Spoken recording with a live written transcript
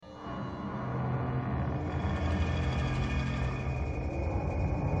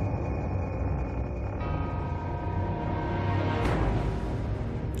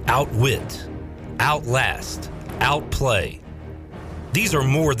outwit, outlast, outplay. These are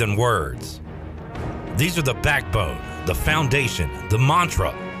more than words. These are the backbone, the foundation, the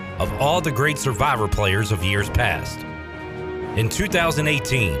mantra of all the great Survivor players of years past. In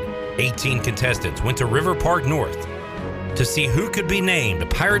 2018, 18 contestants went to River Park North to see who could be named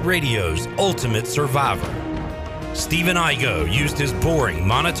Pirate Radio's ultimate survivor. Steven Igo used his boring,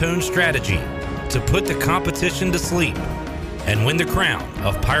 monotone strategy to put the competition to sleep and win the crown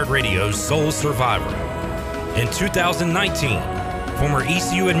of Pirate Radio's sole survivor. In 2019, former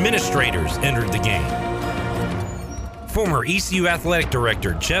ECU administrators entered the game. Former ECU athletic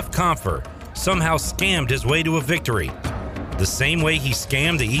director Jeff Confer somehow scammed his way to a victory, the same way he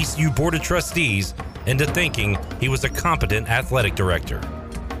scammed the ECU Board of Trustees into thinking he was a competent athletic director.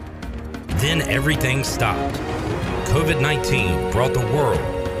 Then everything stopped. COVID-19 brought the world,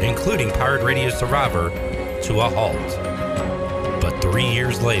 including Pirate Radio Survivor, to a halt. But 3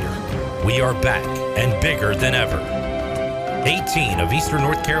 years later, we are back and bigger than ever. 18 of Eastern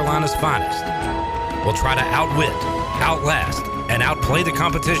North Carolina's finest will try to outwit, outlast, and outplay the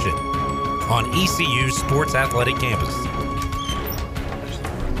competition on ECU's Sports Athletic Campus.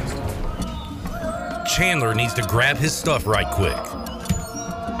 Chandler needs to grab his stuff right quick.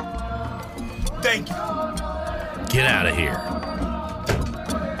 Thank you. Get out of here.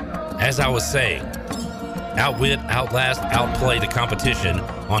 As I was saying, outwit, outlast, outplay the competition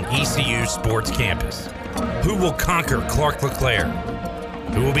on ECU Sports Campus. Who will conquer Clark LeClaire?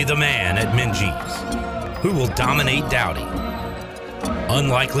 Who will be the man at Minges? Who will dominate Dowdy?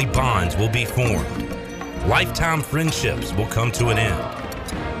 Unlikely bonds will be formed. Lifetime friendships will come to an end.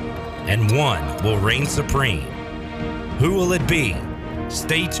 And one will reign supreme. Who will it be?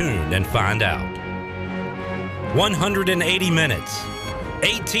 Stay tuned and find out. 180 minutes,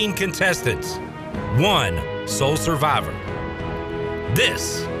 18 contestants, one sole survivor.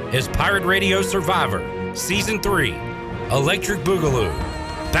 This is Pirate Radio Survivor, Season 3, Electric Boogaloo,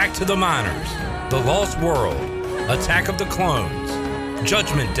 Back to the Miners, The Lost World, Attack of the Clones,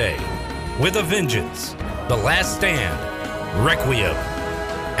 Judgment Day, With a Vengeance, The Last Stand, Requiem.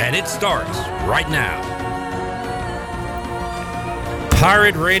 And it starts right now.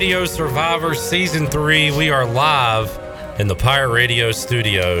 Pirate Radio Survivor Season 3. We are live in the Pirate Radio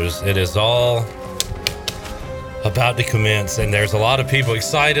studios. It is all about to commence, and there's a lot of people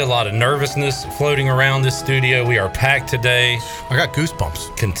excited, a lot of nervousness floating around this studio. We are packed today. I got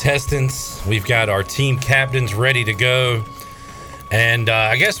goosebumps. Contestants. We've got our team captains ready to go. And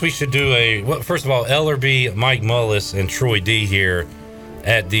I guess we should do first of all, Ellerby, Mike Mullis, and Troy D here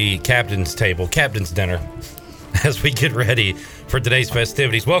at the captain's table, captain's dinner, as we get ready for today's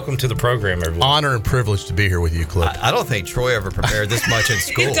festivities. Welcome to the program, everyone. Honor and privilege to be here with you, Clip. I don't think Troy ever prepared this much in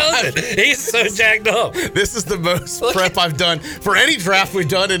school. He doesn't. He's so jacked up. This is the most prep I've done for any draft we've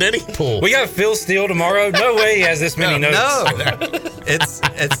done in any pool. We got Phil Steele tomorrow. No way he has this many notes. No,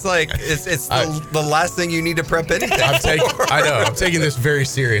 it's like the last thing you need to prep anything. I'm taking this very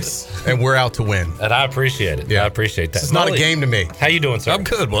serious, and we're out to win. And I appreciate it. Yeah, I appreciate that. It's not a game to me. How you doing, sir? I'm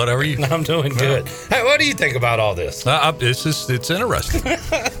good. Whatever you. I'm doing good. Hey, what do you think about all this? It's interesting.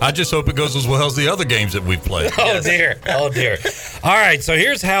 I just hope it goes as well as the other games that we've played. Oh dear. All right, so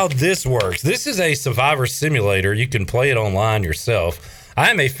here's how this works. This is a Survivor simulator. You can play it online yourself. I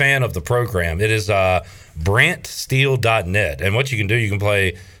am a fan of the program. It is brantsteele.net, and what you can do, you can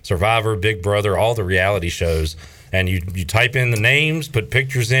play Survivor, Big Brother, all the reality shows, and you type in the names, put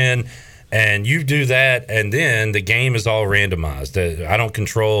pictures in, and you do that, and then the game is all randomized. I don't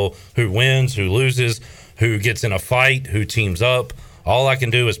control who wins, who loses, who gets in a fight, who teams up. All I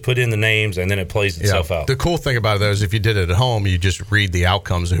can do is put in the names, and then it plays itself out. The cool thing about it, though, is if you did it at home, you just read the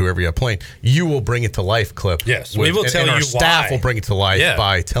outcomes of whoever you're playing. You will bring it to life, Clip. Yes, we will tell you why. Our staff will bring it to life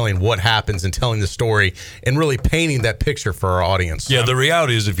by telling what happens and telling the story and really painting that picture for our audience. Yeah, the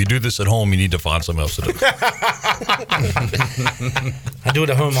reality is if you do this at home, you need to find something else to do. I do it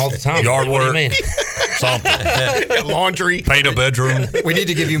at home all the time. Yard what work. Do you mean? Something. Laundry. Paint a bedroom. We need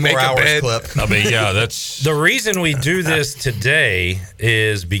to give you more hours, Clip. I mean, yeah, that's... The reason we do this today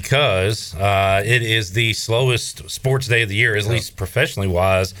is because it is the slowest sports day of the year, at least professionally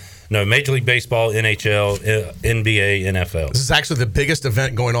wise. No, Major League Baseball, NHL, NBA, NFL. This is actually the biggest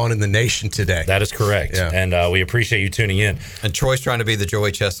event going on in the nation today. That is correct. Yeah. And we appreciate you tuning in. And Troy's trying to be the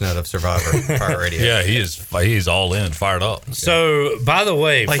Joey Chestnut of Survivor Pirate Radio. Yeah, he's all in, fired up. So, by the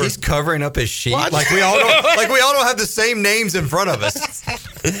way, he's covering up his sheet. Like we all don't have the same names in front of us.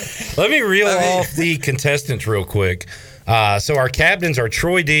 Let me reel off the contestants real quick. So our captains are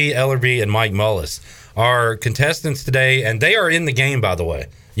Troy D, Ellerby, and Mike Mullis. Our contestants today, and they are in the game, by the way.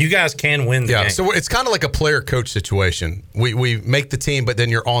 You guys can win the game. So it's kind of like a player-coach situation. We make the team, but then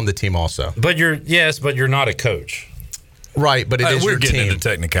you're on the team also. But you're not a coach. Right, but it is we're your getting team. into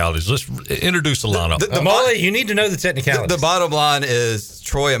technicalities. Let's introduce the lineup. Mully, you need to know the technicalities. The bottom line is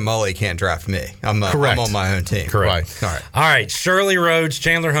Troy and Mully can't draft me. I'm on my own team. Correct. Right. All right. Shirley Rhodes,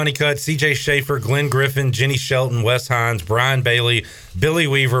 Chandler Honeycutt, C.J. Schaefer, Glenn Griffin, Jenny Shelton, Wes Hines, Brian Bailey, Billy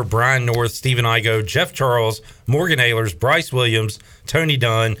Weaver, Brian North, Stephen Igo, Jeff Charles, Morgan Ehlers, Bryce Williams, Tony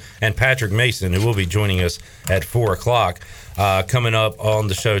Dunn, and Patrick Mason, who will be joining us at 4 o'clock. Coming up on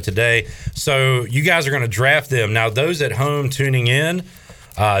the show today. So you guys are going to draft them. Now, those at home tuning in,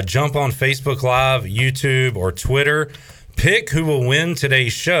 jump on Facebook Live, YouTube, or Twitter. Pick who will win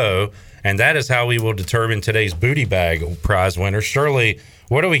today's show, and that is how we will determine today's booty bag prize winner. Shirley,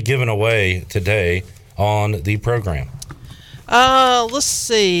 what are we giving away today on the program? Let's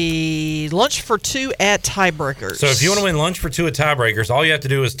see. Lunch for 2 at Tiebreakers. So if you want to win lunch for 2 at Tiebreakers, all you have to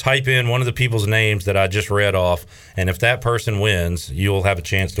do is type in one of the people's names that I just read off, and if that person wins, you'll have a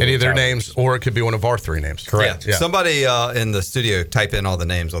chance to Any win of their names, or it could be one of our 3 names. Correct. Yeah. Somebody in the studio type in all the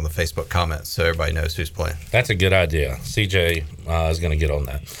names on the Facebook comments so everybody knows who's playing. That's a good idea. CJ is going to get on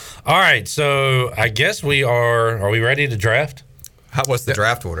that. All right, so I guess are we ready to draft? What's the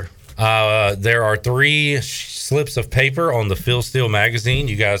draft order? There are 3 slips of paper on the Phil Steele magazine.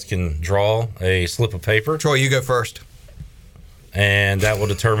 You guys can draw a slip of paper. Troy, you go first. And that will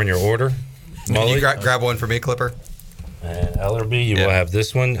determine your order. Can you grab one for me, Clipper? And Ellerby, you will have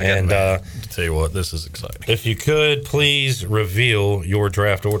this one. And tell you what, this is exciting. If you could, please reveal your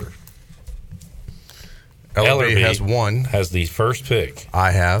draft order. Ellerby has 1. Has the first pick.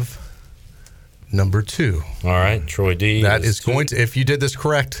 I have number 2. All right, Troy D. That is going to, if you did this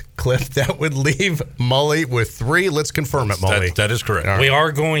correct, Cliff, that would leave Mully with 3. Let's confirm it, Mully. That is correct. We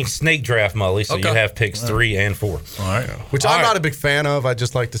are going snake draft, Mully, so you have picks 3 and 4. All right. Which I'm not a big fan of, I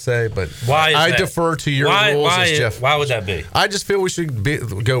just like to say, but why I defer to your rules as Jeff. Why would that be? I just feel we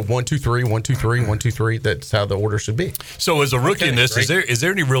should go 1, 2, 3, 1, 2, 3, 1, 2, 3. That's how the order should be. So as a rookie in this, is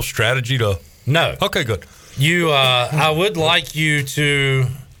there any real strategy to? No. Okay, good. I would like you to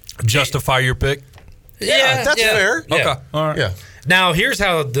justify your pick. Yeah, that's fair. Yeah. Okay, all right. Yeah, Now, here's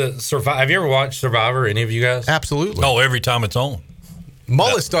how have you ever watched Survivor, any of you guys? absolutely. Oh, every time it's on.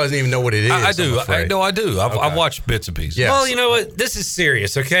 Mullis doesn't even know what it is. I do. I do. I've watched bits and pieces. Yes. Well, you know what? This is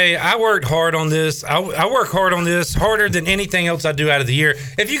serious, okay? I worked hard on this. I work hard on this, harder than anything else I do out of the year.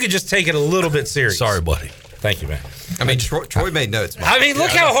 If you could just take it a little bit serious. Sorry, buddy. Thank you, man. I mean, Troy made notes, man. I mean, look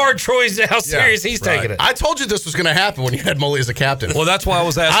how hard how serious he's taking it. I told you this was going to happen when you had Mully as a captain. Well, that's why I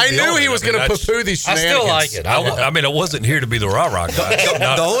was asking. I knew he was going to poo-poo these I shenanigans. still like it. I mean, I wasn't here to be the rah-rah guy.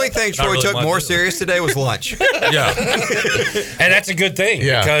 The only thing Troy really took my more deal. serious today was lunch. Yeah. And that's a good thing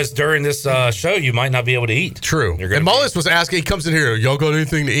because during this show, you might not be able to eat. True. And Mullis was asking, he comes in here, y'all got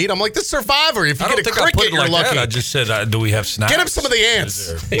anything to eat? I'm like, this Survivor. If you get a cricket, you're lucky. I just said, do we have snacks? Get him some of the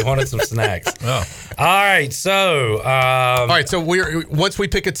ants. He wanted some snacks. Oh. All right, so all right, so once we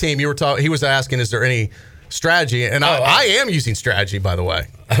pick a team, he was asking, is there any strategy? And I am using strategy, by the way.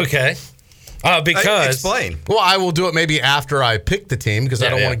 Okay. Because explain. Well, I will do it maybe after I pick the team because I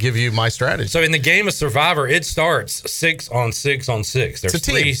don't want to give you my strategy. So in the game of Survivor, it starts 6 on 6 on 6. There's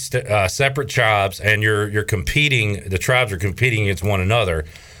 3 separate tribes, and you're competing. The tribes are competing against one another.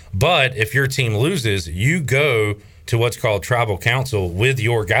 But if your team loses, you go to what's called tribal council with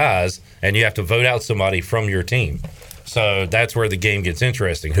your guys, and you have to vote out somebody from your team. So that's where the game gets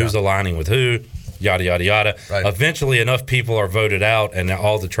interesting. Who's aligning with who? Yada, yada, yada. Right. Eventually, enough people are voted out, and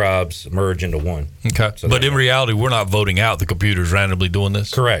all the tribes merge into one. Okay. So but in reality, we're not voting out. The computer's randomly doing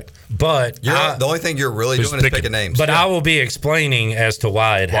this. Correct. But The only thing you're really doing is picking names. But I will be explaining as to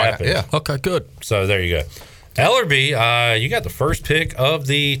why it happened. Yeah. Okay, good. So there you go. Ellerby, you got the first pick of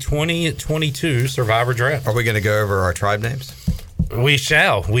the 2022 Survivor Draft. Are we going to go over our tribe names? We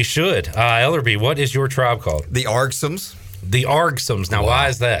shall. We should. Ellerby, what is your tribe called? The Argsums. The Argsums. Now, why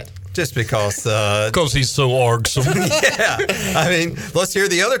is that? Just because. Because he's so argsome. Yeah. I mean, let's hear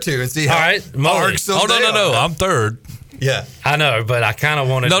the other two and see how All right, Mully. argsome Oh, they no. are. I'm third. Yeah. I know, but I kind of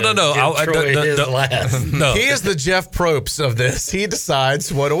wanted to give Troy his last. No. He is the Jeff Probst of this. He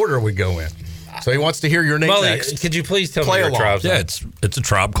decides what order we go in. So he wants to hear your name Mully, next. could you please tell Play me your along. tribe's Yeah, name? it's a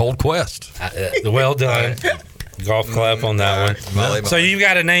tribe called Quest. Well done. Golf clap on that one. Mully, So Mully. you've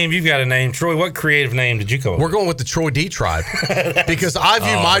got a name. Troy, what creative name did you come up We're with? going with the Troy D tribe because I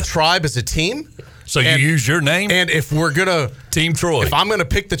view my tribe as a team. So you use your name? And if we're gonna Team Troy. if I'm gonna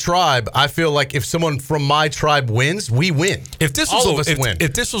pick the tribe, I feel like if someone from my tribe wins, we win. If this all was of us win.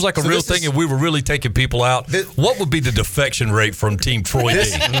 if this was like a So real this thing is- and we were really taking people out, what would be the defection rate from Team Troy D?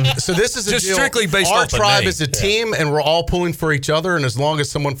 So this is a Just deal. strictly based our off the tribe name. is a team, and we're all pulling for each other. And as long as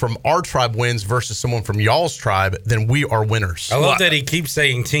someone from our tribe wins versus someone from y'all's tribe, then we are winners. I love that he keeps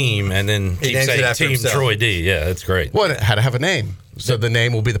saying team and then He keeps names it saying after Team himself. Troy D. Yeah, that's great. Well, it had to have a name. So the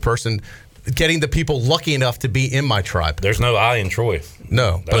name will be the person getting the people lucky enough to be in my tribe. There's no I in Troy.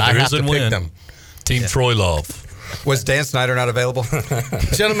 No, but I there have is to a pick win. them. Team Troy Love. Was Dan Snyder not available?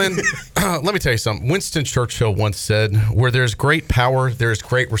 Gentlemen, let me tell you something. Winston Churchill once said, where there's great power, there's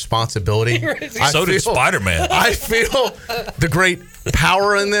great responsibility. So did Spider-Man. I feel the great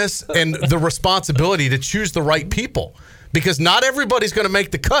power in this and the responsibility to choose the right people. Because not everybody's going to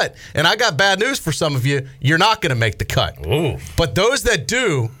make the cut. And I got bad news for some of you. You're not going to make the cut. Ooh. But those that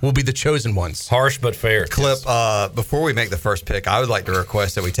do will be the chosen ones. Harsh but fair. Clip, before we make the first pick, I would like to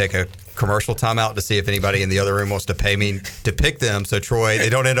request that we take a commercial timeout to see if anybody in the other room wants to pay me to pick them so Troy, they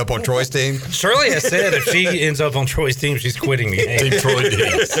don't end up on Troy's team. Shirley has said if she ends up on Troy's team, she's quitting the game. Team Troy D.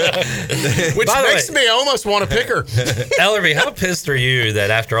 Which By the makes way- me almost want to pick her. Ellerby, how pissed are you that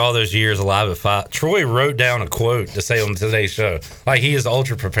after all those years alive at 5, Troy wrote down a quote to say on today's show? Like he is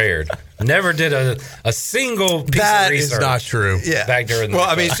ultra prepared. Never did a single piece That of is research. Not true. Yeah. Back during the well,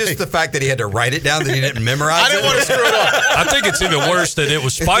 I mean, it's just the fact that he had to write it down that he didn't memorize I didn't it. want to screw it up. I think it's even worse that it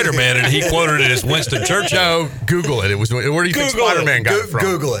was Spider-Man and he quoted it as Winston Churchill. No, Google it. It was. Where do you think Google it. Spider-Man got it from?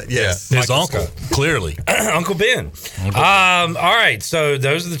 Google it, yes. His uncle, clearly. Uncle Ben. All right, so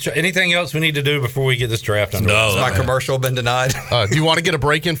those are the. Anything else we need to do before we get this draft underway? Has No. my commercial been denied? Do you want to get a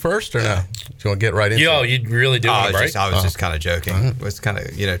break in first or no? Do you want to get right into Yo, it? you really do want a break? I was just kind of joking. It was kind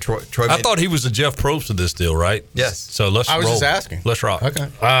of, Troy I made- thought he was a Jeff Probst of this deal, right? Yes. So let's I was roll. just asking. Let's rock. Okay.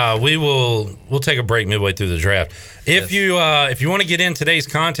 We'll take a break midway through the draft. If you want to get in today's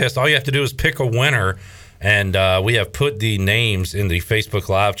contest, all you have to do is pick a winner, and we have put the names in the Facebook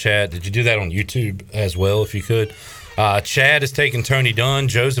live chat. Did you do that on YouTube as well? If you could, Chad has taken Tony Dunn.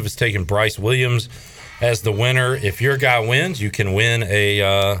 Joseph has taken Bryce Williams as the winner. If your guy wins, you can win a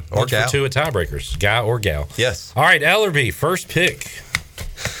lunch for gal. two at Tiebreakers, guy or gal. Yes. All right, Ellerby, first pick.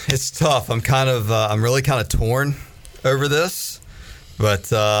 It's tough. I'm really kind of torn over this, but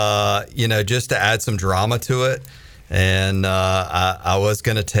just to add some drama to it, and I was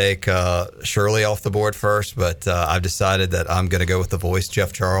going to take Shirley off the board first, but I've decided that I'm going to go with the voice,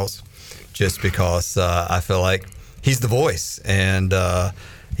 Jeff Charles, just because I feel like he's the voice, and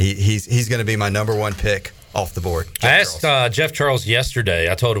he's going to be my number one pick off the board. I asked Jeff Charles yesterday.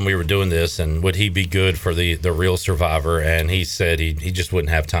 I told him we were doing this, and would he be good for the real Survivor? And he said he just wouldn't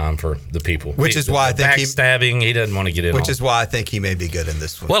have time for the people. Which is why I think backstabbing. He doesn't want to get in. Which is why I think he may be good in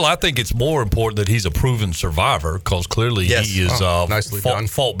this one. Well, I think it's more important that he's a proven survivor because clearly Yes. he is nicely done.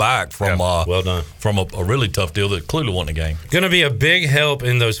 fought back from well done. from a really tough deal that clearly won the game. Going to be a big help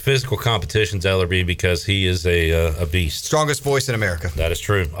in those physical competitions, Ellerby, because he is a beast. Strongest voice in America. That is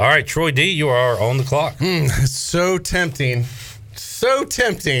true. All right, Troy D, you are on the clock. It's so tempting. So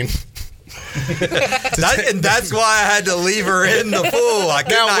tempting. And that's why I had to leave her in the pool. I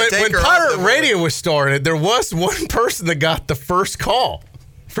could Now, not take when her off Pirate the board. Radio was started, there was one person that got the first call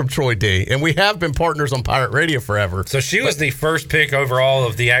from Troy D, and we have been partners on Pirate Radio forever. So she was the first pick overall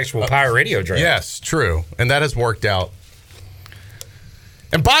of the actual Pirate Radio draft. Yes, true, and that has worked out.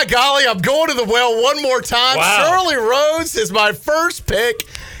 And by golly, I'm going to the well one more time. Wow. Shirley Rhodes is my first pick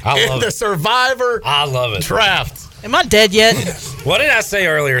I in love the it. Survivor I love it. draft. Am I dead yet? What did I say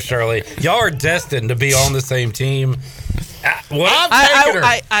earlier, Shirley? Y'all are destined to be on the same team. What? I'm taking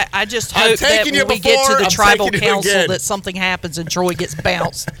her. I just I've hope that taken you when we get before, to the I'm tribal taking you council again. that something happens and Troy gets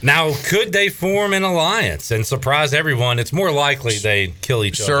bounced. Now, could they form an alliance and surprise everyone? It's more likely they kill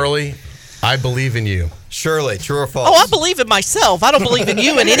each other. Shirley, I believe in you. Shirley, true or false? Oh, I believe in myself. I don't believe in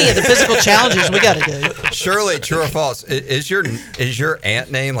you and any of the physical challenges we got to do. Shirley, true or false? Is your aunt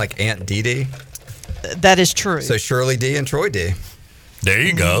name like Aunt Dee Dee? That is true. So Shirley D and Troy D. There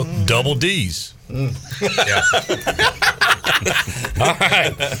you go, double D's. All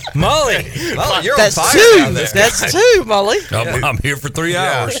right. Molly. Oh, you're That's on fire two. down there. That's two, Molly. I'm here for 3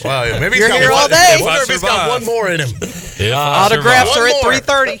 hours. Well, yeah, maybe You're he's got here one, all day. I wonder if he's got survive. one more in him. If I Autographs are One at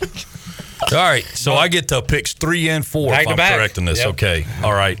more. 3:30. All right, so I get to picks 3 and 4 Back if to I'm back. correct in this. Yep. Okay,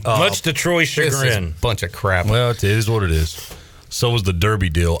 all right. Much to Troy's This is a chagrin. bunch of crap. Well, it is what it is. So is the Derby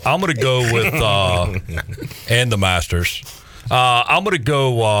deal. I'm going to go with and the Masters. I'm going to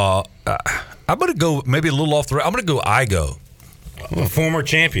go. I'm going to go maybe a little off the. I'm going to go Igo. A former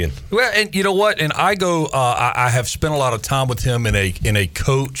champion. Well, and you know what? And I have spent a lot of time with him in a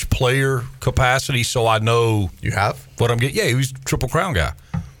coach player capacity, so I know You have? what I'm getting. Yeah, he was a Triple Crown guy.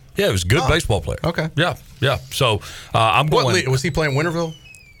 Yeah, he was a good baseball player. Okay. Yeah. So I'm What going league? Was he playing Winterville?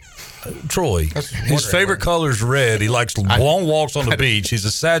 Troy. His favorite color is red. He likes long walks on the beach. He's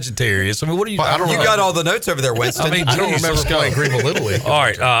a Sagittarius. I mean, what do you? I don't You know. got all the notes over there, Winston. I mean, I don't geez, remember let's go. playing Greenville Little League. All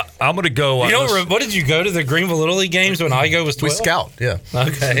right, I'm going to go. You don't what did you go to the Greenville Little League games when Igo was 12? We scout, yeah.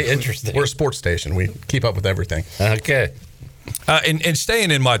 Okay, interesting. We're a sports station. We keep up with everything. Okay. And staying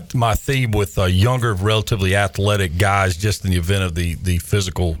in my theme with younger, relatively athletic guys, just in the event of the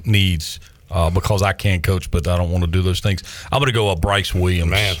physical needs, because I can coach, but I don't want to do those things. I'm going to go Bryce Williams.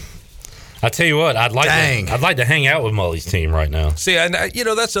 Man. I tell you what, I'd like to hang out with Mully's team right now. See, and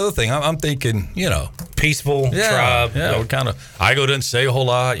that's the other thing. I'm thinking, Peaceful tribe. Yeah, we're kind of. Igo doesn't say a whole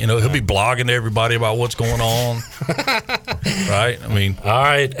lot. He'll be blogging to everybody about what's going on. Right? I mean, All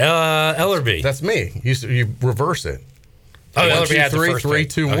right, Ellerby. That's me. You reverse it. Oh, 1, Ellerby 2, had the 3, first 3, pick.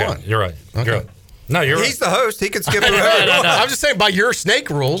 2, Okay, 1. You're right. Okay. You're right. No, you're right. He's the host. He can skip it over. I'm just saying by your snake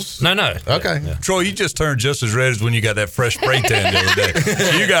rules. No. Okay. Yeah. Troy, you just turned just as red as when you got that fresh spray tan the other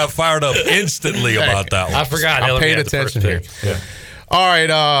day. You got fired up instantly about that one. I forgot. I'm Ellerby paying had the first attention pick. here. All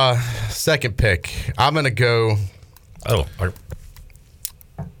right, second pick. I'm going to go. Oh,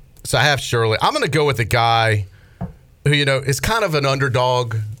 So I have Shirley. I'm going to go with a guy who, is kind of an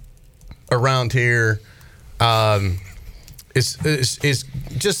underdog around here. Is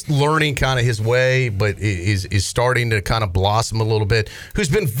just learning kind of his way, but is starting to kind of blossom a little bit. Who's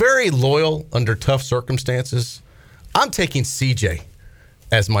been very loyal under tough circumstances. I'm taking CJ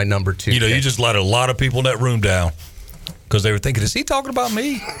as my number 2. you just let a lot of people in that room down because they were thinking, is he talking about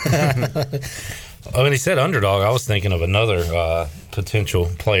me? When he said underdog, I was thinking of another potential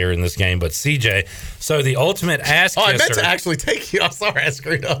player in this game, but CJ. So the ultimate ass kisser. I meant to actually take you. I'm sorry, I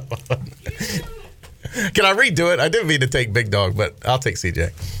screwed up. Can I redo it? I didn't mean to take Big Dog, but I'll take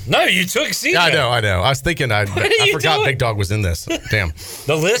CJ. No, you took CJ. Yeah, I know. I was thinking I you forgot doing? Big Dog was in this. Damn.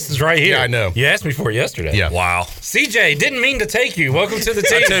 The list is right here. Yeah, I know. You asked me for it yesterday. Yeah. Wow. CJ, didn't mean to take you. Welcome to the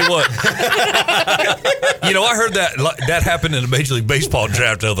team. I tell you what, I heard that happened in the Major League Baseball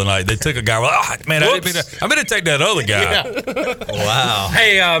draft the other night. They took a guy. Man, I meant to take that other guy. Wow.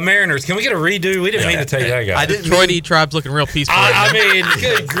 Hey, Mariners, can we get a redo? We didn't mean to take that guy. I didn't Troy need, D. Tribe's looking real peaceful. I mean,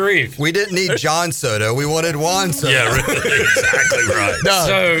 good grief. we didn't need John Soto. We wanted Juan Soto. Yeah, really, exactly right.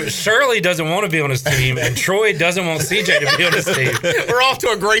 So Shirley doesn't want to be on his team, and Troy doesn't want CJ to be on his team. We're off to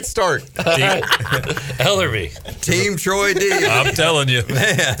a great start. Ellerby. Team Troy D. I'm telling you,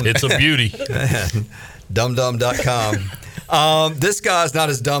 it's a beauty. Dumdum.com. This guy's not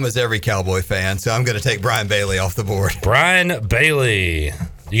as dumb as every Cowboy fan, so I'm going to take Brian Bailey off the board. Brian Bailey.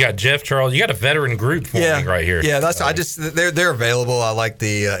 You got Jeff Charles. You got a veteran group forming right here. Yeah, they're available. I like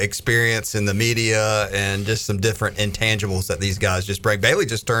the experience in the media and just some different intangibles that these guys just bring. Bailey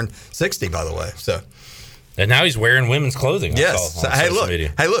just turned 60, by the way. So And now he's wearing women's clothing. yes, on hey social look,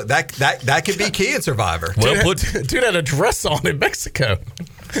 media. that could be key in Survivor. Well, Dude had a dress on in Mexico.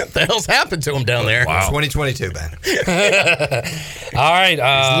 What the hell's happened to him down there? Wow. 2022, man. All right.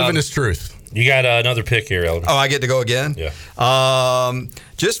 He's living his truth. You got another pick here, Elder. Oh, I get to go again? Yeah.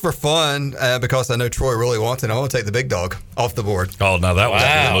 Just for fun, because I know Troy really wants it, I want to take the Big Dog off the board. oh, now that was a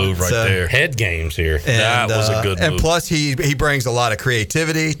Wow. good move right So- there. Head games here. That was a good And move. plus, he brings a lot of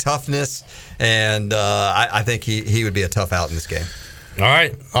creativity, toughness, and I think he would be a tough out in this game. All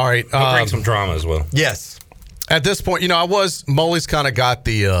right. All right. I'll bring some drama as well. Yes. At this point, Mully's kind of got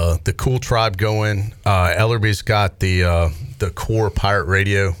the cool tribe going. Ellerby's got the core pirate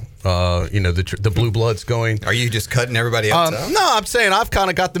radio. The Blue Bloods going. Are you just cutting everybody else out? No, I'm saying I've kind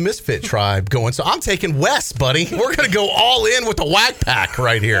of got the Misfit tribe going. So I'm taking Wes, buddy. We're going to go all in with the Whack Pack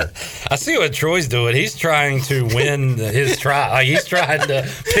right here. I see what Troy's doing. He's trying to win his tribe. Like he's trying to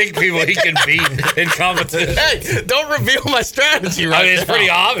pick people he can beat in competition. Hey, don't reveal my strategy right I mean, it's now.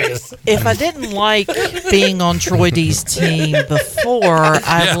 pretty obvious. If I didn't like being on Troy D's team before,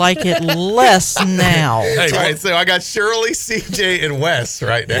 I like it less now. Hey, All right, so I got Shirley, CJ, and Wes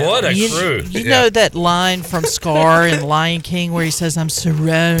right now. What a You, crew. you know that line from Scar in Lion King where he says, "I'm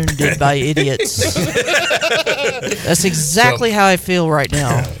surrounded by idiots." That's exactly how I feel right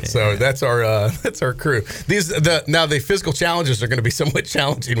now. So that's our crew. Now the physical challenges are going to be somewhat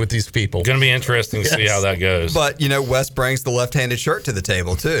challenging with these people. Going to be interesting to see Yes. how that goes. But, Wes brings the left-handed shirt to the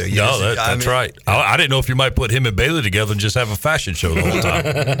table, too. That's right. I didn't know if you might put him and Bailey together and just have a fashion show the whole time.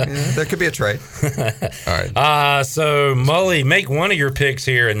 There could be a trade. All right. So, Mully, make one of your picks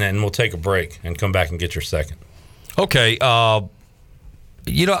here, and then we'll take a break and come back and get your second. Okay.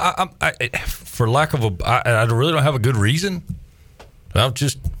 For lack of I really don't have a good reason,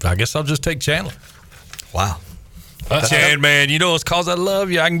 I guess I'll just take Chandler. Wow. Chan, man, it's cause I love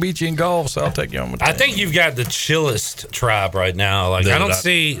you. I can beat you in golf, so I'll take you on my team. I think you've got the chillest tribe right now. Like, Dude, I don't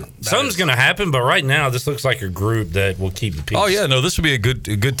see something's going to happen, but right now this looks like a group that will keep the peace. Oh yeah, no, this would be a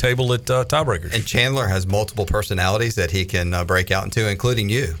good table at tiebreakers. And Chandler has multiple personalities that he can break out into, including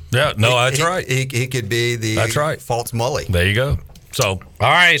you. Yeah, no, that's right. He could be the false Mully. There you go. So all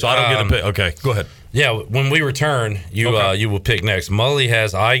right, so I don't get a pick. Okay, go ahead. Yeah, when we return, you will pick next. Mully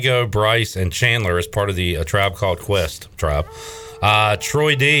has Igo, Bryce, and Chandler as part of the Tribe Called Quest tribe.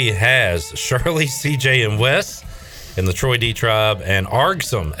 Troy D has Shirley, CJ, and Wes in the Troy D tribe, and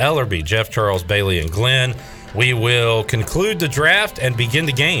Argsum, Ellerby, Jeff, Charles, Bailey, and Glenn. We will conclude the draft and begin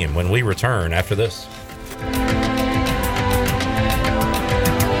the game when we return after this.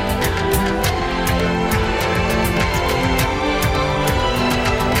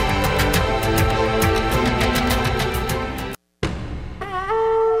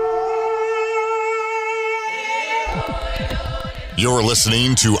 You're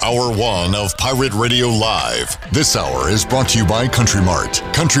listening to Hour 1 of Pirate Radio Live. This hour is brought to you by Country Mart.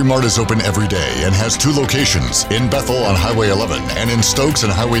 Country Mart is open every day and has 2 locations, in Bethel on Highway 11 and in Stokes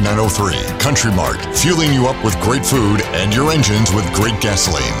on Highway 903. Country Mart, fueling you up with great food and your engines with great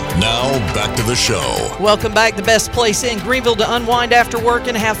gasoline. Now, back to the show. Welcome back. The best place in Greenville to unwind after work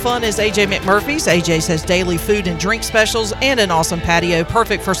and have fun is AJ McMurphy's. AJ's has daily food and drink specials and an awesome patio,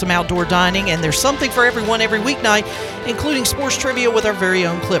 perfect for some outdoor dining. And there's something for everyone every weeknight, including sports trivia with our very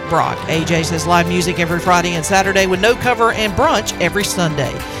own Clip Brock. AJ's has live music every Friday and Saturday with no cover and brunch every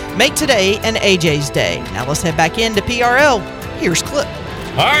Sunday. Make today an AJ's day. Now let's head back into PRL. Here's Clip.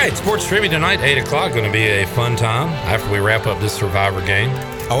 All right, sports trivia tonight, 8 o'clock. Going to be a fun time after we wrap up this Survivor game.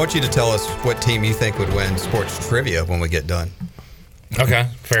 I want you to tell us what team you think would win sports trivia when we get done. Okay,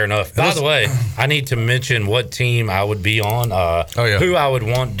 fair enough. By the way, I need to mention what team I would be on, who I would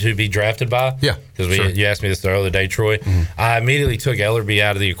want to be drafted by. Yeah, because you asked me this the other day, Troy. Mm-hmm. I immediately took Ellerby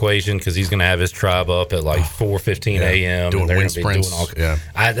out of the equation because he's going to have his tribe up at like 4:15 a.m. Doing and they're wind going to be sprints. doing all.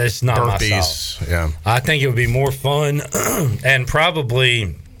 That's not my style. Yeah, I think it would be more fun, and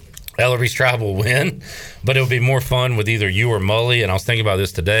probably Ellerby's tribe will win, but it would be more fun with either you or Mully. And I was thinking about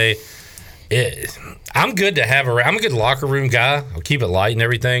this today. I'm good to have I'm a good locker room guy. I'll keep it light and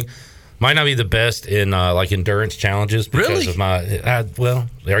everything. Might not be the best in like endurance challenges because of my.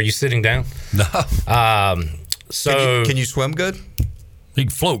 Are you sitting down? No. So can you swim good? You can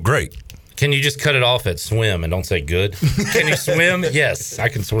float great. Can you just cut it off at swim and don't say good? Can you swim? Yes, I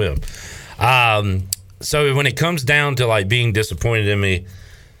can swim. So when it comes down to like being disappointed in me,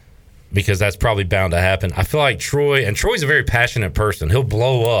 because that's probably bound to happen, I feel like Troy's a very passionate person. He'll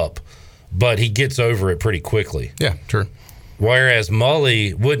blow up, but he gets over it pretty quickly. Yeah, true. Whereas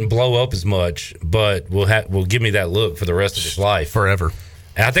Mully wouldn't blow up as much, but will give me that look for the rest of his life. Forever.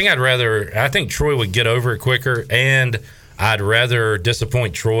 And I think Troy would get over it quicker, and I'd rather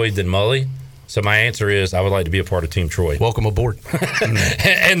disappoint Troy than Mully. So my answer is I would like to be a part of Team Troy. Welcome aboard.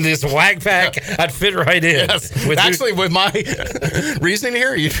 And this whack pack, I'd fit right in. Yes. With my reasoning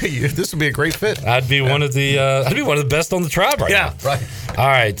here, this would be a great fit. I'd be one of the best on the tribe right now. Yeah, right. All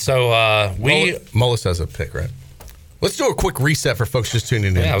right, so Mullis has a pick, right? Let's do a quick reset for folks just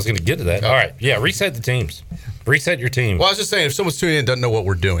tuning in. Yeah, I was going to get to that. All right, reset the teams. Reset your team. Well, I was just saying, if someone's tuning in and doesn't know what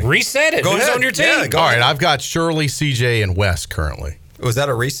we're doing. Reset it. Who's on your team? Yeah, all right, I've got Shirley, CJ, and Wes currently. Was that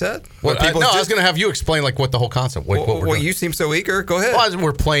a reset? I was going to have you explain like what the whole concept. What we're doing. You seem so eager. Go ahead. Well,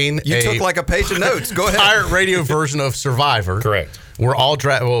 we're playing. You took like a page of notes. Go ahead. Pirate Radio version of Survivor. Correct. We're all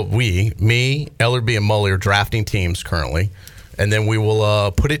me, Ellerby, and Mully are drafting teams currently, and then we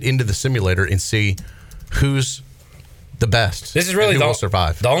will put it into the simulator and see who's the best. This is really will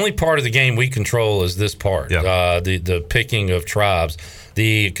survive. The only part of the game we control is this part. Yeah. The picking of tribes.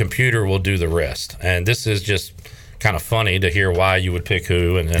 The computer will do the rest, and this is just kind of funny to hear why you would pick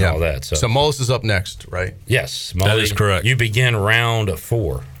who and all that. So Mullis is up next, right? Yes, Mully, that is correct. You begin round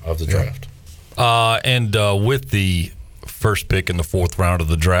 4 of the draft. And with the first pick in the 4th round of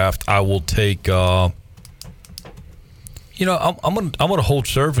the draft, I will take. I'm gonna hold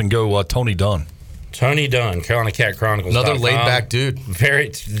serve and go Tony Dunn. Tony Dunn, Carolina Cat Chronicles. Another laid back dude. Very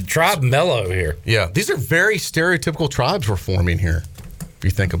tribe mellow here. Yeah, these are very stereotypical tribes we're forming here. If you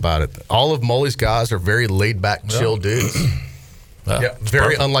think about it, all of Mully's guys are very laid back, chill dudes.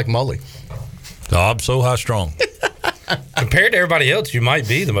 Very unlike Mully. Oh, I'm so high strung. Compared to everybody else, you might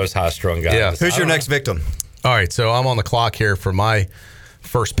be the most high strung guy. Yeah. Who's your next victim? All right, so I'm on the clock here for my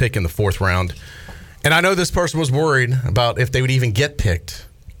first pick in the 4th round, and I know this person was worried about if they would even get picked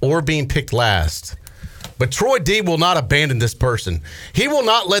or being picked last. But Troy D will not abandon this person. He will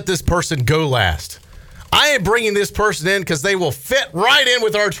not let this person go last. I am bringing this person in because they will fit right in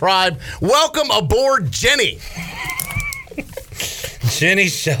with our tribe. Welcome aboard, Jenny. Jenny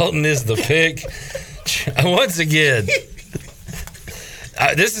Shelton is the pick. Once again,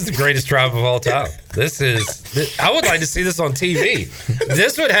 this is the greatest tribe of all time. I would like to see this on TV.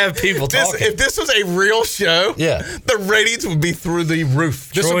 This would have people talking. If this was a real show, the ratings would be through the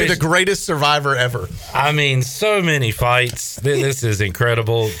roof. This would be the greatest Survivor ever. I mean, so many fights. This is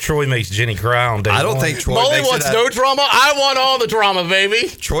incredible. Troy makes Jenny cry on day I don't one. think Troy Molly makes wants it no drama. I want all the drama, baby.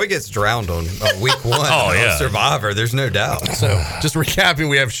 Troy gets drowned on week 1 yeah. on Survivor. There's no doubt. So, just recapping,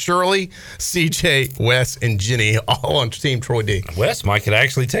 we have Shirley, CJ, Wes, and Jenny all on Team Troy D. Wes might could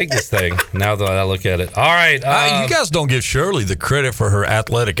actually take this thing now that I look at it. All right. You guys don't give Shirley the credit for her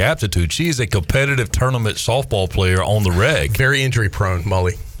athletic aptitude. She is a competitive tournament softball player on the reg. Very injury prone,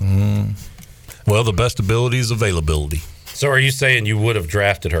 Molly. Well, the best ability is availability. So are you saying you would have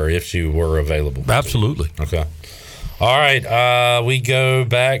drafted her if she were available? Absolutely. Okay. All right. We go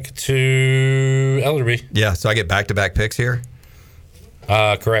back to Ellerby. Yeah, so I get back-to-back picks here.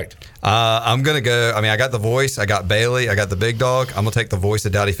 Correct. I'm going to go. I got the voice. I got Bailey. I got the big dog. I'm going to take the voice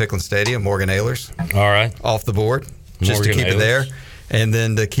of Dowdy Ficklin Stadium, Morgan Ehlers. All right. Off the board, just Morgan to keep Ehlers. it there. And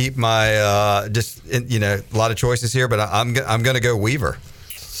then to keep my, a lot of choices here, but I'm going to go Weaver.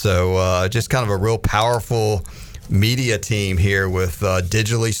 So just kind of a real powerful media team here with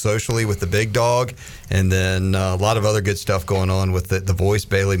digitally, socially with the big dog, and then a lot of other good stuff going on with the voice,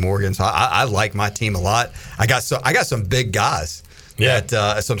 Bailey, Morgan. So I like my team a lot. I got some big guys. Yeah.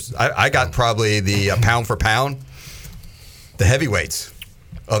 I got probably the pound for pound, the heavyweights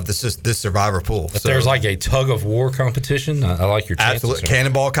of this Survivor pool. If there's like a tug of war competition, I like your chances. Absolute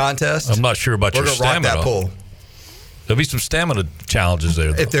cannonball contest. I'm not sure about We're your gonna rock stamina. that pool. There'll be some stamina challenges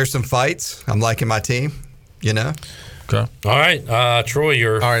there, though. If there's some fights, I'm liking my team. Okay. All right. Troy,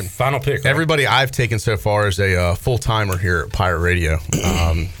 your final pick. Right? Everybody I've taken so far is a full-timer here at Pirate Radio.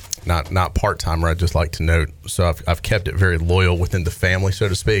 Not part-timer, I'd just like to note. So I've kept it very loyal within the family, so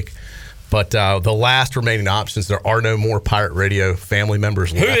to speak. But the last remaining options, there are no more Pirate Radio family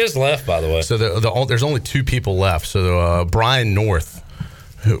members left. Who is left, by the way? So there's only 2 people left. So Brian North,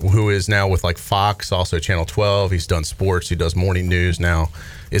 who is now with like Fox, also Channel 12. He's done sports. He does morning news now.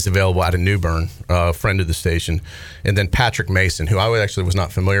 Is available out of New Bern, friend of the station. And then Patrick Mason, who I actually was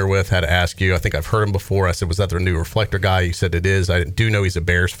not familiar with, had to ask you. I think I've heard him before. I said, was that their new Reflector guy? You said it is. I do know he's a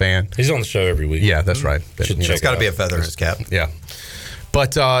Bears fan. He's on the show every week. Yeah, that's right. It's got to be a feather in his cap. Yeah.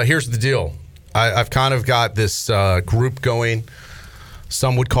 But here's the deal. I've kind of got this group going.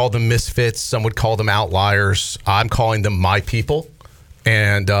 Some would call them misfits. Some would call them outliers. I'm calling them my people.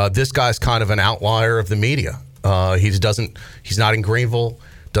 And this guy's kind of an outlier of the media. He's not in Greenville.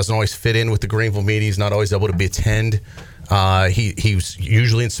 Doesn't always fit in with the Greenville media. He's not always able to attend. He was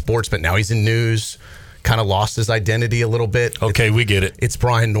usually in sports, but now he's in news. Kind of lost his identity a little bit. Okay, we get it. It's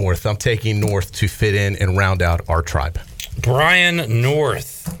Brian North. I'm taking North to fit in and round out our tribe. Brian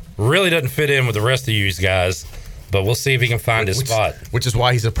North really doesn't fit in with the rest of you guys, but we'll see if he can find his spot. Which is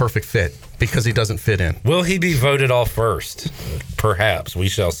why he's a perfect fit, because he doesn't fit in. Will he be voted off first? Perhaps. We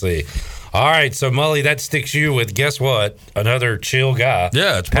shall see. All right, so Mully, that sticks you with, guess what? Another chill guy.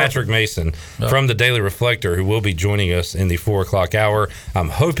 Yeah, it's Patrick Mason from the Daily Reflector, who will be joining us in the 4 o'clock hour. I'm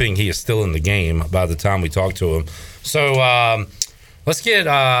hoping he is still in the game by the time we talk to him. So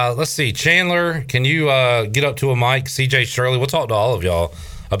let's see, Chandler, can you get up to a mic? CJ, Shirley, we'll talk to all of y'all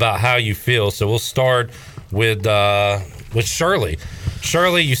about how you feel. So we'll start with Shirley.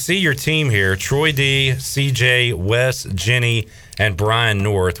 Shirley, you see your team here: Troy D, CJ, Wes, Jenny, and Brian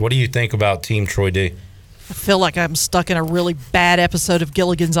North. What do you think about Team Troy D? I feel like I'm stuck in a really bad episode of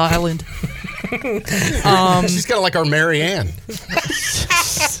Gilligan's Island. She's kind of like our Mary Ann.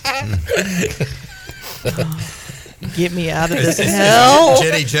 Get me out of this hell.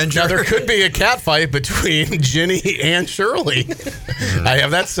 Jenny Ginger. Now, there could be a cat fight between Jenny and Shirley. I have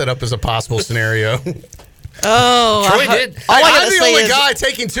that set up as a possible scenario. Oh, Troy did. I'm the only guy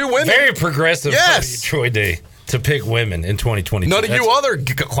taking 2 women. Very progressive. Yes. Troy D to pick women in 2022. None of you other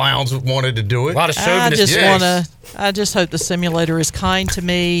clowns wanted to do it. A lot of chauvinist. I just hope the simulator is kind to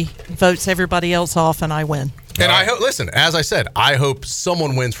me, votes everybody else off, and I win. And I hope, listen, as I said, I hope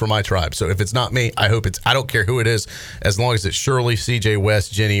someone wins for my tribe. So if it's not me, I don't care who it is, as long as it's Shirley, CJ,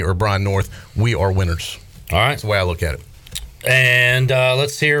 West, Jenny, or Brian North, we are winners. All right. That's the way I look at it. And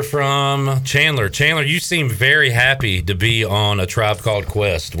let's hear from Chandler. Chandler, you seem very happy to be on A Tribe Called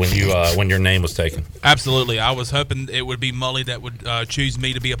Quest when your name was taken. Absolutely. I was hoping it would be Mully that would choose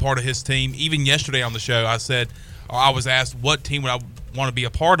me to be a part of his team. Even yesterday on the show, I was asked what team would I want to be a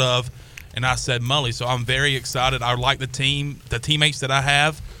part of, and I said Mully. So I'm very excited. I like the team, the teammates that I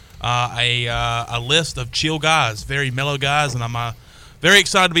have. a list of chill guys, very mellow guys, and I'm very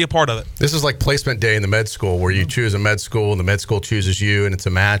excited to be a part of it. This is like placement day in the med school where you choose a med school and the med school chooses you, and it's a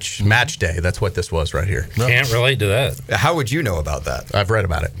match day. That's what this was right here. Can't relate to that. How would you know about that? I've read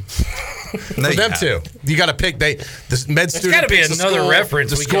about it. No, For you them haven't. too. You got to pick. This med student gotta be picks another the school,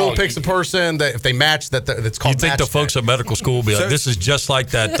 reference The we school call- picks a person that if they match that's called. You think match the folks day. at medical school will be like, So- this is just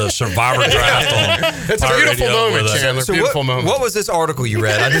like that Survivor draft on It's a Pirate beautiful Radio moment, with, Chandler. So Beautiful moment. what was this article you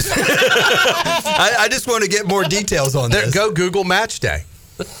read? I just, I just want to get more details on this. Go Google match day.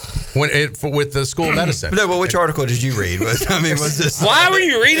 With the school of medicine. No, but which article did you read? Was this? Why were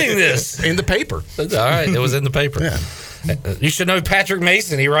you reading this? In the paper. All right, it was in the paper. Yeah. You should know Patrick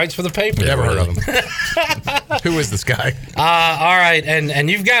Mason. He writes for the paper. Never heard of him. Who is this guy? All right, and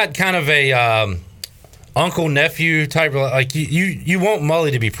you've got kind of a uncle nephew type of, like you want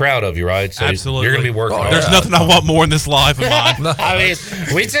Mully to be proud of you, right? So Absolutely. you're going to be working. There's nothing I want more in this life of mine. I mean,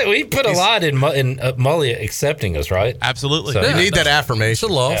 we put a lot in Mully accepting us, right? Absolutely. So- You need that affirmation. It's a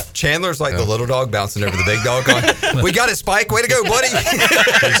love. Yeah. Chandler's like the little dog bouncing over the big dog going, we got it, Spike. Way to go, buddy.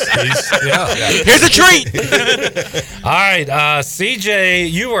 Here's a treat. All right,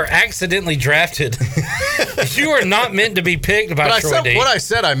 CJ, you were accidentally drafted. You are not meant to be picked by Troy D. What I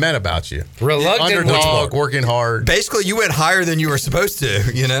said I meant about you. Reluctantly. Underdog, working hard. Basically, you went higher than you were supposed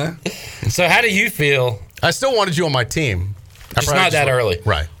to, you know? So how do you feel? I still wanted you on my team. It's not that early.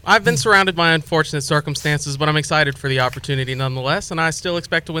 Right. I've been surrounded by unfortunate circumstances, but I'm excited for the opportunity nonetheless, and I still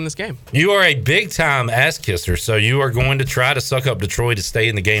expect to win this game. You are a big-time ass kisser, so you are going to try to suck up to Troy to stay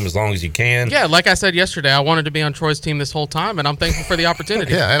in the game as long as you can. Yeah, like I said yesterday, I wanted to be on Troy's team this whole time, and I'm thankful for the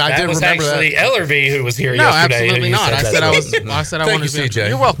opportunity. Yeah, and I That did was remember actually that. Ellerby who was here No, yesterday. absolutely You not. I said I was. I said I Thank wanted you, to be. CJ.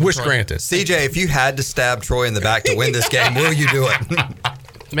 You're welcome. Wish Troy. granted. CJ, if you had to stab Troy in the back to win this game, will you do it?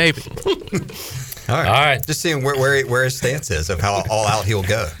 Maybe. All right. All right. Just seeing where his stance is of how all out he'll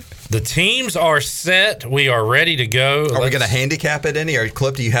go. The teams are set. We are ready to go. Are we going to handicap it any? Or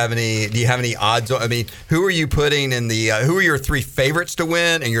Clip, do you have any odds? I mean, who are you putting in the? Who are your three favorites to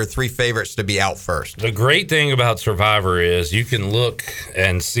win and your three favorites to be out first? The great thing about Survivor is you can look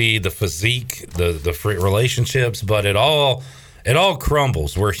and see the physique, the free relationships, but it all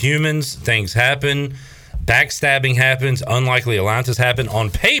crumbles. We're humans. Things happen. Backstabbing happens. Unlikely alliances happen. On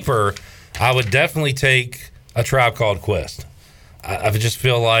paper, I would definitely take a Tribe Called Quest. I just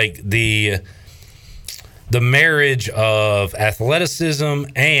feel like the marriage of athleticism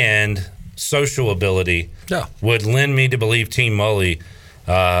and social ability would lend me to believe Team Mully,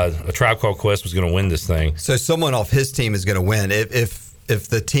 a Tribe Called Quest, was going to win this thing. So someone off his team is going to win. If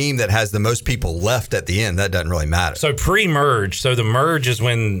the team that has the most people left at the end, that doesn't really matter. So pre-merge, so the merge is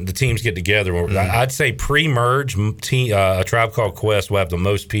when the teams get together. I'd say pre-merge, a Tribe Called Quest will have the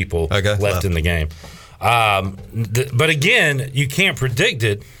most people left in the game. But again, you can't predict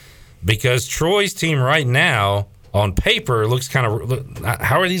it because Troy's team right now, on paper, looks kind of.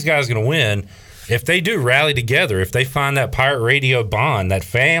 How are these guys going to win? If they do rally together, if they find that Pirate Radio bond, that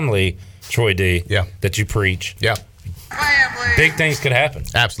family, Troy D, that you preach, big things could happen.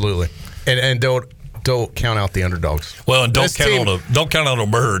 Absolutely, and don't count out the underdogs. Well, and don't This count team- on a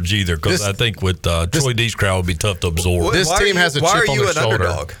merge either, because I think with Troy D's crowd would be tough to absorb. This team has a chip on their shoulder.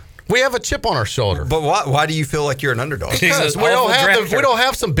 Underdog? We have a chip on our shoulder. But why do you feel like you're an underdog? Because we don't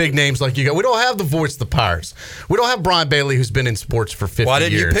have some big names like you got. We don't have the voice of the Pirates. We don't have Brian Bailey, who's been in sports for 50 years. Why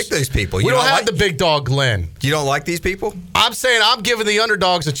didn't you pick those people? We don't have the big dog Glenn. You don't like these people? I'm saying I'm giving the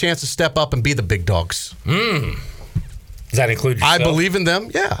underdogs a chance to step up and be the big dogs. Does that include yourself? I believe in them.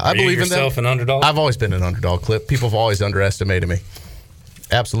 Yeah, I Are you believe in them. yourself an underdog? I've always been an underdog, Clip. People have always underestimated me.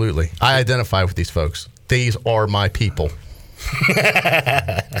 Absolutely. I identify with these folks. These are my people.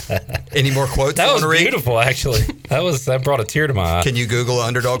 Any more quotes? That you was wanna read? beautiful, actually. That brought a tear to my eye. Can you Google an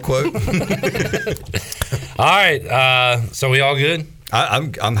underdog quote? All right, so we all good?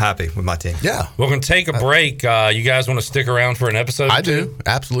 I'm happy with my team. Yeah. We're going to take a break. You guys want to stick around for an episode? I do.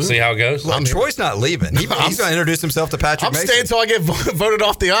 Absolutely. See how it goes? Look, Troy's not leaving. He's going to introduce himself to Patrick I'm Mason. staying until I get voted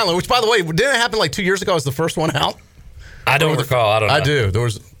off the island, which, by the way, didn't it happen like 2 years ago? I was the first one out. I don't recall. I don't know. I do.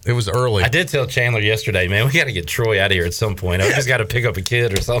 It was early. I did tell Chandler yesterday, man, we got to get Troy out of here at some point. I just got to pick up a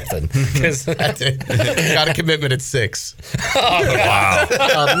kid or something. Got a commitment at 6. Wow.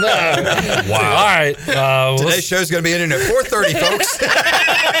 No. Wow. All right. Today's show's going to be ending at 4:30, folks.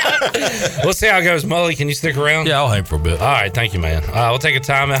 We'll see how it goes. Mully, can you stick around? Yeah, I'll hang for a bit. All right. Thank you, man. We'll take a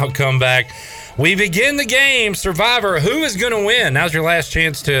timeout, come back. We begin the game, Survivor. Who is going to win? Now's your last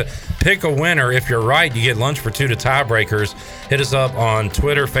chance to pick a winner. If you're right, you get lunch for 2 to tiebreakers. Hit us up on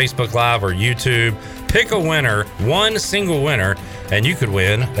Twitter, Facebook Live, or YouTube. Pick a winner, one single winner, and you could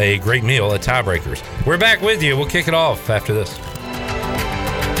win a great meal at tiebreakers. We're back with you. We'll kick it off after this.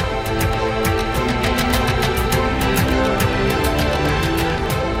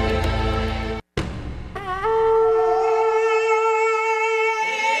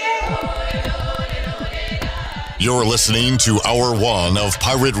 You're listening to Hour 1 of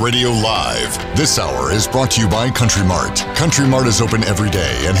Pirate Radio Live. This hour is brought to you by Country Mart. Country Mart is open every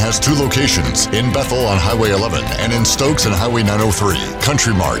day and has 2 locations, in Bethel on Highway 11 and in Stokes on Highway 903.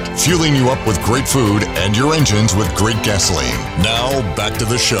 Country Mart, fueling you up with great food and your engines with great gasoline. Now, back to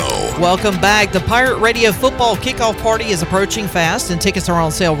the show. Welcome back. The Pirate Radio football kickoff party is approaching fast, and tickets are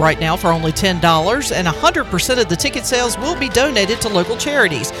on sale right now for only $10, and 100% of the ticket sales will be donated to local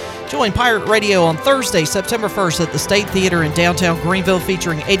charities. Join Pirate Radio on Thursday, September 1st at the State Theater in downtown Greenville,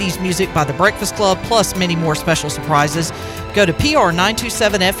 featuring 80s music by the Breakfast Club, plus many more special surprises. Go to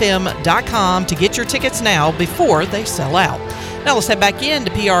pr927fm.com to get your tickets now before they sell out. Now let's head back in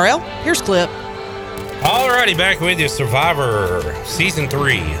to PRL. Here's Clip. Alrighty, back with you. Survivor Season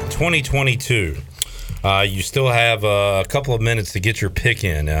 3, 2022. You still have a couple of minutes to get your pick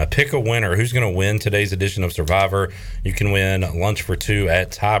in. Pick a winner. Who's going to win today's edition of Survivor? You can win lunch for 2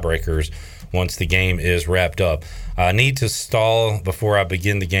 at Tiebreakers once the game is wrapped up. I need to stall before I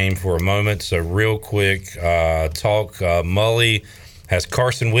begin the game for a moment. So real quick, talk. Mully, has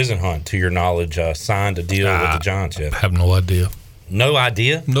Carson Wisenhunt, to your knowledge, signed a deal with the Giants yet? I have no idea. No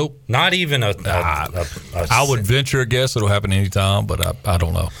idea? Nope. Not even a I would venture a guess it'll happen anytime, but I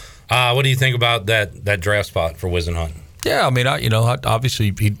don't know. What do you think about that draft spot for Wisenhunt? Yeah, I mean,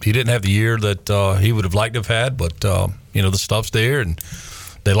 obviously he didn't have the year that he would have liked to have had, but the stuff's there, and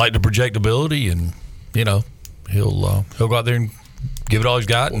they like the projectability, and he'll go out there and give it all he's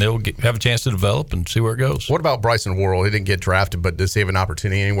got, and they'll have a chance to develop and see where it goes. What about Bryson Worrell? He didn't get drafted, but does he have an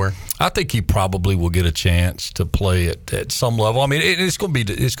opportunity anywhere? I think he probably will get a chance to play at some level. I mean, it's going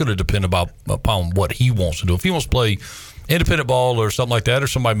to depend upon what he wants to do. If he wants to play independent ball or something like that, or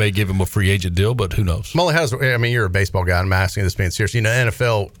somebody may give him a free agent deal, but who knows? Mully, you're a baseball guy. I'm asking this being serious.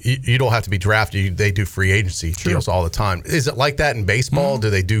 NFL, you don't have to be drafted. They do free agency deals all the time. Is it like that in baseball? Mm-hmm. Do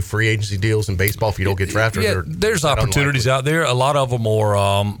they do free agency deals in baseball if you don't get drafted? Yeah, there's opportunities out there. A lot of them are,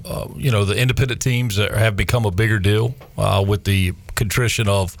 the independent teams that have become a bigger deal with the contrition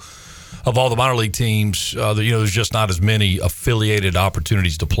of all the minor league teams. There's just not as many affiliated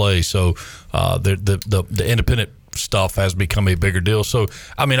opportunities to play. So the independent stuff has become a bigger deal. So,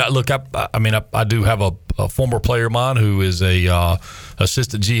 I mean, I do have a former player of mine who is a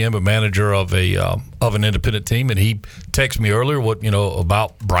assistant GM and manager of an independent team, and he texted me earlier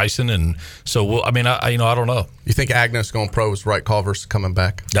about Bryson, and so I don't know. You think Agnos going pro was the right call versus coming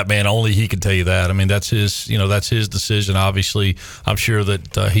back? That man, only he could tell you that. I mean, that's his decision. Obviously, I'm sure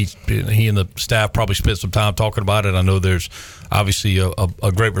that he and the staff probably spent some time talking about it. I know there's obviously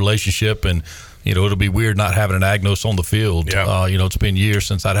a great relationship, and it'll be weird not having an Agnos on the field. Yeah. It's been years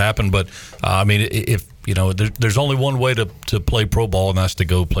since that happened, but if there's only one way to play pro ball, and that's to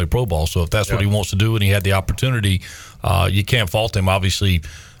go play pro ball. So if that's what he wants to do, and he had the opportunity, you can't fault him. Obviously,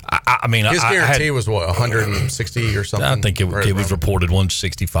 his guarantee was what, 160 or something. I think it was reported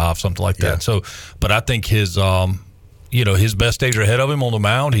 165, something like that. Yeah. So, but I think his his best days are ahead of him on the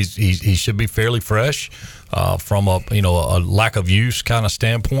mound. He should be fairly fresh from a lack of use kind of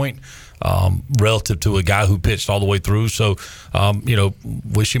standpoint. Relative to a guy who pitched all the way through. So,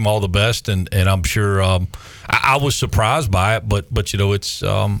 wish him all the best. And I'm sure I was surprised by it, but it's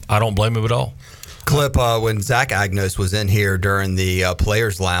I don't blame him at all. Clip, when Zach Agnos was in here during the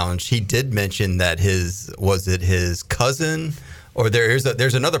Players Lounge, he did mention that his cousin, or there's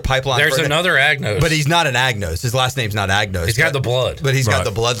another pipeline. There's another Agnos. But he's not an Agnos. His last name's not Agnos. He's got the blood. But he's got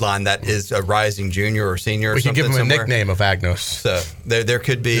the bloodline that is a rising junior or senior or we something. We can give him a nickname of Agnos. So there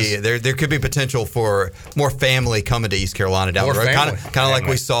could be potential for more family coming to East Carolina down the road. Kind of like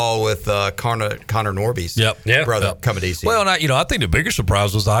we saw with Connor Norby's brother coming to ECU. Well, I think the bigger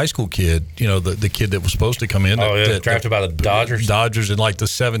surprise was the high school kid. The kid that was supposed to come in. Drafted by the Dodgers. Dodgers in like the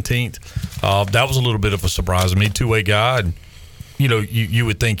 17th. That was a little bit of a surprise. I mean, two-way guy. And, you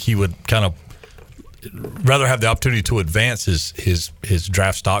would think he would kind of rather have the opportunity to advance his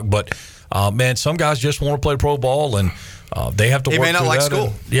draft stock, but man, some guys just want to play pro ball, and they have to. He work may not like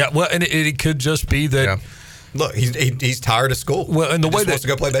school. And it could just be that. Yeah. Look, he's tired of school. Well, and the way that to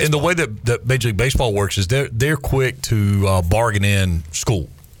go play baseball. And the way that Major League Baseball works is they're quick to bargain in school.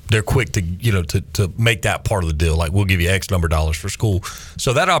 They're quick to to make that part of the deal. Like, we'll give you X number of dollars for school,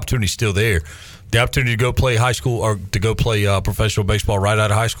 so that opportunity's still there. The opportunity to go play high school or to go play professional baseball right out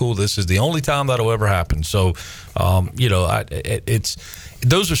of high school, this is the only time that'll ever happen. So,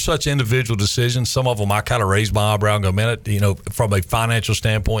 those are such individual decisions. Some of them I kind of raise my eyebrow and go, man, from a financial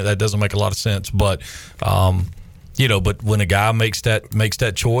standpoint, that doesn't make a lot of sense. But, But when a guy makes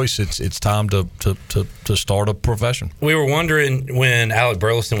that choice, it's time to start a profession. We were wondering when Alec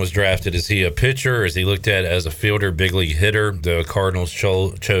Burleson was drafted, is he a pitcher or is he looked at as a fielder, big league hitter? The Cardinals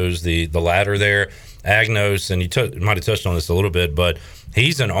chose the latter there. Agnos, and you might have touched on this a little bit, but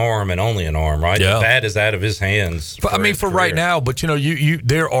he's an arm and only an arm, right? Yeah. The bat is out of his hands. For right now, but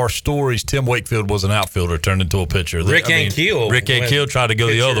there are stories. Tim Wakefield was an outfielder turned into a pitcher. Rick Ankiel tried to go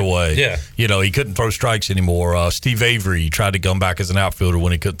the other way. Yeah. He couldn't throw strikes anymore. Steve Avery tried to come back as an outfielder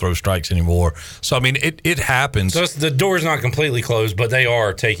when he couldn't throw strikes anymore. So, it happens. So the door's not completely closed, but they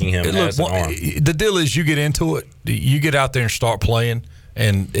are taking him as an arm. The deal is you get into it, you get out there and start playing,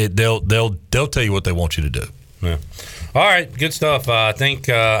 and they'll tell you what they want you to do. Yeah. All right, good stuff. I think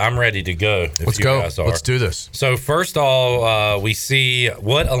I'm ready to go. Let's go. Let's do this. So first of all, we see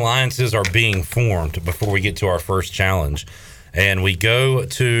what alliances are being formed before we get to our first challenge. And we go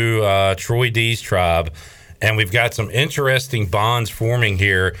to Troy D's tribe, and we've got some interesting bonds forming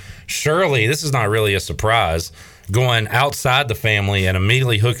here. Shirley, this is not really a surprise, going outside the family and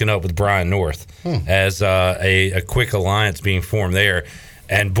immediately hooking up with Brian North as a quick alliance being formed there.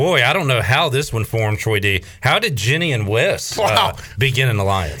 And boy, I don't know how this one formed, Troy D. How did Jenny and Wes begin an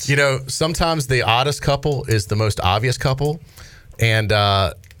alliance? Sometimes the oddest couple is the most obvious couple, and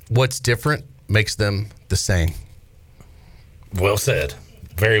what's different makes them the same. Well said.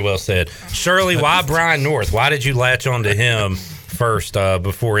 Very well said. Shirley, why Brian North? Why did you latch on to him first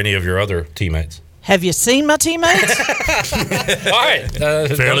before any of your other teammates? Have you seen my teammates? All right.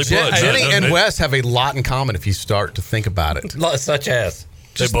 Fairly blunt. Jenny and Wes have a lot in common if you start to think about it. Such as?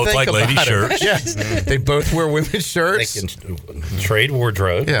 They both like lady shirts. Yes. They both wear women's shirts. They can trade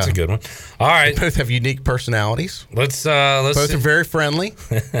wardrobe. Yeah. That's a good one. All right. They both have unique personalities. Let's both see. are very friendly.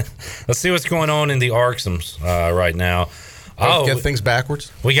 Let's see what's going on in the Arksums right now. Get things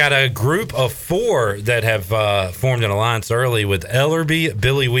backwards. We got a group of 4 that have formed an alliance early with Ellerby,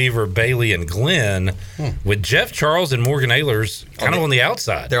 Billy Weaver, Bailey, and Glenn, with Jeff Charles and Morgan Ehlers kind of on the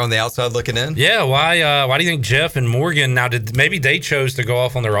outside. They're on the outside looking in? Yeah, why do you think Jeff and Morgan, now maybe they chose to go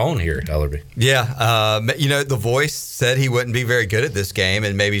off on their own here at Ellerby? Yeah, the voice said he wouldn't be very good at this game,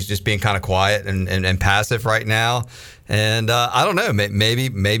 and maybe he's just being kind of quiet and passive right now. And I don't know, maybe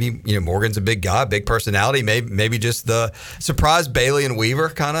Morgan's a big guy, big personality. Maybe just the surprise Bailey and Weaver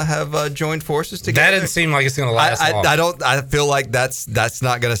kind of have joined forces together. That doesn't seem like it's going to last long. I feel like that's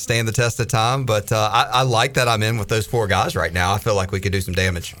not going to stand the test of time. But I like that I'm in with those 4 guys right now. I feel like we could do some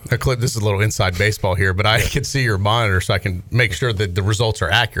damage. Clip, this is a little inside baseball here, but I can see your monitor, so I can make sure that the results are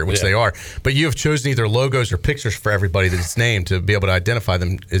accurate, which they are. But you have chosen either logos or pictures for everybody that's named to be able to identify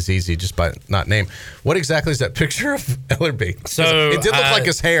them is easy just by not name. What exactly is that picture of Ellerby? So it did look like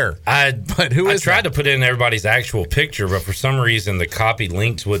his hair. But who is I tried that? to put in everybody's actual picture, but for some reason the copied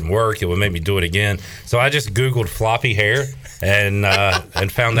links wouldn't work. It would make me do it again. So I just Googled floppy hair and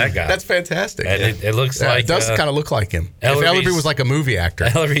found that guy. That's fantastic. And it looks like it does kind of look like him. If Ellerby was like a movie actor.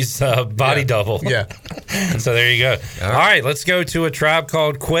 Ellerby's body double. Yeah. So there you go. All right, let's go to a tribe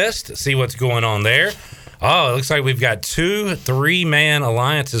called Quest, see what's going on there. Oh, it looks like we've got 2 3-man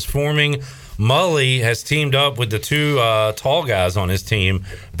alliances forming. Mully has teamed up with the 2 tall guys on his team,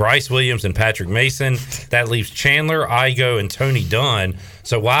 Bryce Williams and Patrick Mason. That leaves Chandler, Igo, and Tony Dunn.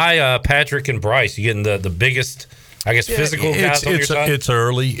 So why Patrick and Bryce? You getting the biggest, I guess, physical guys on your side?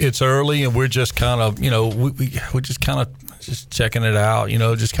 It's early, and we're just kind of, we're just kind of just checking it out,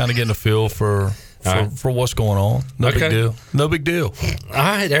 just kind of getting a feel for what's going on. No big deal. All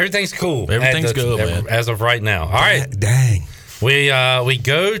right, everything's cool. Everything's good, man. As of right now. All right. Dang. We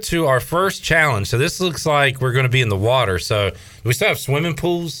go to our first challenge. So this looks like we're going to be in the water. So do we still have swimming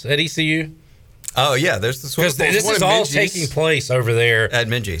pools at ECU? Oh, yeah. There's the swimming pools. This is all taking place over there. At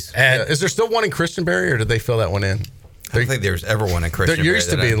Minji's. Is there still one in Christianberry, or did they fill that one in? I don't think there was ever one in Christianberry. There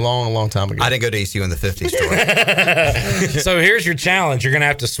used to be a long time ago. I didn't go to ECU in the 50s. So here's your challenge. You're going to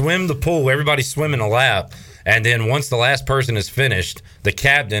have to swim the pool. Everybody's swimming a lap. And then once the last person is finished, the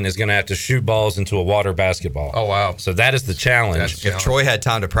captain is going to have to shoot balls into a water basketball. Oh, wow. So that is the challenge. If Troy had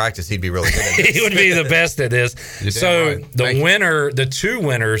time to practice, he'd be really good at this. He would be the best at this. So the 2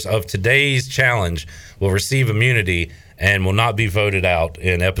 winners of today's challenge will receive immunity and will not be voted out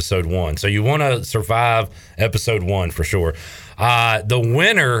in episode 1. So you want to survive episode 1 for sure. The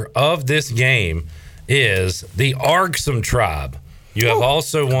winner of this game is the Arksum tribe. You have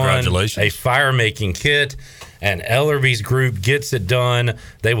also won a fire-making kit, and Ellerby's group gets it done.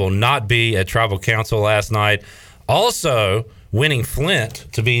 They will not be at Tribal Council last night. Also, winning Flint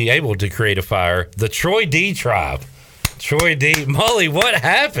to be able to create a fire, the Troy D tribe. Troy D. Mully, what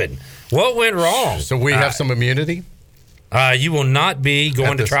happened? What went wrong? So we have some immunity? You will not be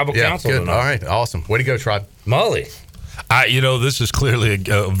going to tribal council good. tonight. All right, awesome. Way to go, Tribe. Mully. This is clearly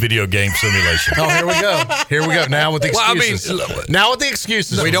a video game simulation. Oh, here we go. Here we go. Now with the excuses. Now with the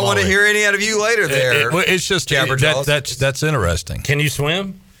excuses. We don't want to hear any out of you later there. It's just that's interesting. Can you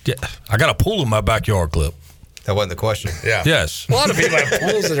swim? Yeah, I got a pool in my backyard, Clip. That wasn't the question. Yeah. Yes. A lot of people have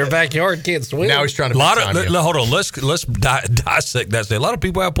pools in their backyard, can't swim. Now he's trying to hold on. Let's dissect that. A lot of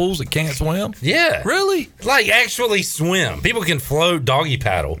people have pools that can't swim. Yeah. Really? Like actually swim. People can float, doggy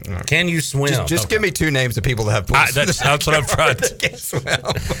paddle. Can you swim? Just give me 2 names of people that have pools. That's what I'm trying to. Can't swim.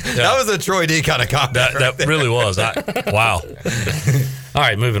 That was a Troy D kind of comment. That really was. Wow. All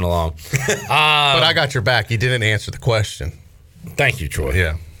right, moving along. But I got your back. You didn't answer the question. Thank you, Troy.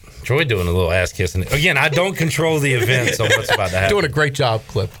 Yeah. Troy doing a little ass kissing. Again, I don't control the events of what's about to happen. Doing a great job,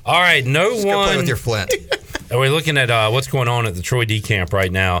 Clip. All right, Just go play with your flint. We're looking at what's going on at the Troy D camp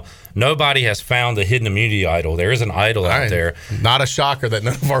right now. Nobody has found the hidden immunity idol. There is an idol out there. Not a shocker that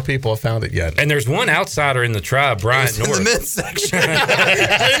none of our people have found it yet. And there's one outsider in the tribe, Brian North. In the men's section. In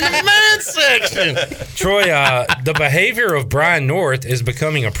the men's section. Troy, the behavior of Brian North is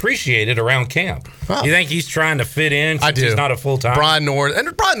becoming appreciated around camp. Oh. You think he's trying to fit in since he's not a full-time? Brian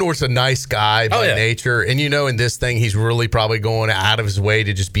North's a nice guy by nature. And in this thing, he's really probably going out of his way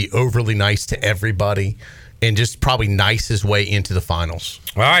to just be overly nice to everybody. And just probably nice his way into the finals.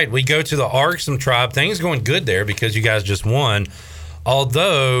 All right, we go to the Arksum tribe. Things going good there because you guys just won.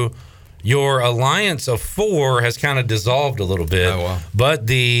 Although your alliance of 4 has kind of dissolved a little bit. Oh, wow. But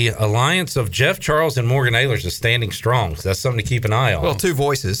the alliance of Jeff Charles and Morgan Ehlers is standing strong. So that's something to keep an eye on. Well, 2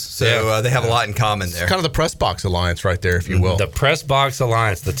 voices, so they have a lot in common there. It's kind of the Press Box Alliance right there, if you will. The Press Box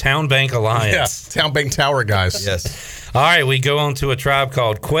Alliance, the Town Bank Alliance. Yeah, Town Bank Tower guys. Yes. All right, we go on to a tribe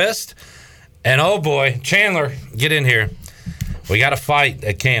called Quest. And oh boy, Chandler, get in here. We got a fight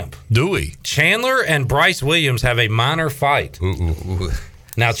at camp. Do we? Chandler and Bryce Williams have a minor fight. Ooh.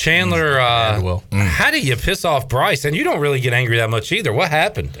 Now, Chandler, how do you piss off Bryce? And you don't really get angry that much either. What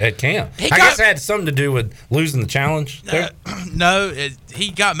happened at camp? I guess it had something to do with losing the challenge. No,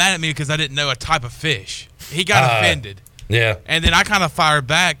 he got mad at me because I didn't know a type of fish. He got offended. Yeah. And then I kind of fired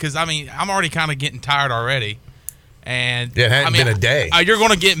back because, I'm already kind of getting tired already. And it hadn't been a day. You're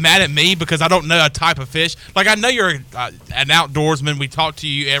going to get mad at me because I don't know a type of fish. Like, I know you're an outdoorsman. We talk to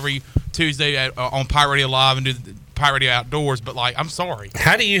you every Tuesday on Pirate Radio Live and do the Pirate Radio Outdoors, but, I'm sorry.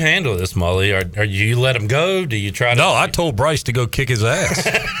 How do you handle this, Mully? Are you let him go? Do you try to... No, I told Bryce to go kick his ass.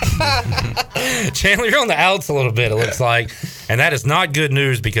 Chandler, you're on the outs a little bit, it looks like. And that is not good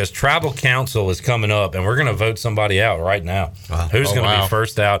news because Tribal Council is coming up, and we're going to vote somebody out right now. Wow. Who's going to be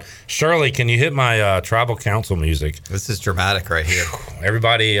first out? Shirley, can you hit my Tribal Council music? This is dramatic right here.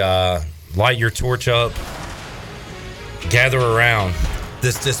 Everybody light your torch up. Gather around.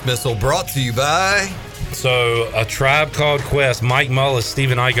 This dismissal brought to you by... So, a tribe called Quest, Mike Mullis,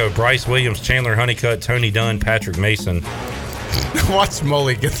 Stephen Igo, Bryce Williams, Chandler Honeycutt, Tony Dunn, Patrick Mason. Watch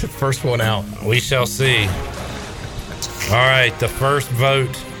Mully get the first one out. We shall see. All right, the first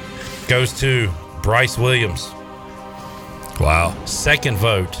vote goes to Bryce Williams. Wow. Second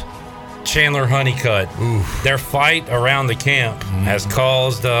vote, Chandler Honeycutt. Oof. Their fight around the camp has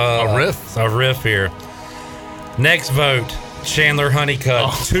caused a rift. A rift here. Next vote, Chandler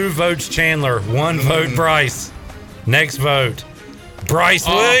Honeycutt. 2 votes Chandler, 1 vote Bryce. Next vote, Bryce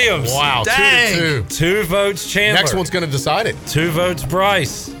Williams. Wow, Dang. 2-2. 2 votes Chandler. Next one's going to decide it. 2 votes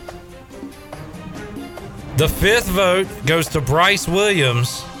Bryce. The 5th vote goes to Bryce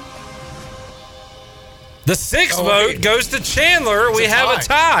Williams. The 6th vote goes to Chandler. We have a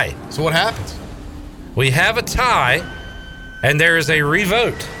tie. So what happens? We have a tie, and there is a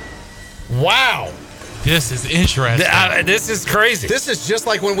revote. Wow. This is interesting. This is crazy. This is just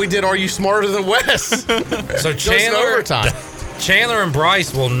like when we did Are You Smarter Than Wes? So Chandler and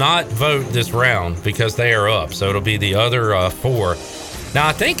Bryce will not vote this round because they are up. So it'll be the other 4. Now,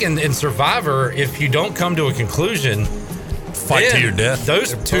 I think in Survivor, if you don't come to a conclusion, fight to your death.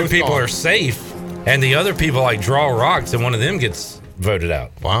 Those 2 people are safe, and the other people draw rocks, and one of them gets voted out.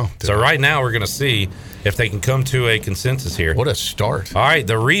 Wow. So right now, we're going to see if they can come to a consensus here. What a start. All right,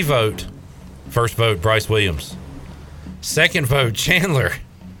 the revote. First vote, Bryce Williams. Second vote, Chandler.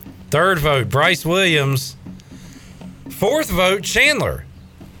 Third vote, Bryce Williams. 4th vote, Chandler.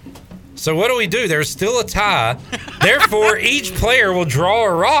 So what do? There's still a tie. Therefore, each player will draw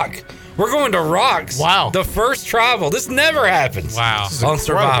a rock. We're going to rocks. Wow. The first tribal. This never happens. Wow. On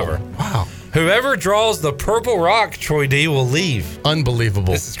Survivor. Wow. Whoever draws the purple rock, Troy D, will leave.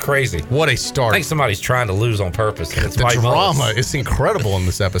 Unbelievable. This is crazy. What a start. I think somebody's trying to lose on purpose. And it's the Mike drama Mullis. is incredible in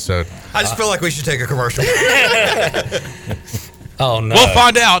this episode. I just feel like we should take a commercial. Oh, no. We'll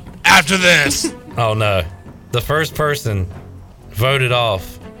find out after this. Oh, no. the first person voted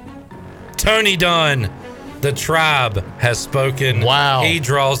off. Tony Dunn, the tribe has spoken. Wow. He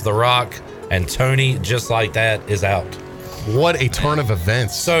draws the rock, and Tony, just like that, is out. What a turn of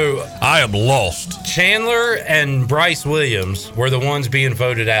events. So I am lost. Chandler and Bryce Williams were the ones being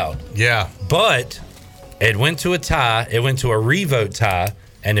voted out. Yeah. But it went to a tie. It went to a revote tie.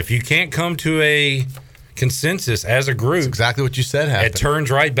 And if you can't come to a consensus as a group, That's exactly what you said happened. it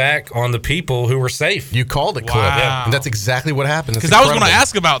turns right back on the people who were safe. You called it, Clip. Wow. And that's exactly what happened. Because I was going to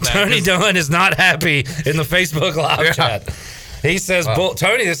ask about that. Tony Dunn is not happy in the Facebook live chat. He says,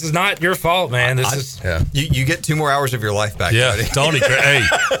 Tony, this is not your fault, man. This is. Yeah. You get 2 more hours of your life back. Yeah, Tony.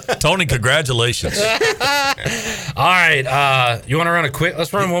 Tony, congratulations. All right. You want to run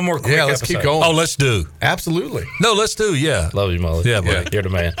let's run one more quick let's episode. keep going. Oh, let's do. Absolutely. No, let's do, yeah. Love you, Mully. Yeah, buddy. You're the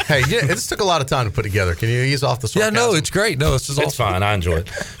man. Hey, this took a lot of time to put together. Can you ease off the Yeah, sarcasm? no, it's great. No, this is It's awesome. fine. I enjoy it.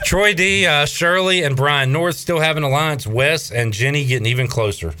 Troy D, Shirley, and Brian North still have an alliance. Wes and Jenny getting even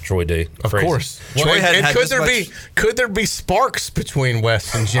closer. Troy D. Of Crazy. course. Troy Well, hadn't and had could there be sparks between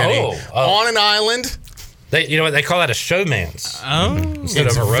Wes and Jenny on an island? You know what? They call that a showman's. Oh. Instead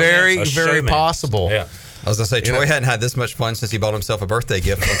It's of a romance, very, a very showman's. possible. Yeah. I was going to say, Troy hadn't had this much fun since he bought himself a birthday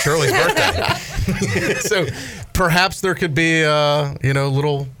gift on Shirley's birthday. So perhaps there could be a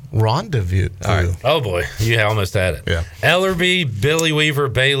little rendezvous. All right. Oh, boy. You almost had it. Yeah. Ellerby, Billy Weaver,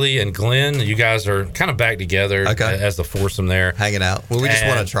 Bailey, and Glenn, you guys are kind of back together as the foursome there. Hanging out. Well, we just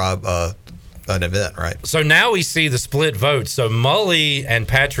And- want to try an event, right? So now we see the split vote. So Mully and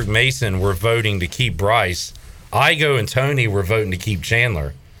Patrick Mason were voting to keep Bryce. Igo and Tony were voting to keep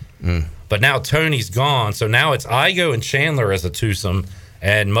Chandler. But now Tony's gone. So now it's Igo and Chandler as a twosome.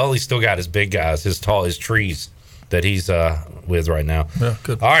 And Mully's still got his big guys, his trees that he's with right now. Yeah,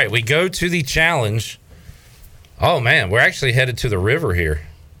 good. All right, we go to the challenge. Oh, man, we're actually headed to the river here.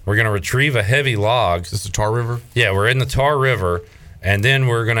 We're going to retrieve a heavy log. Is this the Tar River? Yeah, we're in the Tar River. And then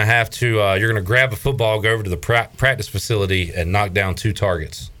we're going to have to, you're going to grab a football, go over to the practice facility, and knock down 2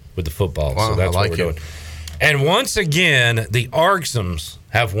 targets with the football. Wow, so that's I like what we're it. doing. And once again, the Argsoms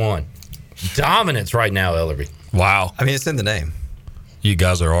have won. Dominance right now, Ellerby. Wow. I mean, it's in the name. You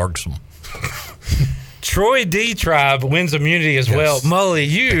guys are awesome. Troy D Tribe wins immunity as well. Mully,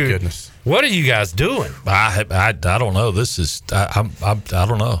 Goodness. what are you guys doing? I don't know. This is, I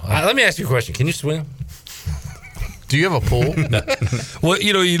don't know. Let me ask you a question. Can you swim? Do you have a pool? Well,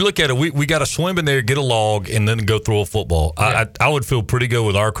 you look at it. We got to swim in there, get a log, and then go throw a football. Yeah. I would feel pretty good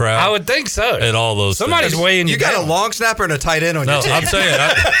with our crowd. I would think so. And all those Somebody's things. weighing you You got down. a long snapper and a tight end on No, your team. I'm saying.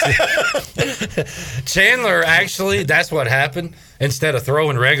 Chandler, actually, that's what happened. Instead of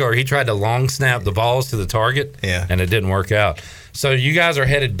throwing regular, he tried to long snap the balls to the target. Yeah. And it didn't work out. So you guys are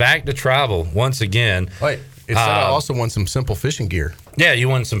headed back to Tribal once again. Wait, it said I also won some simple fishing gear. Yeah, you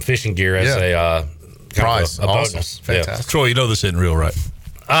won some fishing gear as a prize. a Awesome. bonus. Fantastic. Troy, you know this isn't real, right?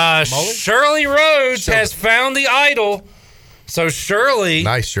 Shirley Rhodes has found the idol. So Shirley,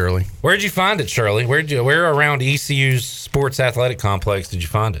 Nice, Shirley. where'd you find it, Shirley? Where around ECU's Sports Athletic Complex did you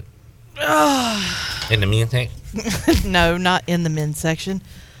find it? In the men's section? No, not in the men's section.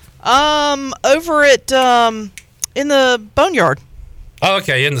 Over at in the boneyard. Oh,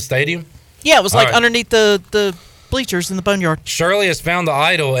 okay, in the stadium. Yeah, it was All like right. underneath the bleachers in the boneyard. Shirley has found the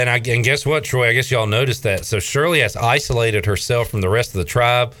idol, and guess what, Troy? I guess y'all noticed that. So Shirley has isolated herself from the rest of the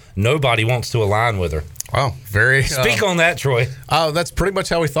tribe. Nobody wants to align with her. Wow, very. Speak on that, Troy. That's pretty much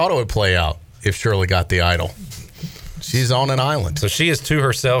how we thought it would play out if Shirley got the idol. She's on an island. So she is to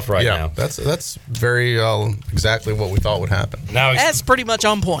herself right now. That's very exactly what we thought would happen. Now, That's pretty much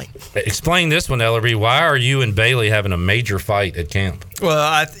on point. explain this one, Ellerby. Why are you and Bailey having a major fight at camp?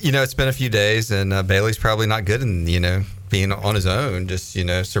 Well, it's been a few days, and Bailey's probably not good in, being on his own, just,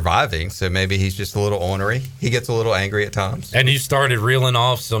 surviving. So maybe he's just a little ornery. He gets a little angry at times. And you started reeling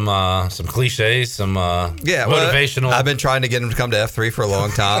off some cliches, some motivational. Well, I've been trying to get him to come to F3 for a long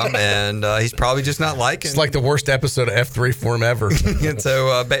time, and he's probably just not liking It's like the worst episode of F3 form ever. And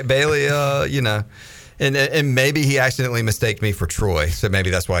so Bailey, and maybe he accidentally mistaked me for Troy, so maybe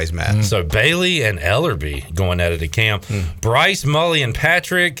that's why he's mad. So Bailey and Ellerby going at it at camp. Bryce, Mully, and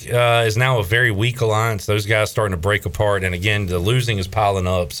Patrick is now a very weak alliance. Those guys starting to break apart, and again, the losing is piling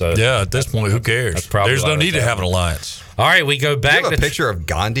up. So Yeah, at this point, who cares? That's probably There's why no need to that's have an alliance. all right, we go Do back you have a to picture of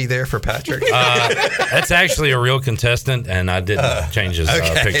Gandhi there for Patrick? That's actually a real contestant, and I didn't change his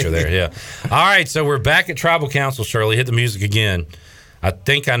picture there. Yeah. All right, so we're back at Tribal Council. Shirley, hit the music again. I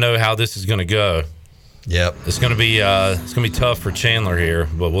think I know how this is going to go. Yep. It's going to be tough for Chandler here,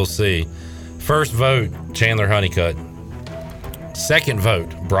 but we'll see. First vote, Chandler Honeycutt. Second vote,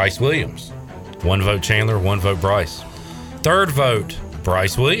 Bryce Williams. 1 vote Chandler, 1 vote Bryce. Third vote,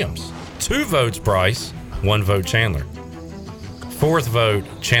 Bryce Williams. 2 votes Bryce, 1 vote Chandler. 4th vote,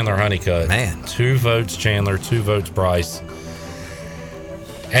 Chandler Honeycutt. Man. 2 votes Chandler, 2 votes Bryce.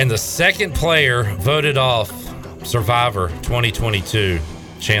 And the second player voted off Survivor 2022,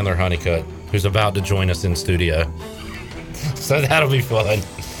 Chandler Honeycutt, who's about to join us in studio. So that'll be fun.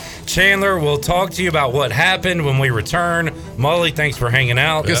 Chandler, we'll talk to you about what happened when we return. Mully, thanks for hanging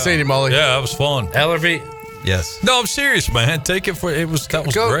out. Good seeing you, Mully. Yeah, that was fun. Ellerby. Yes. No, I'm serious, man. Take it for that was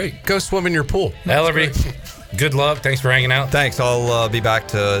great. Go swim in your pool. Ellerby, good luck. Thanks for hanging out. Thanks. I'll be back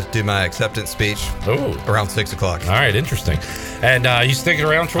to do my acceptance speech around 6 o'clock. All right, interesting. And you sticking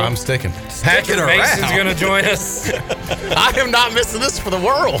around, Troy? I'm sticking. Patrick Mason's going to join us. I am not missing this for the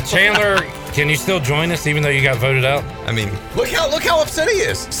world. Chandler, can you still join us even though you got voted out? I mean, look how upset he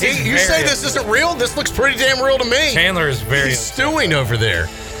is. See, you say this isn't real. This looks pretty damn real to me. Chandler is very He's stewing over there.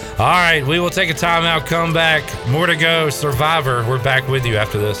 All right, we will take a timeout, come back. More to go. Survivor. We're back with you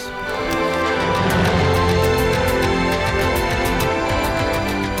after this.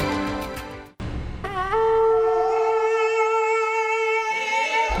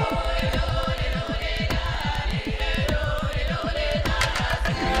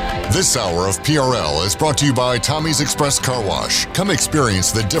 This hour of PRL is brought to you by Tommy's Express Car Wash. Come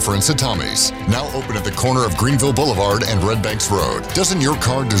experience the difference at Tommy's. Now open at the corner of Greenville Boulevard and Red Banks Road. Doesn't your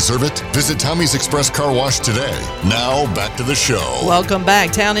car deserve it? Visit Tommy's Express Car Wash today. Now back to the show. Welcome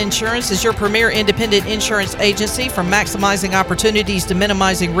back. Town Insurance is your premier independent insurance agency. From maximizing opportunities to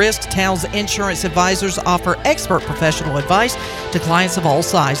minimizing risks, Town's insurance advisors offer expert professional advice to clients of all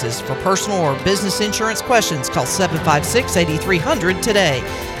sizes. For personal or business insurance questions, call 756-8300 today.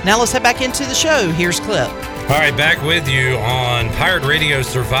 Now let's head back into the show. Here's Clip. All right, back with you on Pirate Radio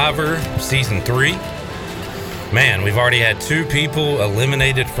Survivor Season 3. Man, we've already had 2 people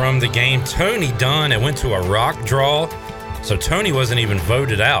eliminated from the game. Tony Dunn, it went to a rock draw, so Tony wasn't even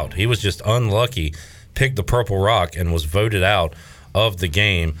voted out. He was just unlucky, picked the purple rock, and was voted out of the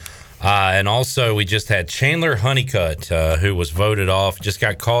game. And also, we just had Chandler Honeycutt, who was voted off, just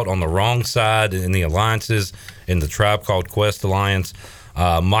got caught on the wrong side in the alliances in the Tribe Called Quest Alliance.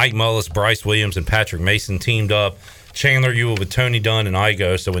 Mike Mullis, Bryce Williams, and Patrick Mason teamed up. Chandler, you were with Tony Dunn and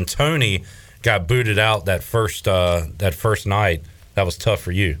Igo. So when Tony got booted out that first night, that was tough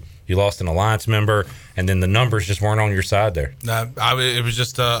for you. You lost an alliance member, and then the numbers just weren't on your side there. It was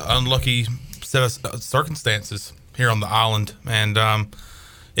just an unlucky set of circumstances here on the island, and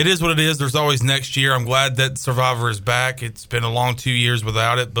it is what it is. There's always next year. I'm glad that Survivor is back. It's been a long 2 years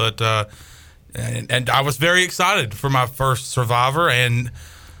without it, but and I was very excited for my first Survivor, and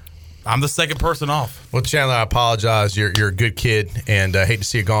I'm the second person off. Well, Chandler, I apologize. You're a good kid, and I hate to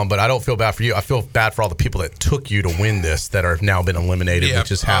see you gone, but I don't feel bad for you. I feel bad for all the people that took you to win this that have now been eliminated,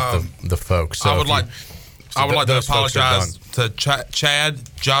 which is half the folks. So I would like to apologize to Chad,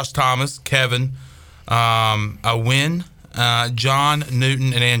 Josh Thomas, Kevin, Win, John,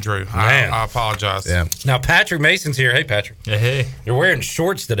 Newton, and Andrew. I apologize. Yeah. Now, Patrick Mason's here. Hey, Patrick. Hey. You're wearing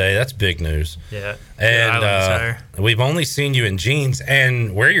shorts today. That's big news. Yeah. And we've only seen you in jeans.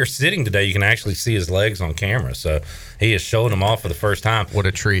 And where you're sitting today, you can actually see his legs on camera. So he is showing them off for the first time. What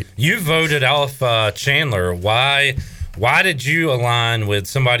a treat. You voted off Chandler. Why did you align with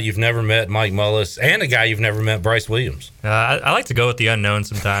somebody you've never met, Mike Mullis, and a guy you've never met, Bryce Williams? I like to go with the unknown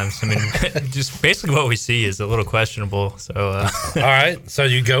sometimes. I mean, just basically what we see is a little questionable. So, all right. So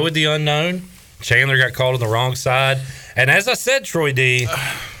you go with the unknown. Chandler got called on the wrong side. And as I said, Troy D.,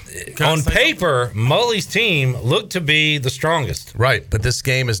 on paper, Mully's team looked to be the strongest. Right, but this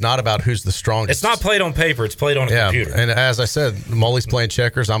game is not about who's the strongest. It's not played on paper. It's played on a computer. And as I said, Mully's playing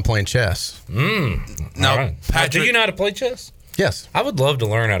checkers. I'm playing chess. Now, right. Patrick, do you know how to play chess? Yes. I would love to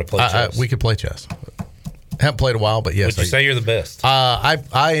learn how to play chess. We could play chess. Haven't played a while, but yes. Would you say you're the best?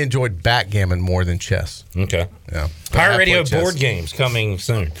 I enjoyed backgammon more than chess. Okay. Yeah. Pirate Radio board games coming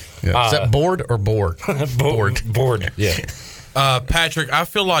soon. Yeah. Is that board or board? Board. Yeah. Patrick, I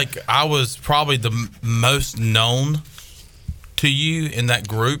feel like I was probably the most known to you in that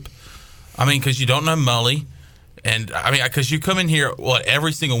group. I mean, because you don't know Mully, and I mean, because you come in here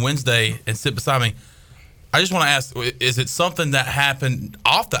every single Wednesday and sit beside me. I just want to ask: is it something that happened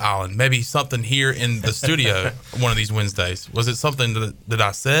off the island? Maybe something here in the studio one of these Wednesdays? Was it something that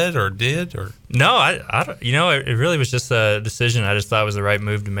I said or did or no? I don't. You know, it really was just a decision I just thought was the right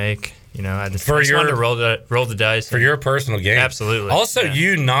move to make. You know, I just wanted to roll the dice for your personal game. Absolutely. Also,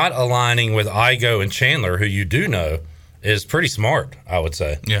 you not aligning with Igo and Chandler, who you do know, is pretty smart, I would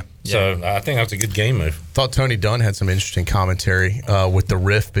say. Yeah. So I think that's a good game move. Thought Tony Dunn had some interesting commentary with the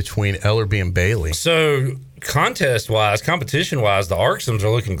rift between Ellerby and Bailey. So contest-wise, competition-wise, the Arksums are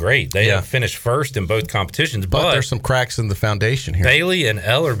looking great. They have finished first in both competitions. But there's some cracks in the foundation here. Bailey and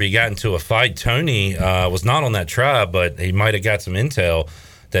Ellerby got into a fight. Tony was not on that tribe, but he might have got some intel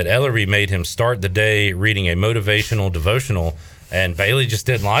that Ellerby made him start the day reading a motivational devotional, and Bailey just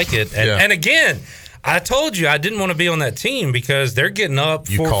didn't like it. And again, I told you I didn't want to be on that team because they're getting up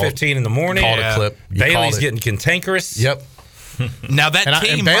 4:15 in the morning. Called a clip. Bailey's getting cantankerous. Yep. Now that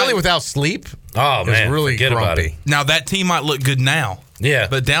team and Bailey without sleep. Oh man, is really grumpy. Now that team might look good now. Yeah,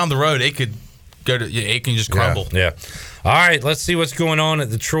 but down the road it could go to. It can just crumble. Yeah. All right, let's see what's going on at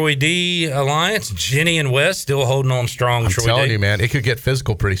the Troy D Alliance. Jenny and Wes still holding on strong. I'm Troy telling D. you, man, it could get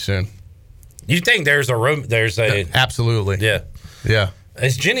physical pretty soon. You think there's a absolutely? Yeah.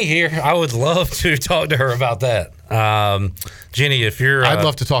 Is Jenny here? I would love to talk to her about that. Jenny, if you're... I'd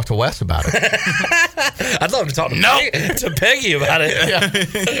love to talk to Wes about it. I'd love to talk to Peggy about it.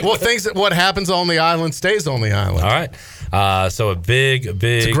 Yeah. Well, what happens on the island stays on the island. All right. So a big...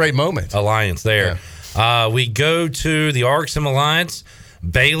 It's a great moment. Alliance there. Yeah. We go to the Arksum Alliance.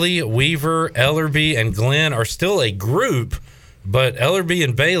 Bailey, Weaver, Ellerby, and Glenn are still a group, but Ellerby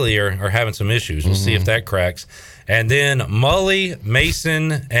and Bailey are having some issues. We'll see if that cracks. And then Mully,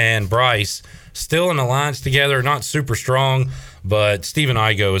 Mason, and Bryce still in alliance together, not super strong, but Stephen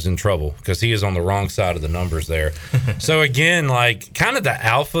Igo is in trouble because he is on the wrong side of the numbers there. So again, like kind of the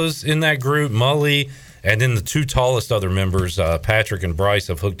alphas in that group, Mully, and then the two tallest other members, Patrick and Bryce,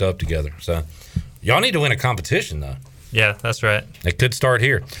 have hooked up together. So y'all need to win a competition, though. Yeah, that's right. It could start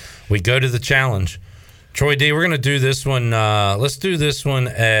here. We go to the challenge. Troy D, we're going to do this one. Let's do this one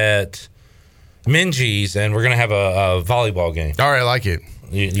at Minji's, and we're going to have a volleyball game. All right, I like it.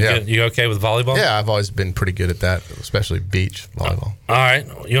 You okay with volleyball? Yeah, I've always been pretty good at that, especially beach volleyball. All right.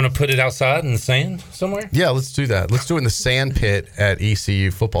 You want to put it outside in the sand somewhere? Yeah, let's do that. Let's do it in the sand pit at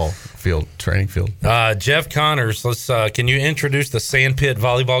ECU football field, training field. Jeff Connors, can you introduce the sand pit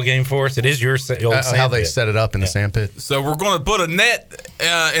volleyball game for us? It is your old sand how they pit. set it up in the sand pit. So we're going to put a net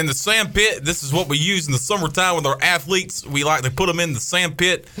in the sand pit. This is what we use in the summertime with our athletes. We like to put them in the sand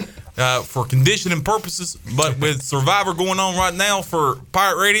pit for conditioning purposes. But with Survivor going on right now for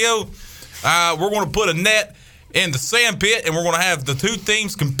Pirate Radio, we're going to put a net in the sand pit, and we're going to have the two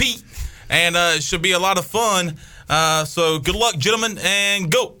teams compete, and it should be a lot of fun. So good luck, gentlemen,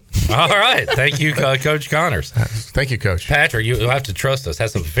 and go. All right. Thank you, Coach Connors. Thank you, Coach. Patrick, you'll have to trust us.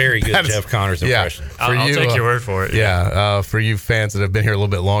 That's a very good Jeff Connors impression. I'll take your word for it. Yeah, for you fans that have been here a little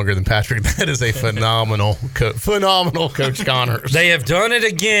bit longer than Patrick, that is a phenomenal Coach Connors. They have done it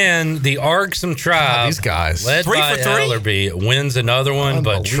again. The Arksum Tribe, these guys, led 3 by for 3. Ellerby, wins another one,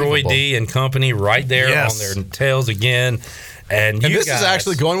 but Troy D and company right there on their tails again. And this is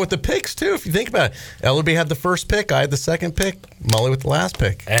actually going with the picks, too, if you think about it. Ellerby had the first pick. I had the second pick. Mully with the last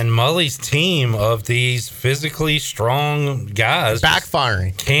pick. And Mully's team of these physically strong guys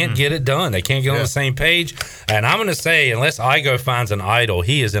backfiring. Can't get it done. They can't get on the same page. And I'm going to say, unless Igo finds an idol,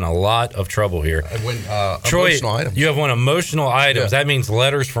 he is in a lot of trouble here. Troy, emotional items. You have one emotional items. That means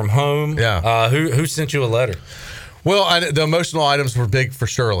letters from home. Yeah. Who sent you a letter? Well, the emotional items were big for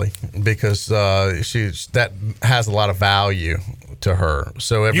Shirley because that has a lot of value to her.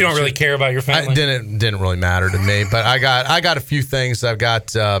 So you don't really care about your family. It didn't really matter to me. But I got a few things. I've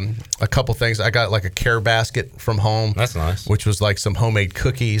got a couple things. I got like a care basket from home. That's nice. Which was like some homemade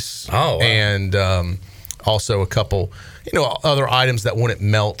cookies. Oh, wow. And also a couple, other items that wouldn't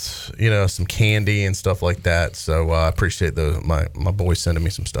melt. Some candy and stuff like that. So I appreciate my boys sending me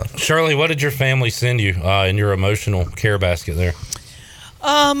some stuff. Shirley, what did your family send you in your emotional care basket there?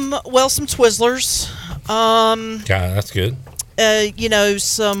 Well, some Twizzlers. That's good.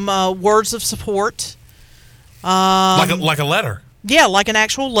 Some words of support. Like a letter. Yeah, like an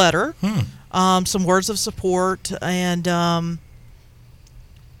actual letter. Some words of support and.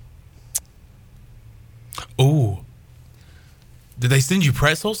 Ooh. Did they send you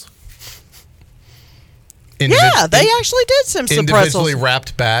pretzels? Yeah, they actually did send some pretzels. Individually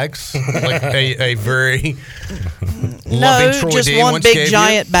wrapped bags, like a very no, Troy just D one big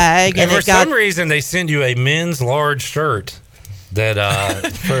giant bag, and for some reason they send you a men's large shirt. But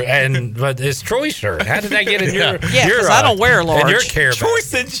it's Troy's shirt. How did that get in your? Yeah, because I don't wear large. In your care Troy bag.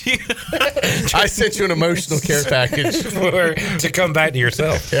 sent you. I sent you an emotional care package to come back to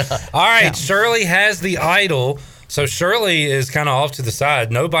yourself. Yeah. All right, Shirley has the idol. So Shirley is kind of off to the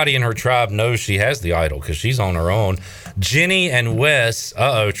side. Nobody in her tribe knows she has the idol because she's on her own. Jenny and Wes,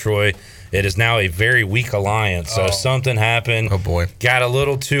 Troy, it is now a very weak alliance. So something happened. Oh, boy. Got a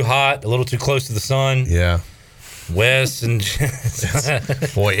little too hot, a little too close to the sun. Yeah. Wes and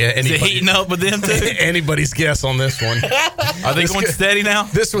boy, is it heating up with them too? Anybody's guess on this one. Are they going steady now?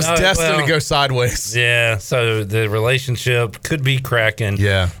 This was destined to go sideways. Yeah, so the relationship could be cracking.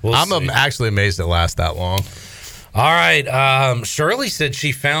 Yeah, I'm actually amazed it lasts that long. All right, Shirley said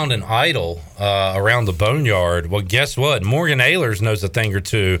she found an idol around the Boneyard. Well, guess what? Morgan Ehlers knows a thing or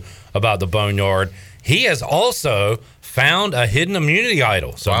two about the Boneyard. He has also found a hidden immunity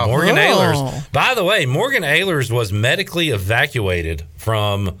idol. So Morgan Ehlers, by the way, Morgan Ehlers was medically evacuated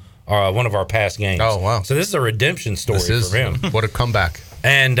from one of our past games. Oh, wow. So this is a redemption story for him. What a comeback.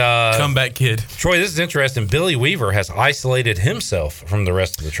 And comeback kid. Troy, this is interesting. Billy Weaver has isolated himself from the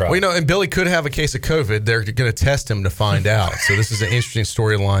rest of the tribe. Well, and Billy could have a case of COVID. They're going to test him to find out. So this is an interesting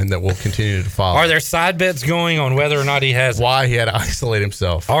storyline that we'll continue to follow. Are there side bets going on whether or not he has why he had to isolate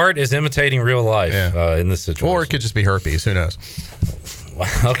himself? Art is imitating real life in this situation. Or it could just be herpes. Who knows?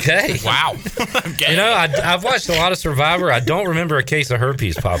 Okay. Wow. You know, I've watched a lot of Survivor. I don't remember a case of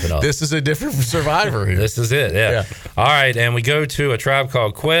herpes popping up. This is a different Survivor here. This is it, yeah. All right, and we go to a tribe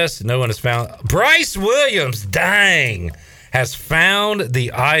called Quest. No one has found. Bryce Williams, has found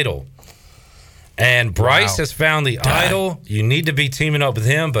the idol. And Bryce has found the idol. You need to be teaming up with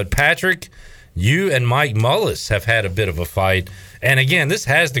him. But Patrick, you and Mike Mullis have had a bit of a fight. And again, this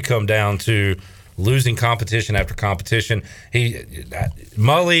has to come down to losing competition after competition.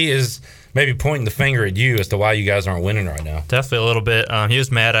 Mully is maybe pointing the finger at you as to why you guys aren't winning right now. Definitely a little bit. He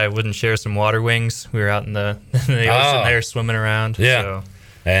was mad I wouldn't share some water wings. We were out in the ocean there swimming around. Yeah,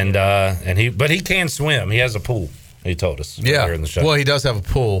 so. But he can swim. He has a pool. He told us. Yeah, in the show. Well, he does have a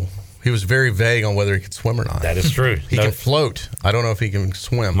pool. He was very vague on whether he could swim or not. That is true. He can float. I don't know if he can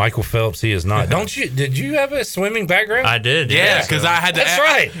swim. Michael Phelps, he is not. Did you have a swimming background? I did. Yeah, because I had to. That's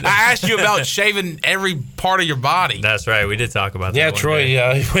right. I asked you about shaving every part of your body. That's right. We did talk about that. Yeah, Troy.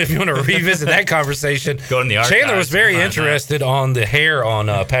 If you want to revisit that conversation, go in the archives. Chandler was very interested on the hair on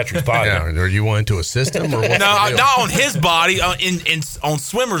Patrick's body. Yeah, are you wanting to assist him or what? No, not on his body. On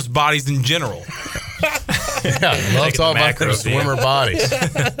swimmers' bodies in general. Yeah, love talking about their swimmer bodies. All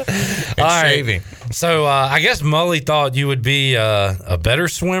right. Shaving. So I guess Mully thought you would be a better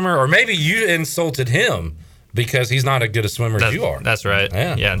swimmer, or maybe you insulted him because he's not as good a swimmer as you are. That's right.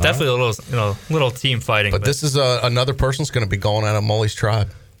 Yeah, definitely a little team fighting. But this is another person who's going to be going out of Mully's tribe.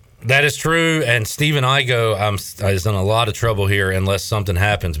 That is true, and Stephen Igo is in a lot of trouble here unless something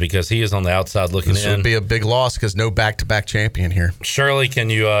happens because he is on the outside looking in. This would be a big loss because no back-to-back champion here. Shirley,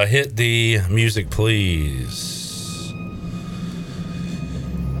 can you hit the music, please?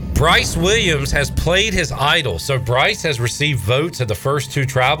 Bryce Williams has played his idol. So Bryce has received votes at the first two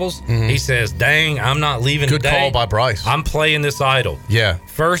tribals. Mm-hmm. He says, dang, I'm not leaving today. Good call by Bryce. I'm playing this idol. Yeah.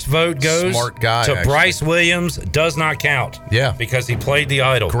 First vote goes Smart guy, to actually. Bryce Williams. Does not count. Yeah. Because he played the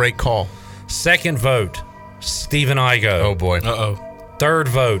idol. Great call. Second vote, Stephen Igo. Oh, boy. Uh-oh. Third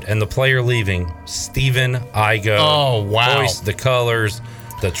vote, and the player leaving, Stephen Igo. Oh, wow. Hoist the colors.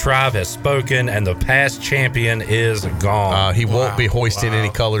 The tribe has spoken, and the past champion is gone. He won't be hoisting any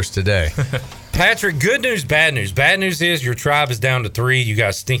colors today. Patrick, good news, bad news. Bad news is your tribe is down to 3. You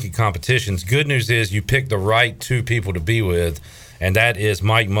got stinking competitions. Good news is you picked the right 2 people to be with, and that is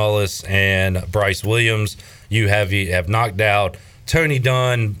Mike Mullis and Bryce Williams. You have knocked out Tony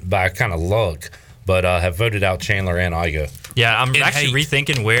Dunn by kind of luck, but have voted out Chandler and Igo. Yeah, I'm actually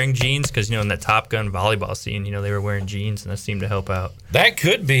rethinking wearing jeans because, in that Top Gun volleyball scene, they were wearing jeans, and that seemed to help out. That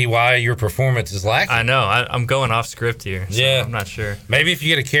could be why your performance is lacking. I know. I'm going off script here. So yeah. I'm not sure. Maybe if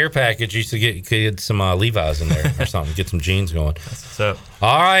you get a care package, you should get some Levi's in there or something. Get some jeans going. That's what's up.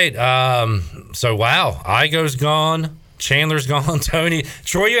 All right. So, wow. Igo's gone. Chandler's gone. Tony.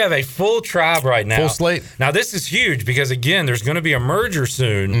 Troy, you have a full tribe right now. Full slate. Now, this is huge because, again, there's going to be a merger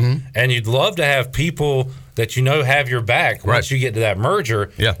soon, and you'd love to have people that have your back once you get to that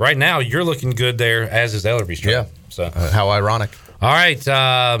merger. Yeah. Right now, you're looking good there, as is Ellerby's tribe. Yeah. So how ironic. All right.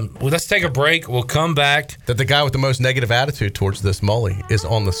 Let's take a break. We'll come back. That the guy with the most negative attitude towards this Mully is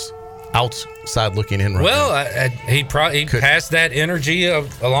on this outside looking in right now. He passed that energy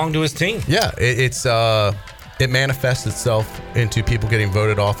along to his team. Yeah. It manifests itself into people getting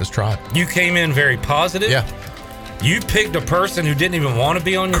voted off as tribe. You came in very positive. Yeah. You picked a person who didn't even want to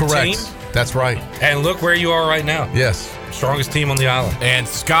be on your team. That's right. And look where you are right now. Yes. Strongest team on the island. And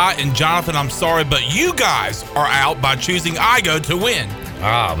Scott and Jonathan, I'm sorry, but you guys are out by choosing Igo to win.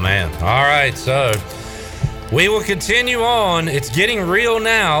 Oh, man. All right. So we will continue on. It's getting real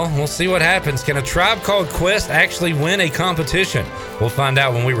now. We'll see what happens. Can a tribe called Quest actually win a competition? We'll find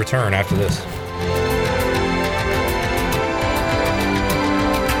out when we return after this.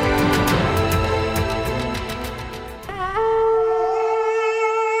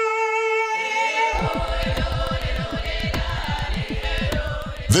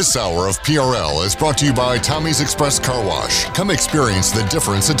 This hour of PRL is brought to you by Tommy's Express Car Wash. Come experience the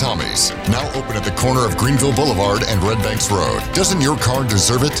difference at Tommy's. Now open at the corner of Greenville Boulevard and Red Banks Road. Doesn't your car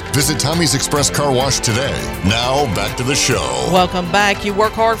deserve it? Visit Tommy's Express Car Wash today. Now back to the show. Welcome back. You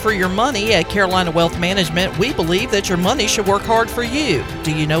work hard for your money at Carolina Wealth Management. We believe that your money should work hard for you.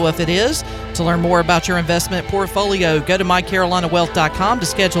 Do you know if it is? To learn more about your investment portfolio, go to mycarolinawealth.com to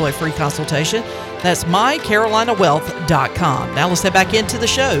schedule a free consultation. That's mycarolinawealth.com. Now let's head back into the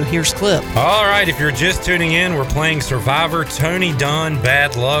show. Here's Clip. All right, if you're just tuning in, we're playing Survivor. Tony Dunn,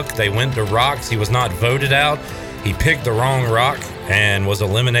 bad luck. They went to rocks. He was not voted out. He picked the wrong rock and was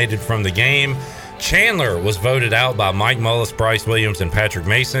eliminated from the game. Chandler was voted out by Mike Mullis, Bryce Williams, and Patrick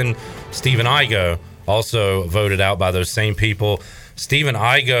Mason. Stephen Igo also voted out by those same people. Stephen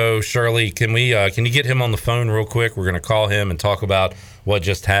Igo, Shirley, can you get him on the phone real quick? We're going to call him and talk about what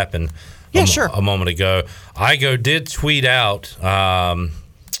just happened. Yeah, sure. A moment ago. Igo did tweet out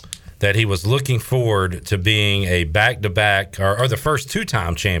that he was looking forward to being a back-to-back or the first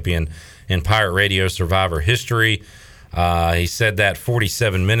two-time champion in Pirate Radio Survivor history. He said that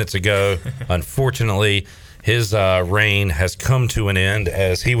 47 minutes ago. Unfortunately, his reign has come to an end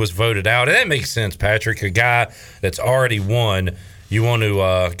as he was voted out. And that makes sense, Patrick. A guy that's already won, you want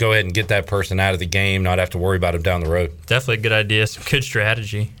to go ahead and get that person out of the game, not have to worry about him down the road. Definitely a good idea. Some good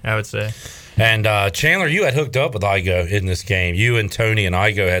strategy, I would say. And Chandler, you had hooked up with Igo in this game. You and Tony and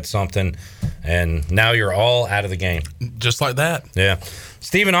Igo had something, and now you're all out of the game. Just like that. Yeah.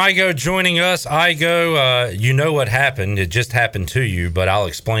 Stephen Igo joining us. Igo, you know what happened. It just happened to you, but I'll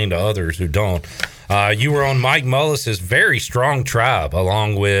explain to others who don't. You were on Mike Mullis's very strong tribe,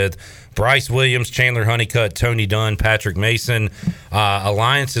 along with Bryce Williams, Chandler Honeycutt, Tony Dunn, Patrick Mason.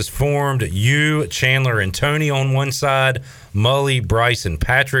 Alliances formed. You, Chandler, and Tony on one side. Mully, Bryce, and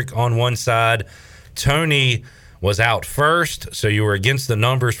Patrick on one side. Tony was out first, so you were against the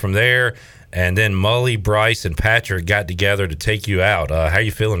numbers from there. And then Mully, Bryce, and Patrick got together to take you out. How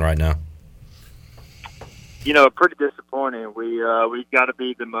you feeling right now? Pretty disappointing. We got to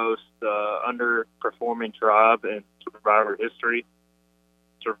be the most underperforming tribe in Survivor history.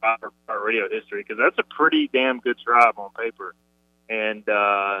 Survivor Radio history, because that's a pretty damn good tribe on paper, and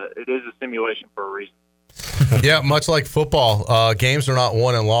it is a simulation for a reason. Yeah, much like football, games are not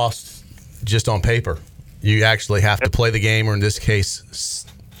won and lost just on paper. You actually have to play the game, or in this case,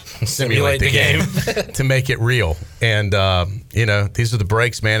 simulate the game to make it real. And these are the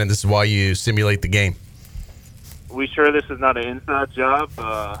breaks, man, and this is why you simulate the game. We sure this is not an inside job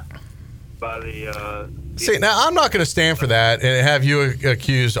by the See, now I'm not going to stand for that and have you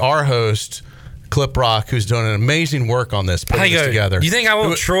accuse our host, Clip Rock, who's doing an amazing work on this, putting this together. You think I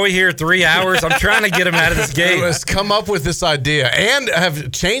want Troy here 3 hours? I'm trying to get him out of this game. Who has come up with this idea and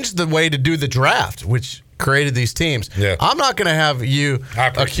have changed the way to do the draft, which created these teams. Yeah. I'm not going to have you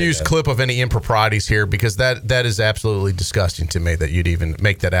accuse Clip of any improprieties here, because that is absolutely disgusting to me that you'd even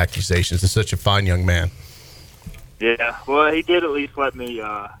make that accusation. He's such a fine young man. Yeah, well, he did at least let me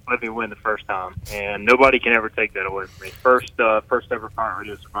win the first time, and nobody can ever take that away from me. First ever Pirate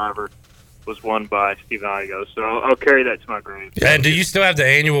Radio Survivor was won by Stephen Igo, so I'll carry that to my grave. And do you still have the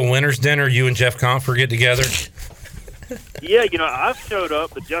annual winners dinner? You and Jeff Confer get together? Yeah, I've showed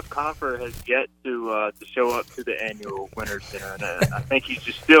up, but Jeff Confer has yet to show up to the annual winners dinner, and I think he's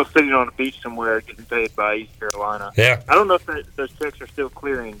just still sitting on a beach somewhere getting paid by East Carolina. Yeah, I don't know if those checks are still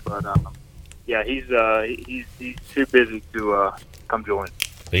clearing, but. Yeah, he's too busy to come join.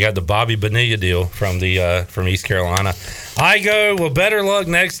 You got the Bobby Bonilla deal from East Carolina. Igo, well, better luck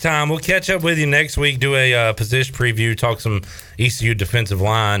next time. We'll catch up with you next week, do a position preview, talk some ECU defensive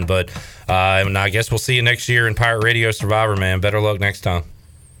line. But and I guess we'll see you next year in Pirate Radio Survivor, man. Better luck next time.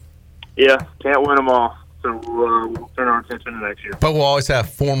 Yeah, can't win them all. So we'll turn our attention to next year. But we'll always have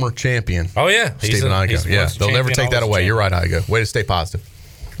former champion. Oh, yeah. Stephen Igo. Yeah, they'll never take that away. You're right, Igo. Way to stay positive.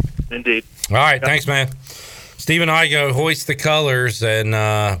 Indeed. All right, thanks, man. Stephen Igo, hoist the colors, and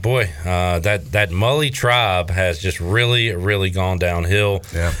that Mully tribe has just really, really gone downhill.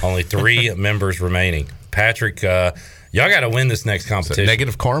 Yeah. Only 3 members remaining. Patrick, y'all got to win this next competition.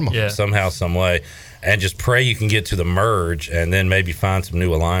 Negative karma, somehow, some way, and just pray you can get to the merge, and then maybe find some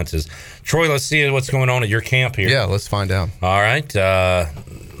new alliances. Troy, let's see what's going on at your camp here. Yeah, let's find out. All right.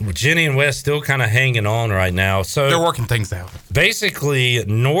 Jenny and Wes still kind of hanging on right now. So they're working things out. Basically,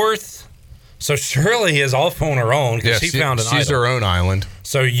 North. So Shirley is off on her own because she found an island. She's her own island.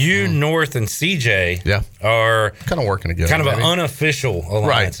 So you, North, and CJ are kind of working together. Kind of an unofficial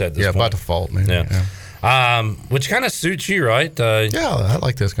alliance at this point. by default, maybe. Yeah. Which kind of suits you, right? Yeah, I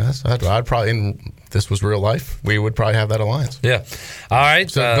like this, guys. I'd probably, if this was real life, we would probably have that alliance. Yeah. All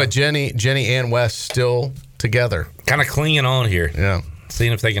right. So, but Jenny and Wes still together. Kind of clinging on here. Yeah.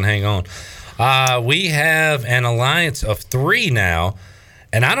 seeing if they can hang on. We have an alliance of 3 now.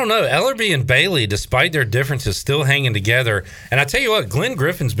 And I don't know, Ellerby and Bailey, despite their differences, still hanging together. And I tell you what, Glenn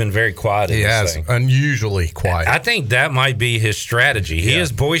Griffin's been very quiet in this thing. Unusually quiet. I think that might be his strategy. He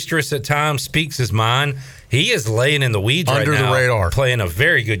is boisterous at times, speaks his mind. He is laying in the weeds under right now, the radar, playing a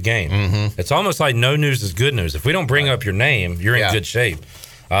very good game. Mm-hmm. It's almost like no news is good news. If we don't bring up your name, you're in good shape.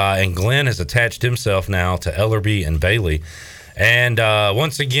 And Glenn has attached himself now to Ellerby and Bailey. And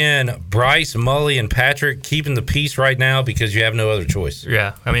once again, Bryce, Mully, and Patrick keeping the peace right now because you have no other choice.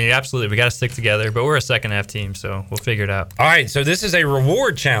 Yeah, I mean, absolutely. We got to stick together, but we're a second-half team, so we'll figure it out. All right, so this is a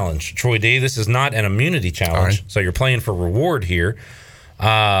reward challenge, Troy D. This is not an immunity challenge. Right. So you're playing for reward here.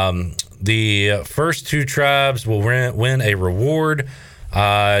 The first 2 tribes will win a reward.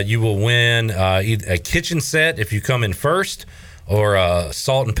 You will win a kitchen set if you come in first, or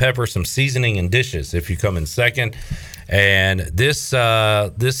salt and pepper, some seasoning and dishes if you come in second. And this,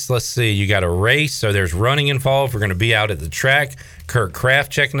 let's see, you got a race, so there's running involved. We're going to be out at the track. Kirk Kraft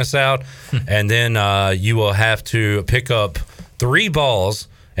checking us out. And then you will have to pick up 3 balls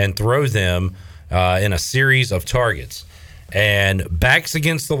and throw them in a series of targets. And backs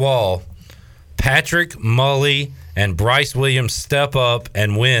against the wall, Patrick, Mully, and Bryce Williams step up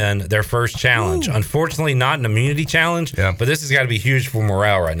and win their first challenge. Ooh. Unfortunately, not an immunity challenge, but this has got to be huge for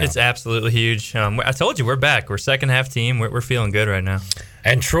morale right now. It's absolutely huge. I told you, we're back. We're second-half team. We're feeling good right now.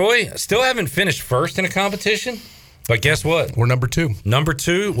 And Troy, still haven't finished first in a competition, but guess what? We're number 2. Number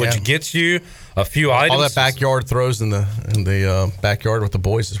 2, which gets you a few items. All that backyard throws in the backyard with the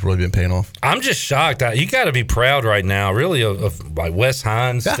boys has really been paying off. I'm just shocked. You got to be proud right now, really, of like Wes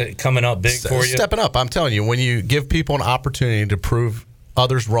Hines coming up big for you. Stepping up. I'm telling you, when you give people an opportunity to prove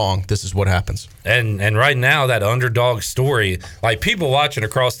others wrong, this is what happens. And right now, that underdog story, like people watching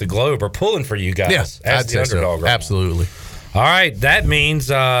across the globe are pulling for you guys as the underdog. So. Absolutely. All right, that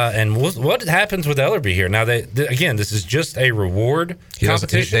means, and what happens with Ellerby here? Now, again, this is just a reward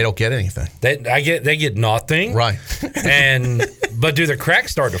competition. They don't get anything. They get nothing. Right. But do the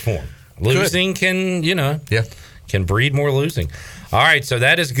cracks start to form? Losing can breed more losing. All right, so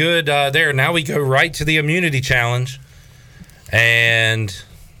that is good there. Now we go right to the immunity challenge. And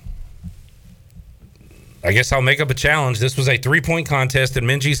I guess I'll make up a challenge. This was a 3-point contest in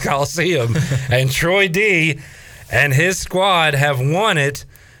Minges Coliseum, and Troy D. and his squad have won it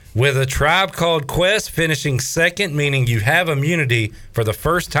with a tribe called Quest finishing second, meaning you have immunity for the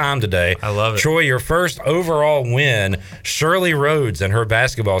first time today. I love it. Troy, your first overall win. Shirley Rhodes and her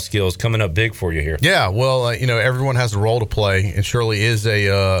basketball skills coming up big for you here. Yeah, well, everyone has a role to play, and Shirley is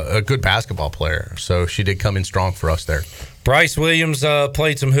a good basketball player, so she did come in strong for us there. Bryce Williams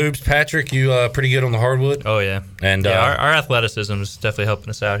played some hoops. Patrick, you pretty good on the hardwood? Oh, yeah. And our athleticism is definitely helping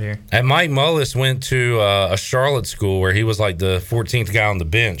us out here. And Mike Mullis went to a Charlotte school where he was like the 14th guy on the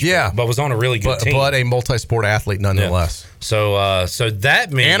bench. Yeah. But was on a really good team. But a multi-sport athlete nonetheless. Yeah. So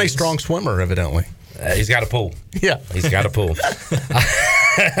that means... And a strong swimmer, evidently. He's got a pool. Yeah. He's got a pool.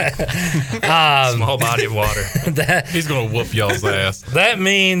 Small body of water. He's going to whoop y'all's ass. That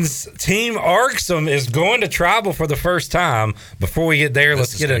means Team Arksum is going to tribal for the first time. Before we get there,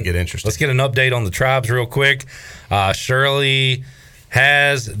 let's get interesting. Let's get an update on the tribes real quick. Shirley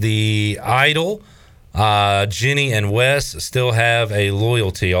has the idol. Jenny and Wes still have a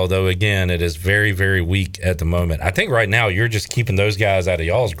loyalty, although again it is very, very weak at the moment. I think right now you're just keeping those guys out of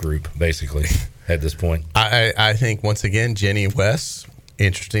y'all's group, basically, at this point. I think once again, Jenny and Wes,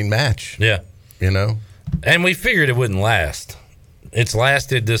 interesting match. Yeah. And we figured it wouldn't last. It's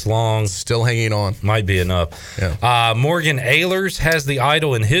lasted this long. Still hanging on. Might be enough. Yeah. Morgan Ehlers has the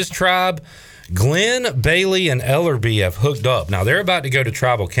idol in his tribe. Glenn, Bailey, and Ellerby have hooked up. Now, they're about to go to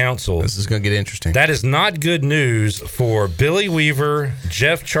tribal council. This is going to get interesting. That is not good news for Billy Weaver,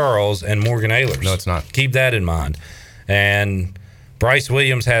 Jeff Charles, and Morgan Ehlers. No, it's not. Keep that in mind. And Bryce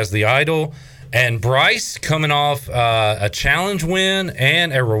Williams has the idol. And Bryce coming off a challenge win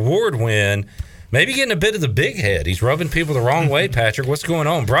and a reward win. Maybe getting a bit of the big head. He's rubbing people the wrong way, Patrick. What's going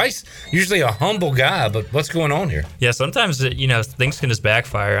on? Bryce, usually a humble guy, but what's going on here? Yeah, sometimes, things can just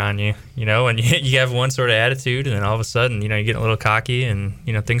backfire on you, and you have one sort of attitude, and then all of a sudden, you get a little cocky, and,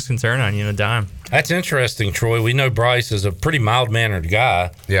 things can turn on you in a dime. That's interesting, Troy. We know Bryce is a pretty mild-mannered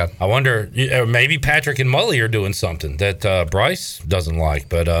guy. Yeah. I wonder, maybe Patrick and Mully are doing something that Bryce doesn't like,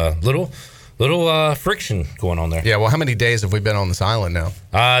 but little friction going on there. Yeah, well, how many days have we been on this island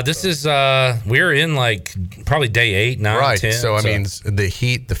now? This is we're in probably day 8, 9, right. 10. So I mean, the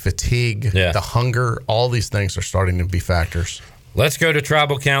heat, the fatigue, the hunger, all these things are starting to be factors. Let's go to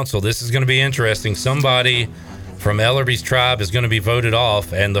tribal council. This is going to be interesting. Somebody from Ellerby's tribe is going to be voted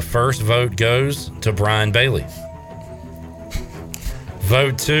off, and the first vote goes to Brian Bailey.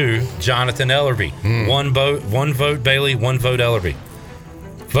 Vote 2, Jonathan Ellerby. One vote Bailey, 1 vote Ellerby.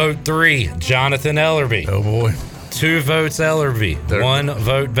 Vote 3, Jonathan Ellerby. Oh, boy. 2 votes Ellerby, 1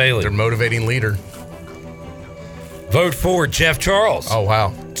 vote Bailey. Their motivating leader. Vote 4, Jeff Charles. Oh,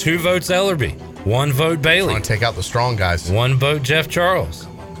 wow. 2 votes Ellerby, 1 vote Bailey. Trying to take out the strong guys. 1 vote Jeff Charles.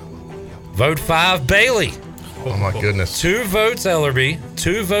 Vote 5, Bailey. Oh, my goodness. 2 votes Ellerby,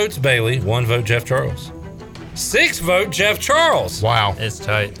 2 votes Bailey, 1 vote Jeff Charles. 6 vote Jeff Charles. Wow. It's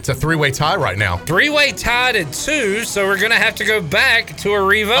tight. It's a 3-way tie right now. 3-way tied at 2, so we're going to have to go back to a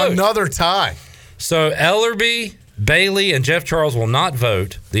revote. Another tie. So Ellerby, Bailey, and Jeff Charles will not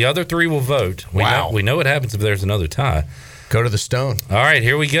vote. The other 3 will vote. We know what happens if there's another tie. Go to the stone. All right,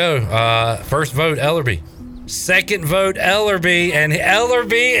 here we go. First vote, Ellerby. Second vote, Ellerby, and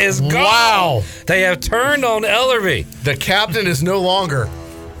Ellerby is gone. Wow. They have turned on Ellerby. The captain is no longer.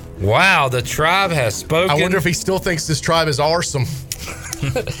 Wow, the tribe has spoken. I wonder if he still thinks this tribe is awesome.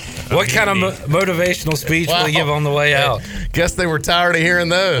 What kind of motivational speech will he give on the way out? Guess they were tired of hearing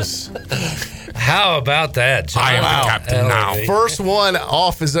those. How about that? I am the captain now. First one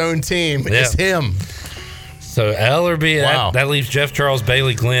off his own team is him. So Ellerby, wow. that leaves Jeff Charles,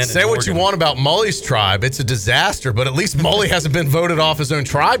 Bailey, Glenn. Say what you want about Mully's tribe. It's a disaster, but at least Mully hasn't been voted off his own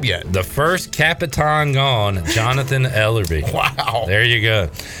tribe yet. The first Capitan gone, Jonathan Ellerby. Wow. There you go.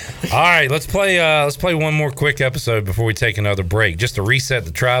 All right, let's play one more quick episode before we take another break. Just to reset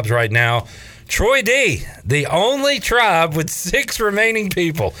the tribes right now. Troy D, the only tribe with 6 remaining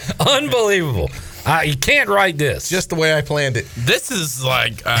people. Unbelievable. You can't write this. Just the way I planned it. This is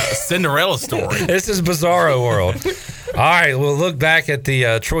like a Cinderella story. This is Bizarro World. All right, we'll look back at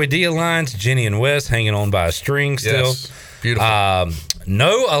the Troy D Alliance. Jenny and Wes hanging on by a string still. Yes, beautiful.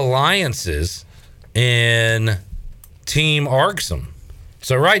 No alliances in Team Arksum.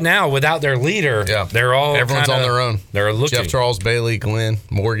 So right now, without their leader, they're all everyone's on their own. They're looking. Jeff Charles, Bailey, Glenn,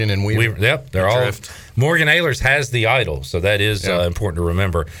 Morgan, and Weaver. They're all. Morgan Ehlers has the idol, so that is important to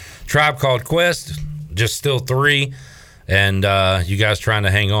remember. Tribe Called Quest, just still 3, and you guys trying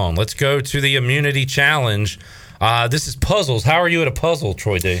to hang on. Let's go to the immunity challenge. This is puzzles. How are you at a puzzle,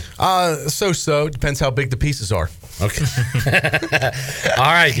 Troy D? So. Depends how big the pieces are. Okay. All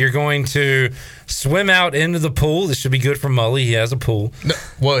right, you're going to swim out into the pool. This should be good for Mully. He has a pool. No,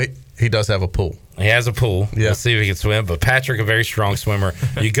 well, he does have a pool. He has a pool. Yeah. Let's see if he can swim. But Patrick, a very strong swimmer.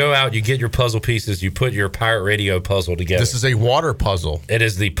 You go out, you get your puzzle pieces, you put your Pirate Radio puzzle together. This is a water puzzle. It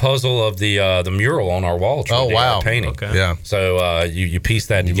is the puzzle of the mural on our wall. Oh, wow. Painting. Okay. Yeah. So you piece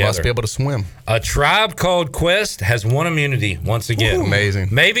that together. You must be able to swim. A Tribe Called Quest has won immunity once again. Ooh, amazing.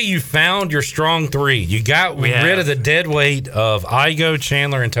 Maybe you found your strong 3. You got rid of the dead weight of Igo,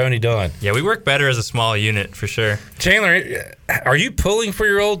 Chandler, and Tony Dunn. Yeah, we work better as a small unit for sure. Chandler, are you pulling for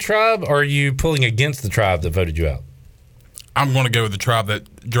your old tribe, or are you pulling against the tribe that voted you out? I'm going to go with the tribe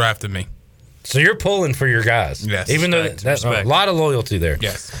that drafted me. So you're pulling for your guys. Yes. Even though that's a lot of loyalty there.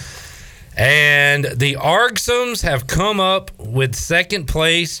 Yes. And the Argsums have come up with second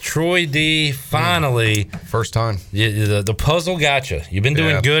place. Troy D finally. First time. The puzzle got you. You've been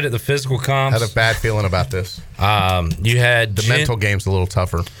doing good at the physical comps. Had a bad feeling about this. You had the mental game's a little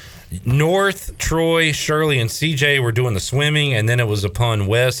tougher. North, Troy, Shirley, and CJ were doing the swimming, and then it was upon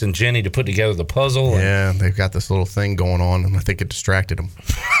Wes and Jenny to put together the puzzle. Yeah, they've got this little thing going on, and I think it distracted them.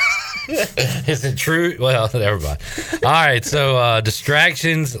 Is it true? Well, never mind. All right, so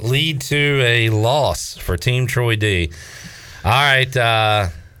distractions lead to a loss for Team Troy D. All right,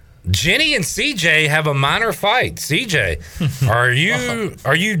 Jenny and CJ have a minor fight. CJ,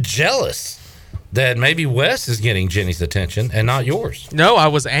 are you jealous that maybe Wes is getting Jenny's attention and not yours? No, I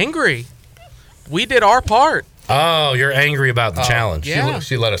was angry. We did our part. Oh, you're angry about the challenge. Yeah.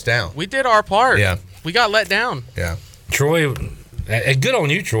 She let us down. We did our part. Yeah. We got let down. Yeah. Troy, good on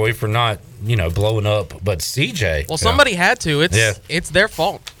you, Troy, for not, blowing up. But CJ. Well, somebody had to. It's their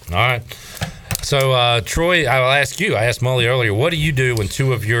fault. All right. So, Troy, I'll ask you. I asked Mully earlier, what do you do when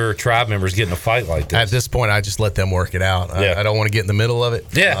 2 of your tribe members get in a fight like this? At this point, I just let them work it out. I don't want to get in the middle of it.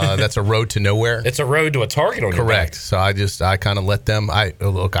 Yeah. That's a road to nowhere. It's a road to a target on your back. Correct. So I kind of let them. I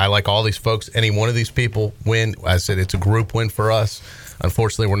like all these folks. Any one of these people win. I said it's a group win for us.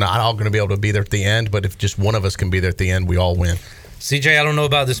 Unfortunately, we're not all going to be able to be there at the end, but if just one of us can be there at the end, we all win. CJ, I don't know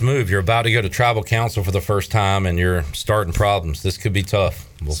about this move. You're about to go to tribal council for the first time, and you're starting problems. This could be tough.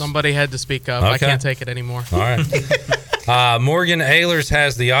 Somebody had to speak up. Okay. I can't take it anymore. All right. Morgan Ehlers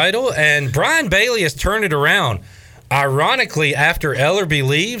has the idol, and Brian Bailey has turned it around. Ironically, after Ellerby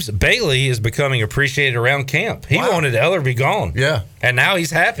leaves, Bailey is becoming appreciated around camp. He wanted Ellerby gone. Yeah. And now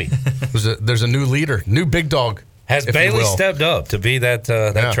he's happy. There's a new leader, new big dog. Has Bailey stepped up to be that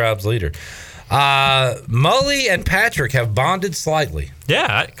tribe's leader? Mully and Patrick have bonded slightly.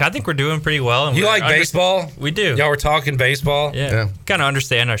 Yeah, I think we're doing pretty well. And you like baseball? We do. Y'all were talking baseball? Yeah. Kind of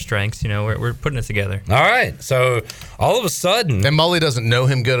understand our strengths. We're putting it together. All right. So all of a sudden. And Mully doesn't know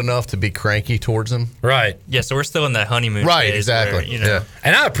him good enough to be cranky towards him. Right. Yeah, so we're still in that honeymoon Right, phase exactly. Where, yeah.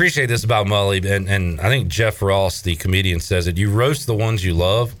 And I appreciate this about Mully, and I think Jeff Ross, the comedian, says it. You roast the ones you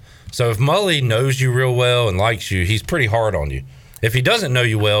love. So if Mully knows you real well and likes you, he's pretty hard on you. If he doesn't know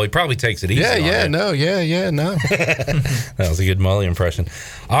you well, he probably takes it easy. No. That was a good Mully impression.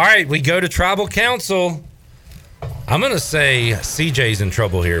 All right, we go to Tribal Council. I'm going to say CJ's in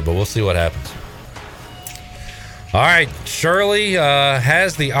trouble here, but we'll see what happens. All right, Shirley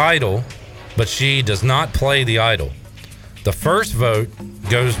has the idol, but she does not play the idol. The first vote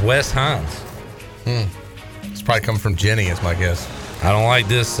goes Wes Hines. It's probably coming from Jenny, is my guess. I don't like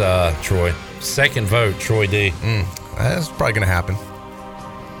this, Troy. Second vote, Troy D. That's probably going to happen.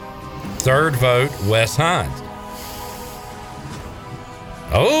 Third vote, Wes Hines.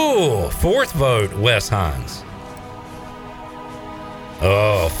 Oh, fourth vote, Wes Hines.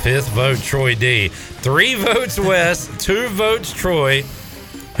 Oh, fifth vote, Troy D. 3 votes, Wes. 2 votes, Troy.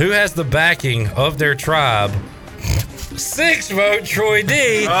 Who has the backing of their tribe? 6 vote, Troy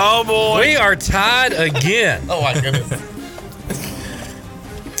D. Oh, boy. We are tied again. Oh, my goodness.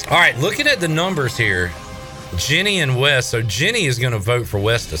 All right, looking at the numbers here, Jenny and Wes. So Jenny is going to vote for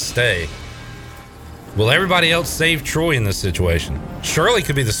Wes to stay. Will everybody else save Troy in this situation? Shirley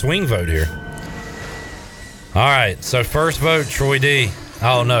could be the swing vote here. All right, so first vote, Troy D.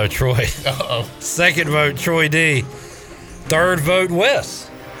 Oh, no, Troy. Uh-oh. Second vote, Troy D. Third vote, Wes.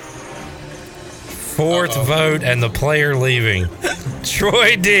 Fourth vote, and the player leaving.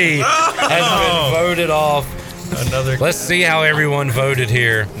 Troy D has been voted off. Let's see how everyone voted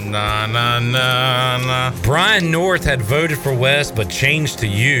here. Nah. Brian North had voted for Wes, but changed to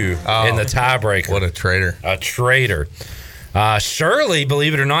you in the tiebreaker. What a traitor. A traitor. Shirley,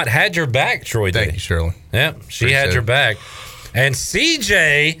 believe it or not, had your back, Troy. Thank you, Shirley. Yep, she had your back. And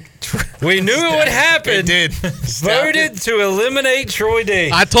CJ, we knew it would happen. It did. Voted to eliminate Troy D.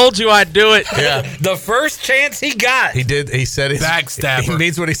 I told you I'd do it. Yeah. The first chance he got. He did. He said it. Backstabber. He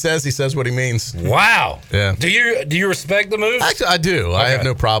means what he says. He says what he means. Wow. Yeah. Do you respect the move? Actually, I do. Okay. I have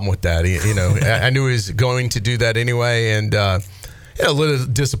no problem with that. I knew he was going to do that anyway, and a little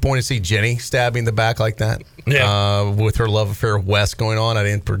disappointed to see Jenny stabbing the back like that. Yeah. With her love affair with Wes going on, I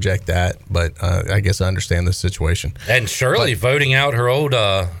didn't project that, but I guess I understand the situation. And Shirley voting out her old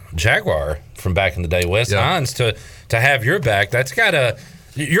Jaguar from back in the day, Wes Hines, to have your back. That's got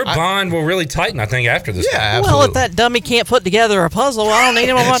your bond will really tighten, I think, after this. Yeah, game. absolutely. Well, if that dummy can't put together a puzzle, I don't need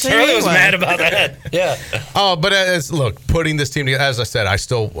him on my team Shirley anyway. was mad about that. Yeah. Oh, but look, putting this team together, as I said, I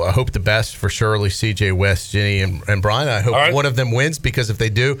still hope the best for Shirley, CJ, Wes, Jenny, and Brian. I hope one of them wins, because if they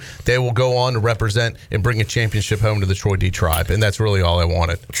do, they will go on to represent and bring a championship home to the Troy D tribe, and that's really all I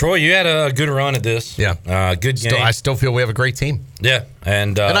wanted. Troy, you had a good run at this. Yeah. Good game. I still feel we have a great team. Yeah.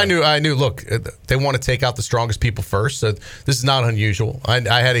 And I knew. Look, they want to take out the strongest people first, so this is not unusual.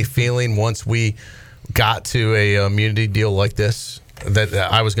 I had a feeling once we got to a immunity deal like this that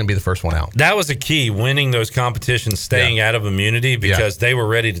I was going to be the first one out. That was a key, winning those competitions, staying out of immunity, because they were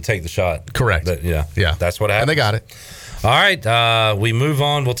ready to take the shot. Correct. Yeah. That's what happened. And they got it. All right, we move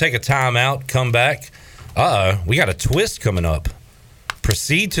on. We'll take a timeout, come back. We got a twist coming up.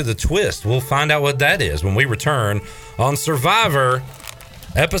 Proceed to the twist. We'll find out what that is when we return on Survivor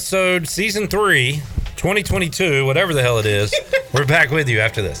episode season 3, 2022, whatever the hell it is. We're back with you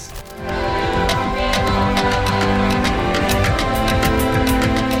after this.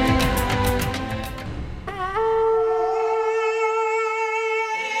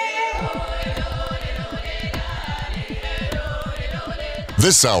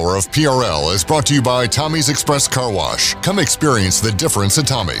 This hour of PRL is brought to you by Tommy's Express Car Wash. Come experience the difference at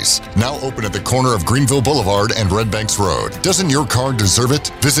Tommy's. Now open at the corner of Greenville Boulevard and Red Banks Road. Doesn't your car deserve it?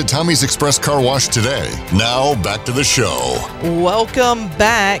 Visit Tommy's Express Car Wash today. Now back to the show. Welcome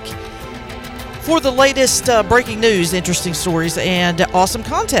back. For the latest breaking news, interesting stories, and awesome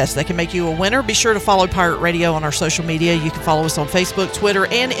contests that can make you a winner, be sure to follow Pirate Radio on our social media. You can follow us on Facebook, Twitter,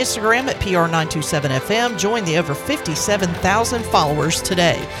 and Instagram at PR927FM. Join the over 57,000 followers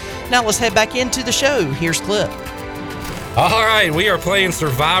today. Now let's head back into the show. Here's Clip. All right, we are playing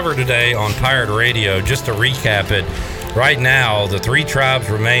Survivor today on Pirate Radio. Just to recap it, right now, the 3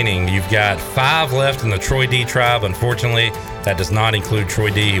 tribes remaining, you've got 5 left in the Troy D tribe. Unfortunately, that does not include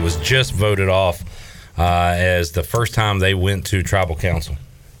Troy D. He was just voted off as the first time they went to Tribal Council.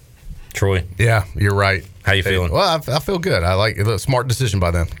 Troy? Yeah, you're right. How you feeling? Well, I feel good. I like a smart decision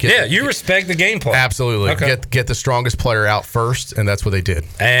by them. You respect the game plan. Absolutely. Okay. Get the strongest player out first, and that's what they did.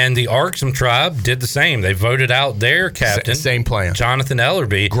 And the Arksum tribe did the same. They voted out their captain. Same plan. Jonathan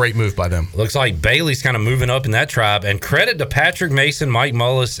Ellerby. Great move by them. Looks like Bailey's kind of moving up in that tribe. And credit to Patrick Mason, Mike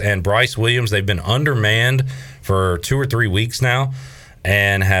Mullis, and Bryce Williams. They've been undermanned for 2 or 3 weeks now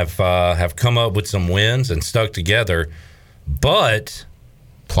and have come up with some wins and stuck together. But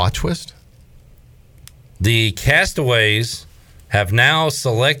plot twist? The Castaways have now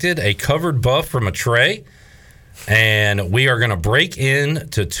selected a covered buff from a tray, and we are going to break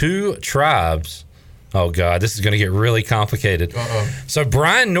into 2 tribes. Oh, God, this is going to get really complicated. So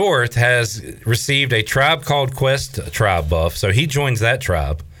Brian North has received a Tribe Called Quest tribe buff, so he joins that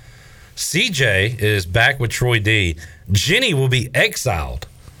tribe. CJ is back with Troy D. Jenny will be exiled.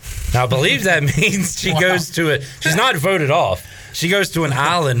 Now, I believe that means she goes to it. She's not voted off. She goes to an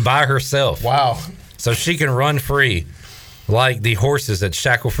island by herself. Wow. So she can run free like the horses at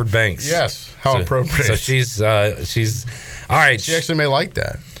Shackleford Banks. Yes. How appropriate. So she's all right. She actually may like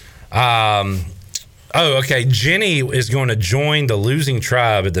that. Okay. Jenny is going to join the losing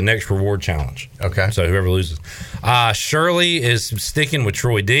tribe at the next reward challenge. Okay. So whoever loses. Shirley is sticking with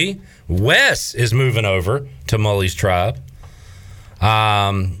Troy D. Wes is moving over to Mully's tribe.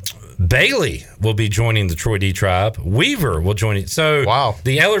 Bailey will be joining the Troy D tribe. Weaver will join it. So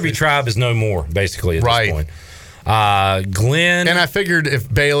the Ellerby tribe is no more, basically, at this point. Glenn. And I figured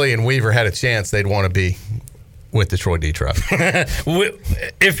if Bailey and Weaver had a chance, they'd want to be with the Troy D tribe.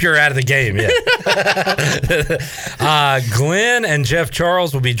 If you're out of the game, yeah. Glenn and Jeff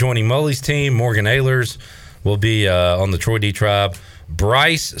Charles will be joining Mully's team. Morgan Ehlers will be on the Troy D tribe.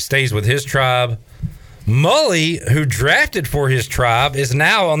 Bryce stays with his tribe. Mully, who drafted for his tribe, is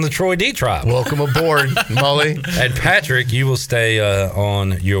now on the Troy D tribe. Welcome aboard, Mully. And Patrick, you will stay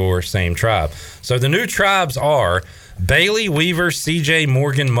on your same tribe. So the new tribes are Bailey, Weaver, CJ,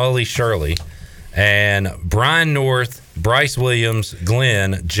 Morgan, Mully, Shirley, and Brian North, Bryce Williams,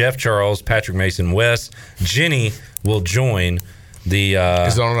 Glenn, Jeff Charles, Patrick Mason, Wes. Jenny will join the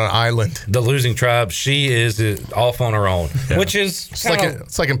is on an island. The losing tribe. She is off on her own, which is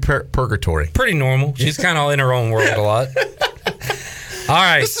it's like in purgatory. Pretty normal. She's kind of in her own world a lot. All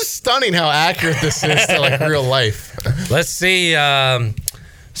right. This is stunning how accurate this is to like real life. Let's see.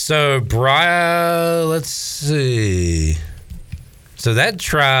 So Brian, let's see. So that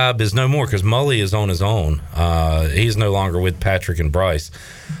tribe is no more because Mully is on his own. He's no longer with Patrick and Bryce.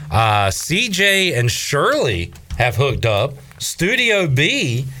 CJ and Shirley have hooked up. Studio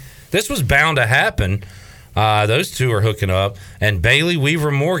B, this was bound to happen. Those two are hooking up. And Bailey, Weaver,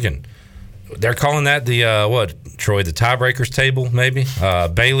 Morgan. They're calling that the, Troy, the tiebreakers table, maybe?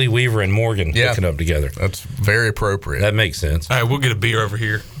 Bailey, Weaver, and Morgan hooking up together. That's very appropriate. That makes sense. All right, we'll get a beer over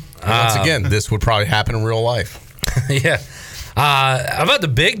here. Once again, this would probably happen in real life. Yeah. How about the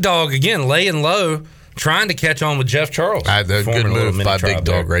big dog, again, laying low, trying to catch on with Jeff Charles. Good move by Big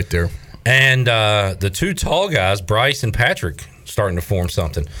Dog right there. And the 2 tall guys, Bryce and Patrick, starting to form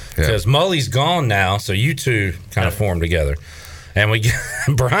something. Because Mully's gone now, so you two kind of form together. And we get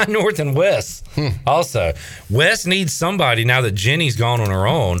Brian North and Wes also. Wes needs somebody now that Jenny's gone on her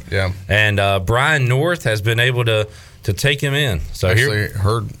own. Yeah. And Brian North has been able to take him in. So actually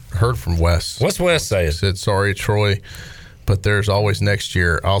heard from Wes. What's Wes saying? He said, sorry, Troy, but there's always next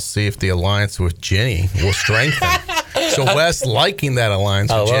year. I'll see if the alliance with Jenny will strengthen. So Wes liking that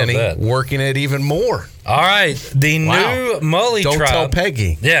alliance with Jenny, working it even more. All right, the new Mully tribe. Don't tell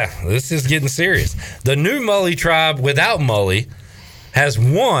Peggy. Yeah, this is getting serious. The new Mully tribe without Mully has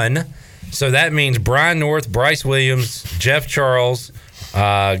won. So that means Brian North, Bryce Williams, Jeff Charles,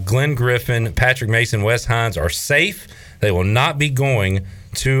 Glenn Griffin, Patrick Mason, Wes Hines are safe. They will not be going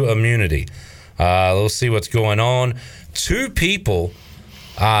to immunity. We'll see what's going on. 2 people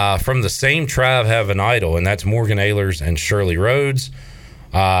from the same tribe have an idol, and that's Morgan Ehlers and Shirley Rhodes.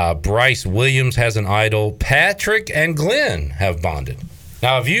 Bryce Williams has an idol. Patrick and Glenn have bonded.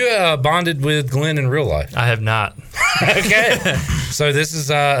 Now, have you bonded with Glenn in real life? I have not. Okay. So this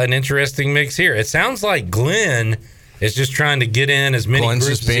is an interesting mix here. It sounds like Glenn is just trying to get in as many groups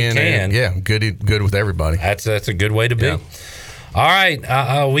as he can. Good with everybody. That's a good way to be. Yeah. All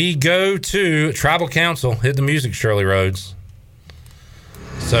right, we go to Tribal Council. Hit the music, Shirley Rhodes.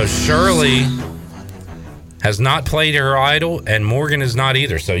 So Shirley has not played her idol, and Morgan is not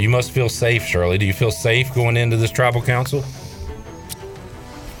either. So you must feel safe, Shirley. Do you feel safe going into this Tribal Council?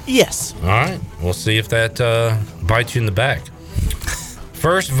 Yes. All right. We'll see if that bites you in the back.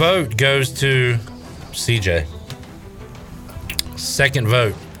 First vote goes to CJ. Second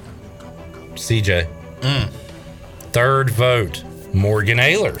vote, CJ. Third vote, Morgan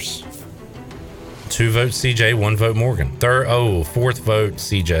Ehlers. 2 votes CJ, 1 vote Morgan. Fourth vote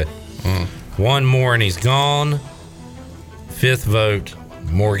CJ. One more and he's gone. Fifth vote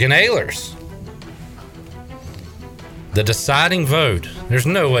Morgan Ehlers. The deciding vote. There's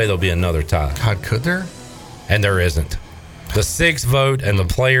no way there'll be another tie. God, could there? And there isn't. The sixth vote and the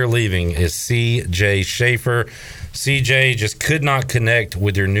player leaving is CJ Schaefer. CJ just could not connect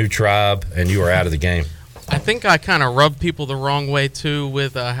with your new tribe, and you are out of the game. I think I kind of rubbed people the wrong way, too,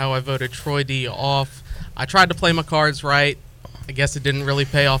 with how I voted Troy D off. I tried to play my cards right. I guess it didn't really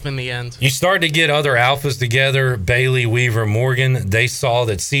pay off in the end. You started to get other alphas together, Bailey, Weaver, Morgan. They saw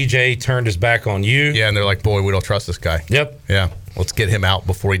that CJ turned his back on you. Yeah, and they're like, boy, we don't trust this guy. Yep. Yeah. Let's get him out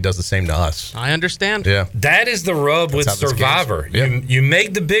before he does the same to us. I understand. Yeah. That is the rub with Survivor. You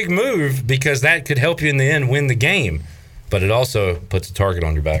make the big move because that could help you in the end win the game, but it also puts a target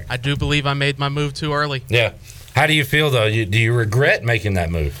on your back. I do believe I made my move too early. Yeah. How do you feel, though? Do you regret making that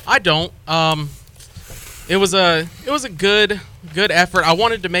move? I don't. It was a good effort. I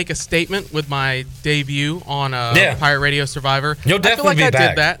wanted to make a statement with my debut on Pirate Radio Survivor. You'll definitely be back. I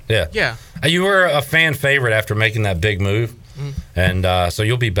did that. Yeah. You were a fan favorite after making that big move, and so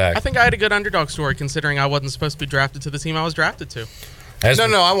you'll be back. I think I had a good underdog story considering I wasn't supposed to be drafted to the team I was drafted to.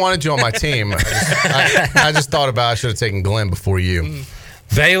 No, I wanted you on my team. I just thought about I should have taken Glenn before you.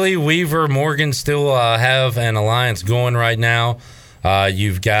 Bailey, Weaver, Morgan still have an alliance going right now.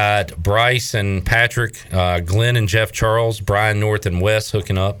 You've got Bryce and Patrick, Glenn and Jeff Charles, Brian North and Wes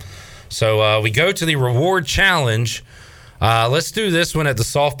hooking up. So we go to the reward challenge. Let's do this one at the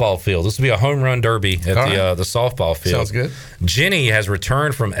softball field. This will be a home run derby at the softball field. Sounds good. Jenny has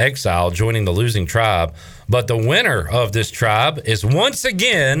returned from exile, joining the losing tribe. But the winner of this tribe is once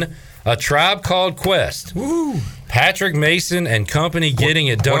again a tribe called Quest. Woo! Patrick Mason and company getting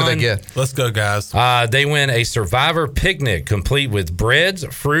it done. What do they get? Let's go, guys. They win a Survivor picnic complete with breads,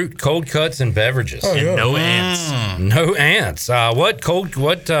 fruit, cold cuts, and beverages. And no ants. No ants. What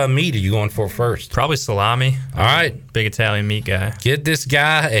meat are you going for first? Probably salami. All right. Big Italian meat guy. Get this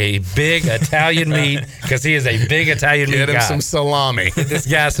guy a big Italian meat because he is a big Italian meat guy. Get him some salami. Get this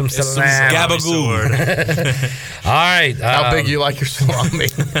guy some salami. Gabagool. All right. How big you like your salami?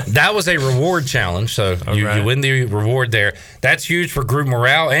 That was a reward challenge, so you win the reward there. That's huge for group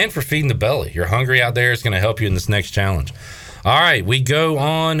morale and for feeding the belly. You're hungry out there. It's going to help you in this next challenge. All right, we go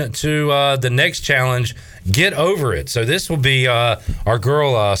on to the next challenge. Get over it. So this will be our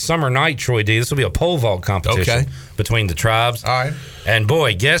girl Summer Night, Troy D. This will be a pole vault competition between the tribes. All right. And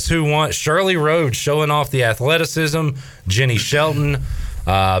boy, guess who won? Shirley Rhodes showing off the athleticism. Jenny Shelton,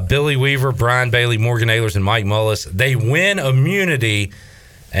 Billy Weaver, Brian Bailey, Morgan Ehlers, and Mike Mullis. They win immunity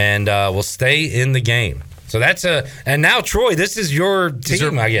and will stay in the game. So that's and now Troy, this is your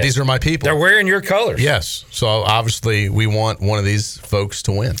team, I guess. These are my people. They're wearing your colors. Yes. So obviously we want one of these folks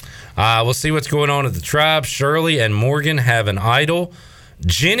to win. We'll see what's going on at the tribe. Shirley and Morgan have an idol.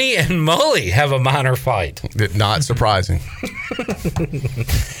 Jenny and Mully have a minor fight. Not surprising.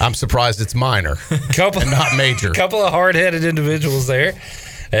 I'm surprised it's minor and not major. Couple of hard-headed individuals there.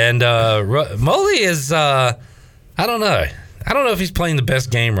 And Mully is, I don't know. I don't know if he's playing the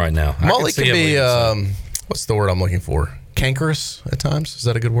best game right now. Mully can be, what's the word I'm looking for? Cankerous at times? Is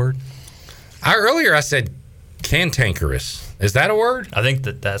that a good word? Earlier I said cantankerous. Is that a word? I think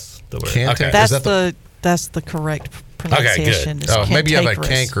that's the word. Okay. That's the correct pronunciation. Okay, good. Maybe you have a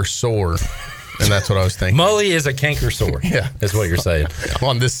canker sore, and that's what I was thinking. Mully is a canker sore. Yeah. That's what you're saying.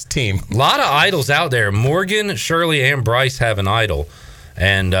 On this team. A lot of idols out there. Morgan, Shirley, and Bryce have an idol.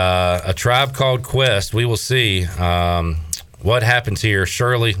 And a tribe called Quest. We will see what happens here.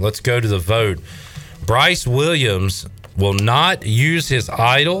 Shirley, let's go to the vote. Bryce Williams will not use his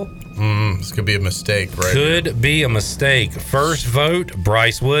idol. This could be a mistake, right? Could be a mistake. First vote,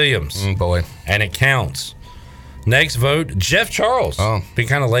 Bryce Williams. Boy. And it counts. Next vote, Jeff Charles. Oh. Been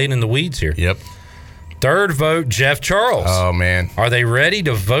kind of late in the weeds here. Yep. Third vote, Jeff Charles. Oh, man. Are they ready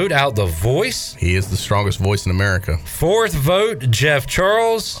to vote out the voice? He is the strongest voice in America. Fourth vote, Jeff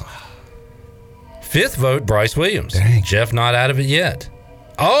Charles. Fifth vote, Bryce Williams. Dang. Jeff not out of it yet.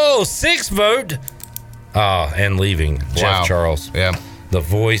 Oh, sixth vote. And leaving, Jeff Charles. Yeah. The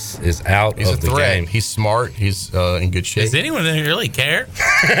voice is out He's of the threat. game. He's smart. He's in good shape. Does anyone really care?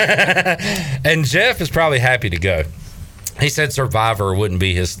 And Jeff is probably happy to go. He said Survivor wouldn't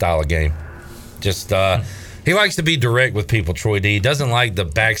be his style of game. Just he likes to be direct with people. Troy D. He doesn't like the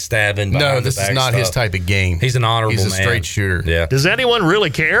backstabbing. No, this is not his type of game. He's an honorable man. He's a straight shooter. Yeah. Does anyone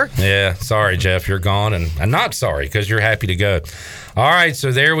really care? Yeah. Sorry, Jeff, you're gone, and I'm not sorry because you're happy to go. All right,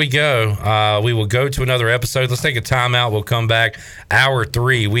 so there we go. We will go to another episode. Let's take a timeout. We'll come back. Hour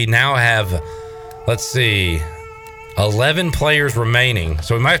 3. We now have, let's see, 11 players remaining.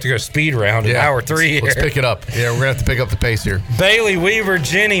 So we might have to go speed round in hour 3 here. Let's pick it up. Yeah, we're going to have to pick up the pace here. Bailey, Weaver,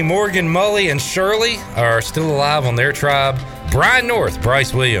 Jenny, Morgan, Mully, and Shirley are still alive on their tribe. Brian North,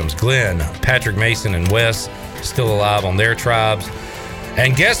 Bryce Williams, Glenn, Patrick Mason, and Wes still alive on their tribes.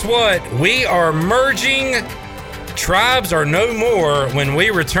 And guess what? We are merging. Tribes are no more. When we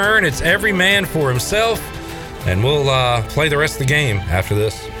return, it's every man for himself. And we'll play the rest of the game after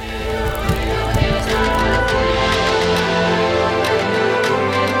this.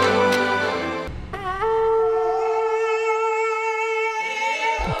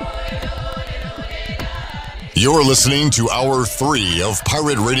 You're listening to Hour 3 of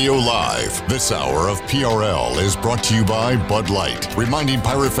Pirate Radio Live. This hour of PRL is brought to you by Bud Light, reminding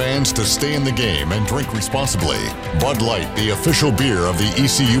Pirate fans to stay in the game and drink responsibly. Bud Light, the official beer of the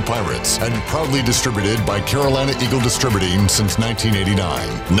ECU Pirates, and proudly distributed by Carolina Eagle Distributing since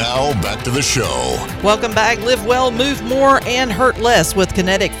 1989. Now, back to the show. Welcome back. Live well, move more, and hurt less with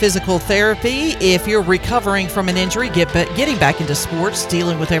Kinetic Physical Therapy. If you're recovering from an injury, getting back into sports,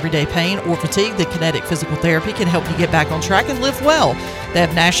 dealing with everyday pain or fatigue, the Kinetic Physical Therapy can help you get back on track and live well. They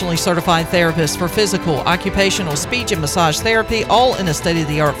have nationally certified therapists for physical, occupational, speech, and massage therapy, all in a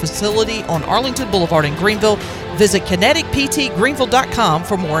state-of-the-art facility on Arlington Boulevard in Greenville. Visit kineticptgreenville.com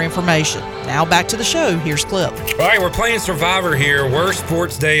for more information. Now back to the show. Here's Clip. All right, we're playing Survivor here. Worst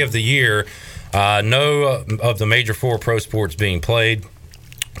sports day of the year. No of the major 4 pro sports being played.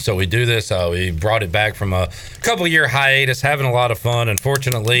 So we do this. We brought it back from a couple-year hiatus, having a lot of fun.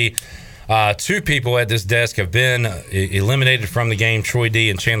 Unfortunately, 2 people at this desk have been eliminated from the game, Troy D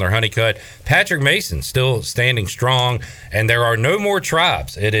and Chandler Honeycutt. Patrick Mason still standing strong, and there are no more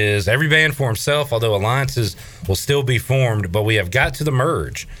tribes. It is every man for himself, although alliances will still be formed, but we have got to the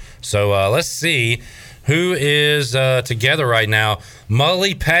merge. So let's see who is together right now.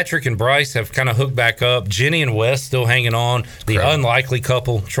 Mully, Patrick, and Bryce have kind of hooked back up. Jenny and Wes still hanging on. The unlikely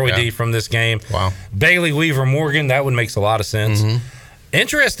couple, Troy D from this game. Wow. Bailey, Weaver, Morgan, that one makes a lot of sense. Mm-hmm.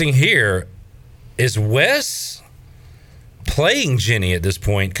 Interesting here is Wes playing Jenny at this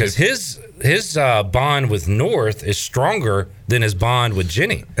point because his bond with North is stronger than his bond with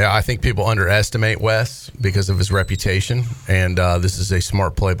Jenny. Yeah, I think people underestimate Wes because of his reputation, and this is a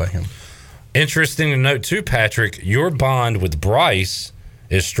smart play by him. Interesting to note, too, Patrick, your bond with Bryce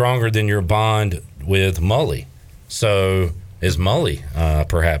is stronger than your bond with Mully. So is Mully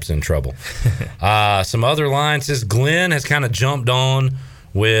perhaps in trouble? Some other alliances. Glenn has kind of jumped on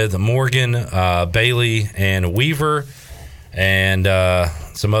with Morgan, Bailey, and Weaver, and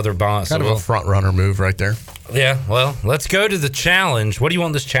some other bonds. Kind of a front runner move right there. Yeah, well, let's go to the challenge. What do you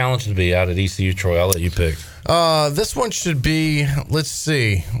want this challenge to be out at ECU, Troy? I'll let you pick. This one should be, let's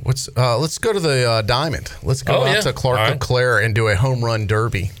see. Let's go to the Diamond. Let's go out to Clark LeClaire and do a home run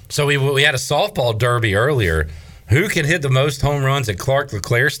derby. So we had a softball derby earlier. Who can hit the most home runs at Clark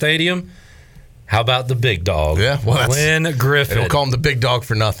LeClaire Stadium? How about the big dog? Yeah, well, Glenn Griffin. They don't call him the big dog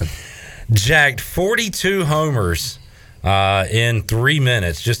for nothing. Jacked 42 homers in 3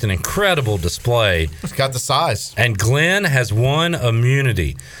 minutes. Just an incredible display. He's got the size. And Glenn has won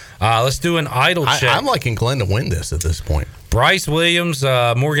immunity. Let's do an idol check. I'm liking Glenn to win this at this point. Bryce Williams,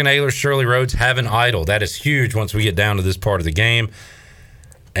 Morgan Ayler, Shirley Rhodes have an idol. That is huge once we get down to this part of the game.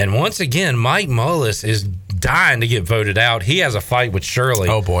 And once again, Mike Mullis is dying to get voted out. He has a fight with Shirley.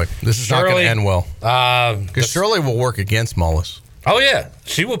 Oh, boy. This is not going to end well. Because Shirley will work against Mullis. Oh, yeah.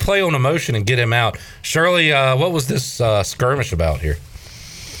 She will play on emotion and get him out. Shirley, what was this skirmish about here?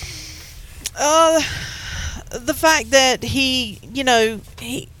 The fact that he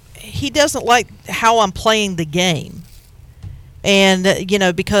doesn't like how I'm playing the game. And,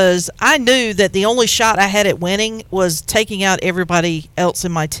 because I knew that the only shot I had at winning was taking out everybody else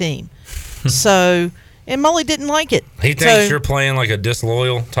in my team. And Mully didn't like it. He thinks you're playing like a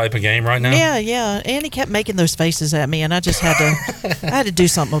disloyal type of game right now? Yeah. And he kept making those faces at me, and I just had to do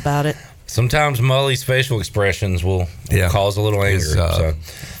something about it. Sometimes Mully's facial expressions will cause a little anger.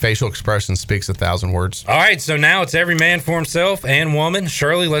 Facial expression speaks 1,000 words. All right, so now it's every man for himself and woman.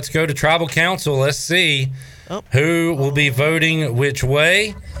 Shirley, let's go to Tribal Council. Let's see who will be voting which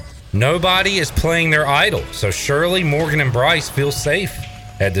way. Nobody is playing their idol. So Shirley, Morgan, and Bryce feel safe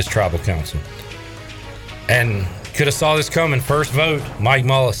at this Tribal Council. And could have saw this coming. First vote, Mike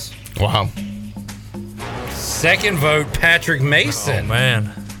Mullis. Wow. Second vote, Patrick Mason. Oh, man.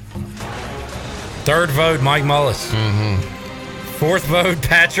 Third vote, Mike Mullis. Mm-hmm. Fourth vote,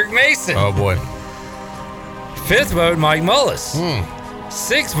 Patrick Mason. Oh, boy. Fifth vote, Mike Mullis.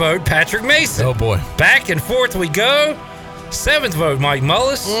 Sixth vote, Patrick Mason. Oh, boy. Back and forth we go. Seventh vote, Mike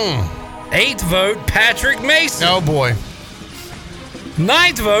Mullis. Eighth vote, Patrick Mason. Oh, boy.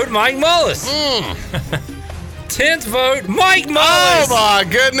 Ninth vote, Mike Mullis. 10th vote, Mike Mullis. Oh, my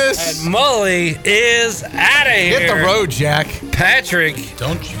goodness. And Mully is out of here. Hit the road, Jack. Patrick,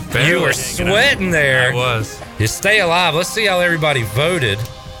 you were sweating there. I was. You stay alive. Let's see how everybody voted.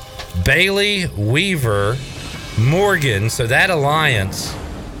 Bailey, Weaver, Morgan. So that alliance,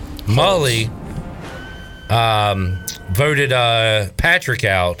 Mully voted Patrick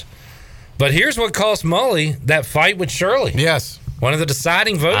out. But here's what cost Mully that fight with Shirley. Yes. One of the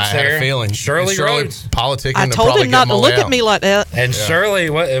deciding votes I there. had a feeling. Shirley Rhodes. Politicking I to told probably him not get to look Mully at out. me like that. And Shirley,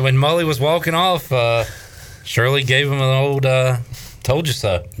 when Mully was walking off, Shirley gave him an old told you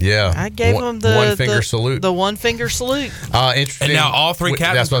so. Yeah. I gave him the one finger salute. The one finger salute. Interesting. And now all three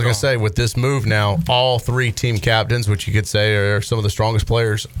captains That's what I was are going to say. With this move now, all 3 team captains, which you could say are some of the strongest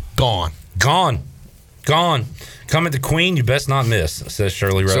players, gone. Gone. Come at the Queen, you best not miss, says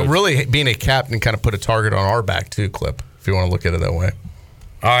Shirley Rhodes. So really being a captain kind of put a target on our back too, Clip, if you want to look at it that way.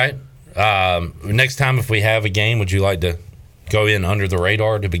 All right. Next time if we have a game, would you like to go in under the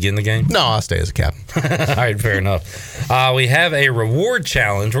radar to begin the game? No, I'll stay as a captain. All right, fair enough. We have a reward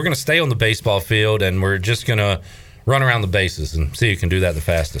challenge. We're going to stay on the baseball field, and we're just going to run around the bases and see who can do that the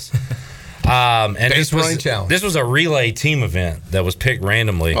fastest. And Base running challenge. This was a relay team event that was picked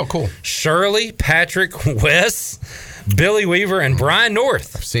randomly. Oh, cool. Shirley, Patrick, Wes, Billy Weaver, and Brian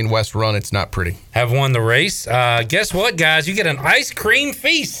North. I've seen Wes run. It's not pretty. Have won the race. Guess what, guys? You get an ice cream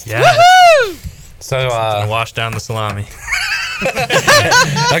feast. Yeah. Woohoo! So wash down the salami.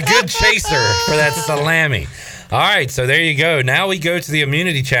 A good chaser for that salami. All right, so there you go. Now we go to the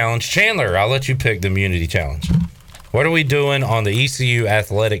immunity challenge. Chandler, I'll let you pick the immunity challenge. What are we doing on the ECU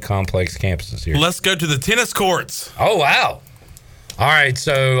Athletic Complex campuses here? Let's go to the tennis courts. Oh, wow. All right,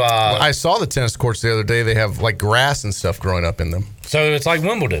 so I saw the tennis courts the other day. They have like grass and stuff growing up in them. So it's like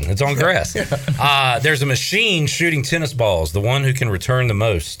Wimbledon. It's on grass. There's a machine shooting tennis balls. The one who can return the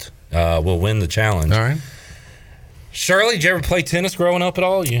most will win the challenge. All right. Shirley, did you ever play tennis growing up at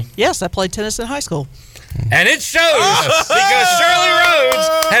all? Yes, I played tennis in high school. And it shows because Shirley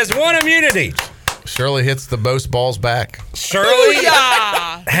Rhodes has won immunity. Shirley hits the most balls back. Shirley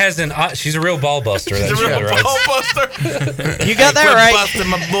has she's a real ball buster. She's a real ball buster. You got that right. Busting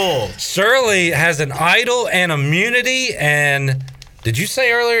my bull. Shirley has an idol and immunity. And did you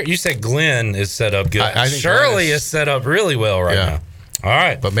say earlier? You said Glenn is set up good. I think Shirley is set up really well right now. All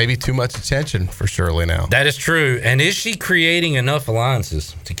right. But maybe too much attention for Shirley now. That is true. And is she creating enough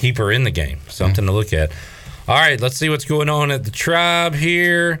alliances to keep her in the game? Something to look at. All right, let's see what's going on at the Tribe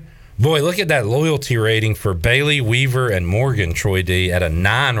here. Boy, look at that loyalty rating for Bailey, Weaver, and Morgan, Troy D, at a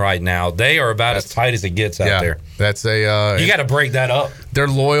 9 right now. They are about as tight as it gets out there. That's a you got to break that up. They're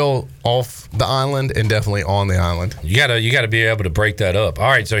loyal off the island and definitely on the island. You got to be able to break that up. All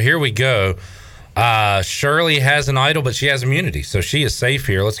right, so here we go. Shirley has an idol, but she has immunity, so she is safe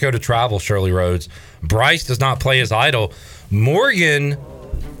here. Let's go to Tribal Shirley Rhodes. Bryce does not play his idol. Morgan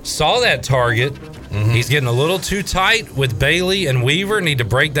saw that target. He's getting a little too tight with Bailey and Weaver. Need to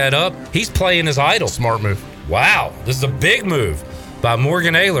break that up. He's playing his idol. Smart move. Wow, this is a big move by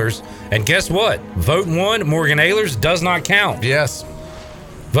Morgan Ehlers. And guess what? Vote 1, Morgan Ehlers, does not count. Yes.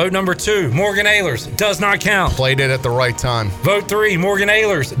 Vote number 2, Morgan Ehlers, does not count. Played it at the right time. Vote 3, Morgan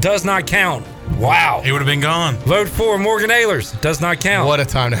Ehlers, does not count. Wow. He would have been gone. Vote 4, Morgan Ehlers, does not count. What a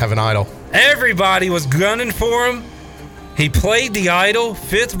time to have an idol. Everybody was gunning for him. He played the idol.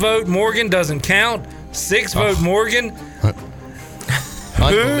 5th vote, Morgan, doesn't count. 6th vote, Morgan.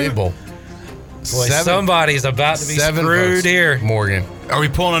 Unbelievable. Boy, somebody's about to be screwed here. Morgan. Are we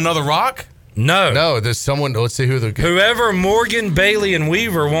pulling another rock? No. No, there's someone. Let's see who the. Whoever Morgan, Bailey, and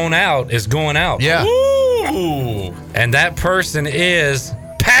Weaver want out is going out. Yeah. Ooh. And that person is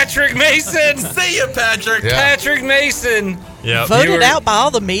Patrick Mason. See ya, Patrick. Yeah. Patrick Mason. Yep. Voted out by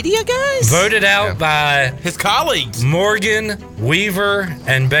all the media guys? Voted out by his colleagues. Morgan, Weaver,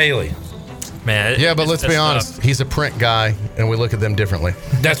 and Bailey. Man. Yeah, but let's be honest. He's a print guy, and we look at them differently.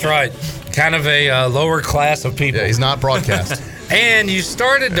 That's right. Kind of a lower class of people. Yeah, he's not broadcast. And you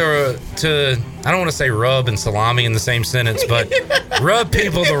started to I don't want to say rub and salami in the same sentence, but rub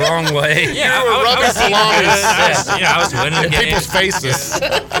people the wrong way. Yeah, You were rubbing salamis. I was winning in people's faces.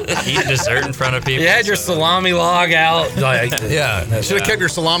 Eating dessert in front of people. You had your salami log out. Like, Yeah, you should have kept your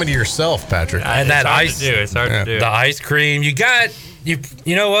salami to yourself, Patrick. and that ice. It's hard to do. The ice cream. You got you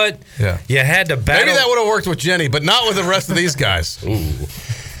know what? Yeah. You had to battle. Maybe that would have worked with Jenny, but not with the rest of these guys.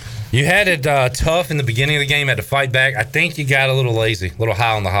 You had it tough in the beginning of the game, had to fight back. I think you got a little lazy, a little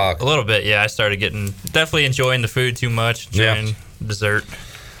high on the hog. A little bit, yeah. I started definitely enjoying the food too much, enjoying dessert.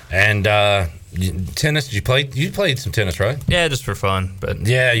 And tennis, did you play? You played some tennis, right? Yeah, just for fun. But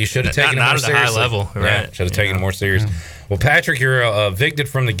yeah, you should have taken it more seriously. Not at a high level, right? Yeah, should have taken it more serious. Well, Patrick, you're evicted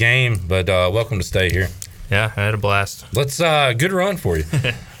from the game, but welcome to stay here. Yeah, I had a blast. Let's good run for you.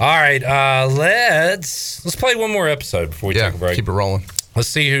 All right, let's play one more episode before we take a break. Keep it rolling. Let's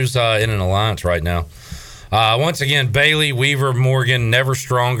see who's in an alliance right now. Once again, Bailey, Weaver, Morgan, never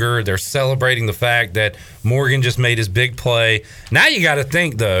stronger. They're celebrating the fact that Morgan just made his big play. Now you got to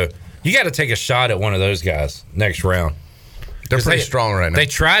think, though, you got to take a shot at one of those guys next round. They're pretty strong right now. They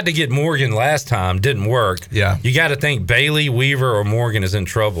tried to get Morgan last time, didn't work. Yeah. You got to think Bailey, Weaver, or Morgan is in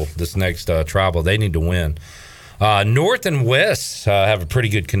trouble this next tribal. They need to win. North and West have a pretty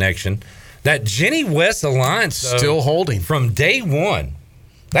good connection. That Jenny West alliance, though, still holding from day one.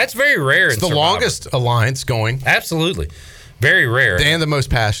 That's very rare. It's the longest alliance going. Absolutely. Very rare. And the most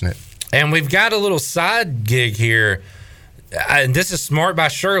passionate. And we've got a little side gig here. And this is smart by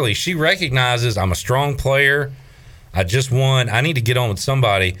Shirley. She recognizes I'm a strong player. I just won. I need to get on with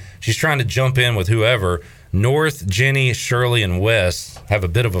somebody. She's trying to jump in with whoever. North, Jenny, Shirley, and Wes have a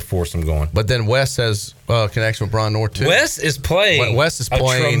bit of a foursome going. But then Wes has a connection with Brian North, too. Wes is playing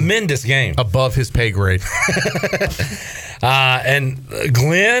a tremendous game. Above his pay grade. And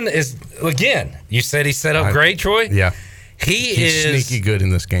Glenn is, again, you said he set up great, Troy? Yeah. He's is sneaky good in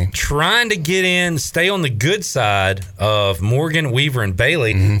this game. Trying to get in, stay on the good side of Morgan, Weaver, and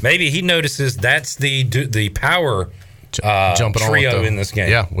Bailey. Mm-hmm. Maybe he notices that's the power jumping trio in this game.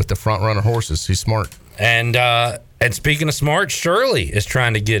 Yeah, with the front runner horses. He's smart. And speaking of smart, Shirley is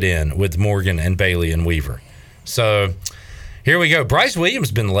trying to get in with Morgan and Bailey and Weaver. So here we go. Bryce Williams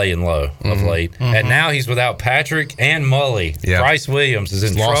has been laying low of late, and now he's without Patrick and Mully. Yeah. Bryce Williams is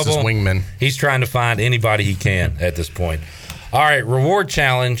in trouble. Lost his wingman. He's trying to find anybody he can at this point. All right, reward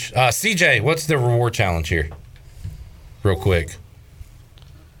challenge. CJ, what's the reward challenge here? Real quick.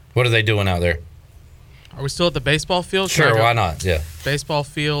 What are they doing out there? Are we still at the baseball field? Sure, why not? Yeah. Baseball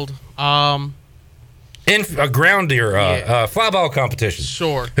field. In a ground deer fly ball competition.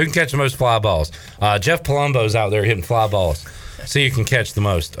 Sure. Who can catch the most fly balls? Jeff Palumbo's out there hitting fly balls, so you can catch the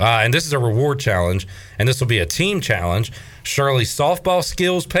most. And this is a reward challenge, and this will be a team challenge. Shirley's softball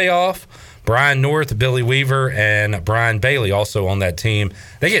skills pay off. Brian North, Billy Weaver, and Brian Bailey also on that team.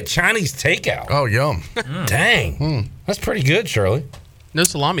 They get Chinese takeout. Oh, yum. Dang. That's pretty good, Shirley. No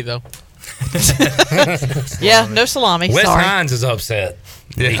salami, though. Yeah, no salami. Wes Sorry. Hines is upset.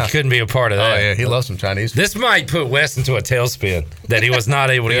 Yeah. He couldn't be a part of that. Oh, yeah, he loves some Chinese food. This might put Wes into a tailspin that he was not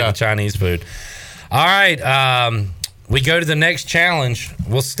able to get the Chinese food. All right, we go to the next challenge.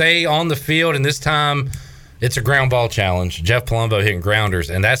 We'll stay on the field, and this time it's a ground ball challenge. Jeff Palumbo hitting grounders,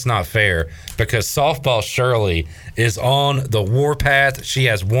 and that's not fair because softball Shirley is on the warpath. She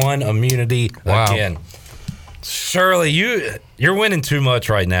has won immunity again. Shirley, you're winning too much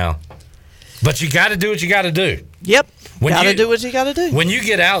right now. But you got to do what you got to do. Yep. Got to do what you got to do. When you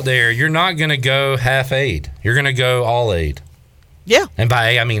get out there, you're not going to go half aid. You're going to go all aid. Yeah. And by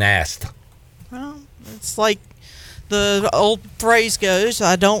aid, I mean assed. Well, it's like the old phrase goes,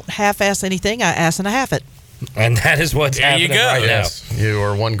 I don't half-ass anything, I ass and a half it. And that is what's happening right now. You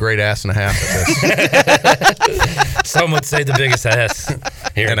are one great ass and a half at this. Some would say the biggest ass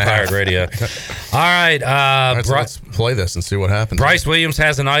here at Pirate Radio. All right. So let's play this and see what happens. Bryce Williams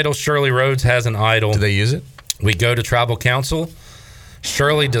has an idol. Shirley Rhodes has an idol. Do they use it? We go to Tribal Council.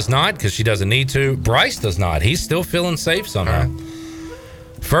 Shirley does not because she doesn't need to. Bryce does not. He's still feeling safe somehow.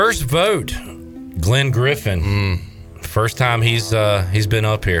 First vote, Glenn Griffin. First time he's been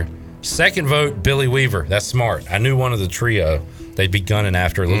up here. Second vote, Billy Weaver. That's smart. I knew one of the trio they'd be gunning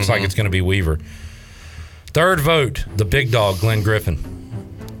after. It looks like it's going to be Weaver. Third vote, the big dog, Glenn Griffin.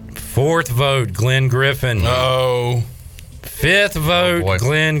 Fourth vote, Glenn Griffin. Oh. Fifth vote,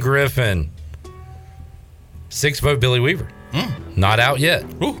 Glenn Griffin. Sixth vote, Billy Weaver. Not out yet.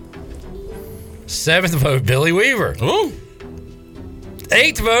 Ooh. Seventh vote, Billy Weaver. Ooh.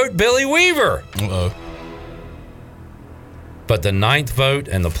 Eighth vote, Billy Weaver. Uh-oh. But the ninth vote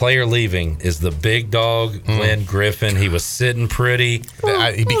and the player leaving is the big dog, Glenn Griffin. He was sitting pretty.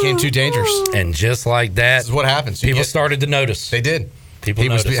 He became too dangerous. And just like that, this is what happens. People started to notice. They did. He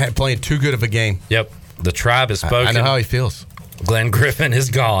was playing too good of a game. Yep. The tribe has spoken. I know how he feels. Glenn Griffin is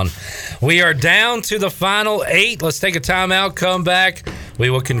gone. We are down to the final 8. Let's take a timeout, come back. We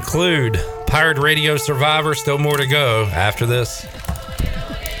will conclude Pirate Radio Survivor. Still more to go after this.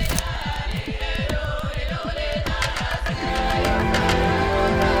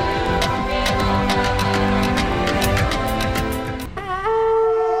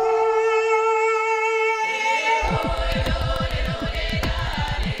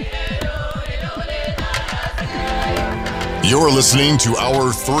 You're listening to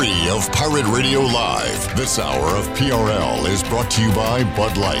Hour 3 of Pirate Radio Live. This hour of PRL is brought to you by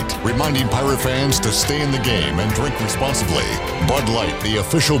Bud Light, reminding Pirate fans to stay in the game and drink responsibly. Bud Light, the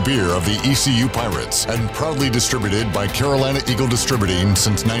official beer of the ECU Pirates, and proudly distributed by Carolina Eagle Distributing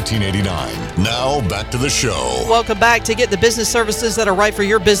since 1989. Now, back to the show. Welcome back. To get the business services that are right for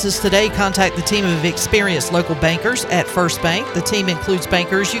your business today, contact the team of experienced local bankers at First Bank. The team includes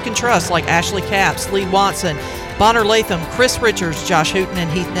bankers you can trust like Ashley Capps, Lee Watson, Bonner Latham, Chris Richards, Josh Hooten, and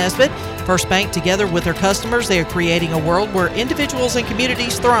Heath Nesbitt. First Bank, together with their customers, they are creating a world where individuals and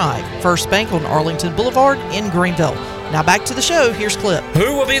communities thrive. First Bank on Arlington Boulevard in Greenville. Now back to the show. Here's Clip.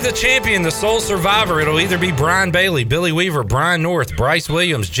 Who will be the champion, the sole survivor? It'll either be Brian Bailey, Billy Weaver, Brian North, Bryce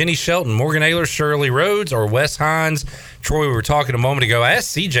Williams, Jenny Shelton, Morgan Ayler, Shirley Rhodes, or Wes Hines. Troy, we were talking a moment ago. I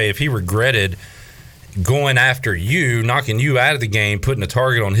asked CJ if he regretted going after you, knocking you out of the game, putting a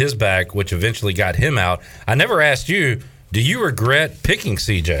target on his back, which eventually got him out. I never asked you, do you regret picking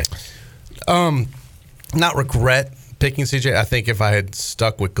CJ? Not regret picking CJ. I think if I had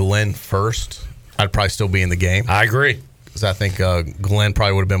stuck with Glenn first, I'd probably still be in the game. I agree. Because I think Glenn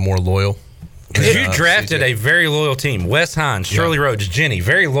probably would have been more loyal. Because you drafted CJ. A very loyal team. Wes Hines, Shirley Rhodes, Jenny,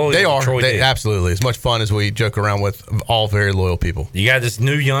 very loyal. They are. Troy They, absolutely. As much fun as we joke around with, all very loyal people. You got this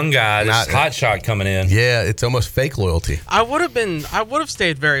new young guy, this hotshot coming in. Yeah, it's almost fake loyalty. I would have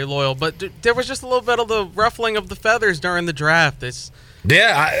stayed very loyal, but there was just a little bit of the ruffling of the feathers during the draft.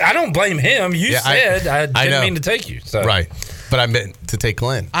 I don't blame him. You said I didn't mean to take you. So. Right. But I meant to take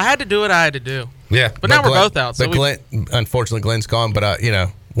Glenn. I had to do what I had to do. Yeah. But now we're both out. So unfortunately, Glenn's gone. But,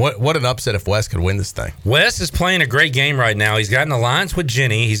 what an upset if Wes could win this thing. Wes is playing a great game right now. He's got an alliance with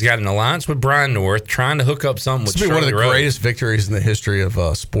Jenny. He's got an alliance with Brian North, trying to hook up something with Shirley Rhodes. This will be one of the greatest Rhodes. Victories in the history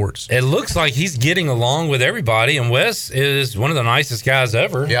of sports. It looks like he's getting along with everybody, and Wes is one of the nicest guys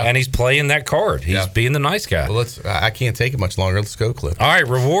ever, and he's playing that card. He's being the nice guy. Well, I can't take it much longer. Let's go, Cliff. All right,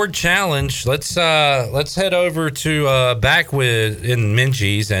 reward challenge. Let's head over to back with in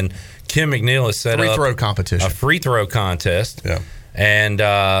Minji's, and Kim McNeil has set up free throw competition, a free throw contest. Yeah.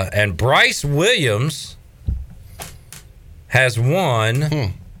 And Bryce Williams has won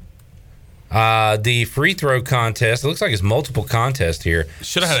the free throw contest. It looks like it's multiple contests here.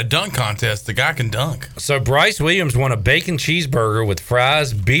 Should have had a dunk contest. The guy can dunk. So Bryce Williams won a bacon cheeseburger with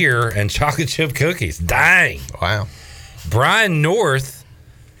fries, beer, and chocolate chip cookies. Dang. Wow. Brian North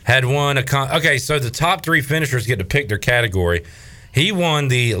had won okay, so the top three finishers get to pick their category. He won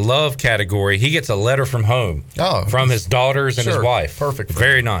the love category. He gets a letter from home from his daughters and his wife. Perfect.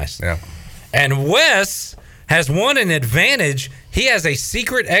 Very nice. Yeah. And Wes has won an advantage. He has a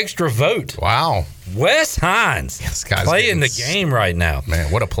secret extra vote. Wow. Wes Hines playing the game right now.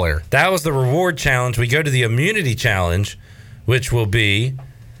 Man, what a player. That was the reward challenge. We go to the immunity challenge, which will be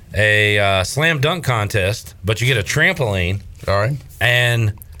a slam dunk contest, but you get a trampoline. All right.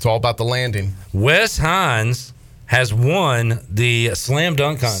 And it's all about the landing. Wes Hines has won the slam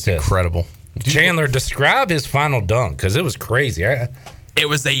dunk contest. It's incredible. Chandler, describe his final dunk because it was crazy. It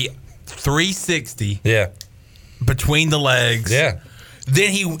was a 360. Yeah. Between the legs. Yeah.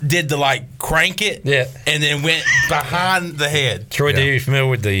 Then he did the crank it. Yeah. And then went behind the head. Troy, are you familiar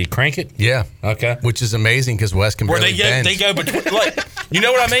with the crank it? Yeah. Okay. Which is amazing because Wes can barely bend. They go between, you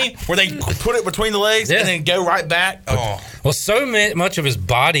know what I mean? Where they put it between the legs and then go right back. Oh. Well, so much of his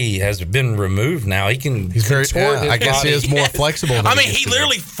body has been removed now. He's very. I guess he is more flexible. Than he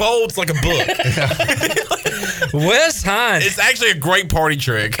literally folds like a book. Wes Hines. It's actually a great party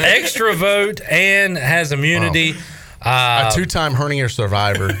trick. Extra vote and has immunity. A two-time hernia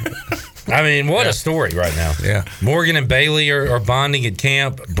survivor. I mean, what a story right now. Yeah. Morgan and Bailey are bonding at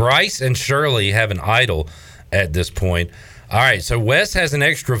camp. Bryce and Shirley have an idol at this point. All right, so Wes has an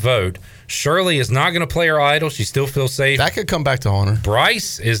extra vote. Shirley is not going to play her idol. She still feels safe. That could come back to haunt her.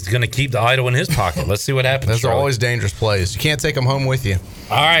 Bryce is going to keep the idol in his pocket. Let's see what happens. Those are always dangerous plays. You can't take them home with you.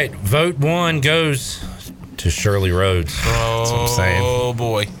 All right, vote one goes to Shirley Rhodes. That's what I'm saying. Oh,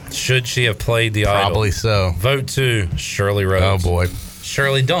 boy. Should she have played the idol? Probably so. Vote two, Shirley Rhodes. Oh, boy.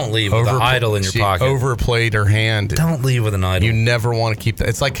 Shirley, don't leave with an idol in your pocket. Overplayed her hand. Don't leave with an idol. You never want to keep that.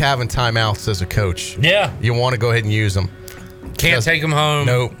 It's like having timeouts as a coach. Yeah. You want to go ahead and use them. Can't take them home.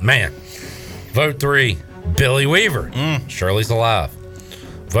 Nope. Man. Vote three, Billy Weaver. Shirley's alive.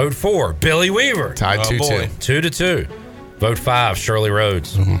 Vote four, Billy Weaver. Tied 2-2. 2-2. Vote five, Shirley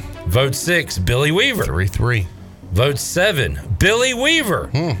Rhodes. Vote six, Billy Weaver. 3-3. Vote seven, Billy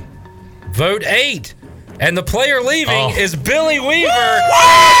Weaver. Vote eight. And the player leaving is Billy Weaver.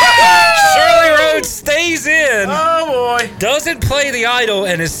 Shirley Rhodes stays in. Oh, boy. Doesn't play the idol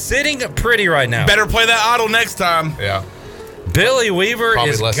and is sitting pretty right now. Better play that idol next time. Yeah. Billy Weaver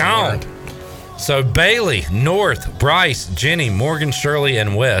Probably is lesson gone. learned. So Bailey, North, Bryce, Jenny, Morgan, Shirley,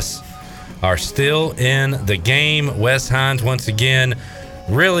 and Wes are still in the game. Wes Hines, once again,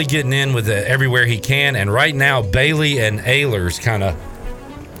 really getting in with everywhere he can. And right now, Bailey and Ehlers kind of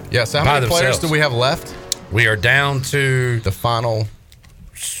so how many players do we have left? We are down to the final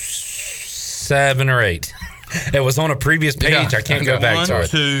 7 or 8. It was on a previous page. I can't go back to it. 1,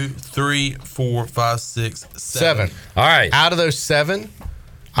 2, 3, 4, 5, 6, 7. All right. Out of those 7,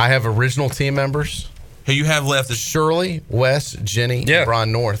 I have original team members. Who you have left is Shirley, Wes, Jenny, and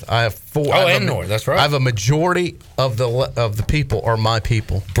Brian North. I have 4. Oh, and North. That's right. I have a majority of the people are my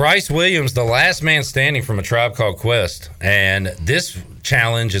people. Bryce Williams, the last man standing from A Tribe Called Quest, and this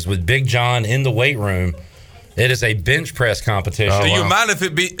challenge is with Big John in the weight room. It is a bench press competition. Do you mind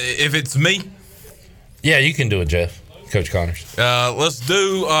if it's me? Yeah, you can do it, Jeff. Coach Connors. Let's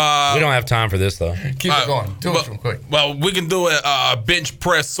do. We don't have time for this though. Keep it going. Do it real quick. Well, we can do a bench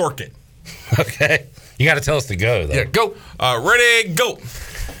press circuit. Okay. You got to tell us to go, though. Yeah, go. Ready, go.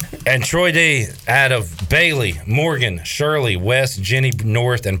 And Troy D, out of Bailey, Morgan, Shirley, Wes, Jenny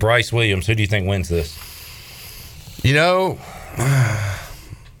North, and Bryce Williams. Who do you think wins this? You know,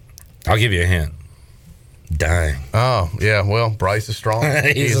 I'll give you a hint. Dang. Oh, yeah. Well, Bryce is strong.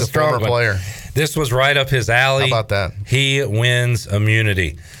 He's a strong former player. This was right up his alley. How about that? He wins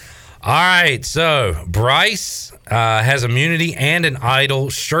immunity. All right, so Bryce has immunity and an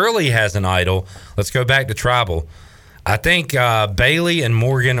idol. Shirley has an idol. Let's go back to tribal. I think Bailey and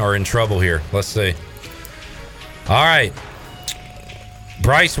Morgan are in trouble here. Let's see. All right.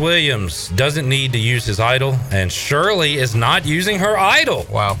 Bryce Williams doesn't need to use his idol, and Shirley is not using her idol.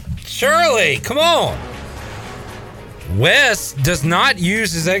 Wow. Shirley, come on. Wes does not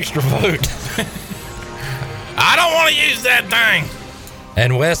use his extra vote. I don't want to use that thing.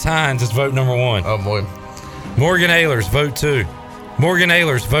 And Wes Hines is vote number 1. Oh, boy. Morgan Ehlers, vote 2. Morgan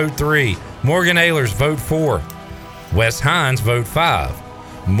Ehlers, vote 3. Morgan Ehlers, vote 4. Wes Hines, vote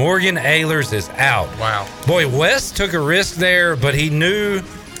 5. Morgan Ehlers is out. Wow. Boy, Wes took a risk there, but he knew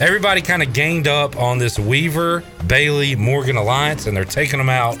everybody kind of ganged up on this Weaver, Bailey, Morgan alliance, and they're taking them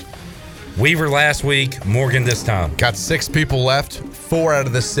out. Weaver last week, Morgan this time. Got 6 people left. 4 out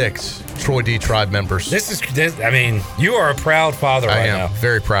of the 6 Troy D Tribe members. I mean, you are a proud father right now. I am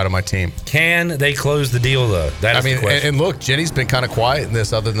very proud of my team. Can they close the deal, though? That is the question. And look, Jenny's been kind of quiet in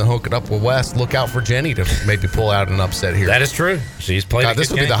this other than hooking up with Wes. Look out for Jenny to maybe pull out an upset here. That is true. She's played a good this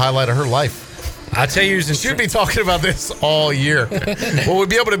will be game. the highlight of her life. I tell you, she'd be talking about this all year. Well, we'll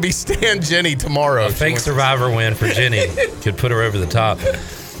be able to be Stan Jenny tomorrow. A fake Survivor win for Jenny could put her over the top.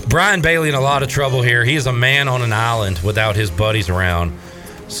 Brian Bailey in a lot of trouble here. He is a man on an island without his buddies around.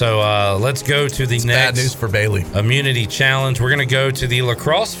 So let's go to the next bad news for Bailey immunity challenge. We're going to go to the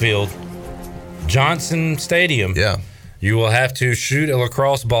lacrosse field, Johnson Stadium. Yeah. You will have to shoot a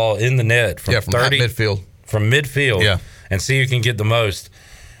lacrosse ball in the net from 30 midfield. From midfield. Yeah. And see who can get the most.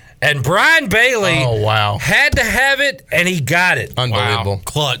 And Brian Bailey had to have it, and he got it. Unbelievable. Wow.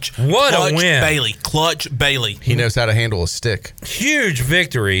 Clutch. What Clutch a win. Bailey. Clutch Bailey. He knows how to handle a stick. Huge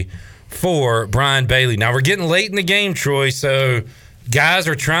victory for Brian Bailey. Now, we're getting late in the game, Troy, so guys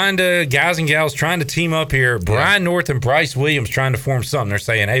and gals trying to team up here. Brian North and Bryce Williams trying to form something. They're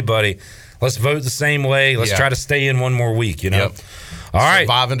saying, hey, buddy, let's vote the same way. Let's try to stay in one more week, you know? Yep. All right.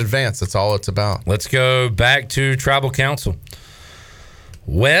 Survive and advance. That's all it's about. Let's go back to Tribal Council.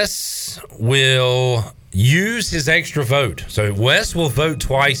 Wes will use his extra vote. So Wes will vote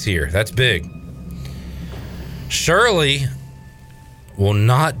twice here. That's big. Shirley will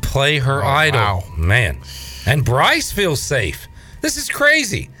not play her idol. Wow. Man. And Bryce feels safe. This is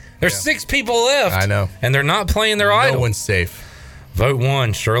crazy. There's 6 people left. I know. And they're not playing their idol. No one's safe. Vote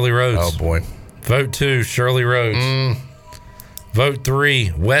 1, Shirley Rhodes. Oh, boy. Vote 2, Shirley Rhodes. Vote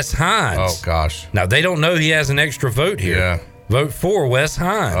 3, Wes Hines. Oh, gosh. Now, they don't know he has an extra vote here. Yeah. Vote 4, Wes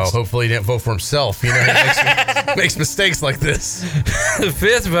Hines. Oh, hopefully he didn't vote for himself. You know, he makes mistakes like this. The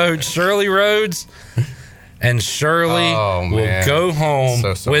 5th vote, Shirley Rhodes. And Shirley will go home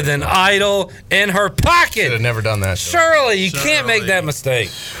with an idol in her pocket. Should have never done that. Shirley, you can't make that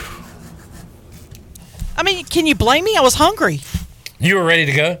mistake. I mean, can you blame me? I was hungry. You were ready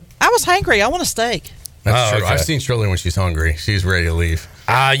to go? I was hungry. I want a steak. That's true. Okay. I've seen Shirley when she's hungry. She's ready to leave.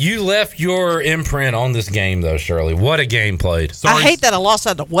 You left your imprint on this game, though, Shirley. What a game played. I hate that I lost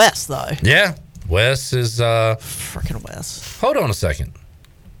out to Wes, though. Yeah. Wes is... Freaking Wes. Hold on a second.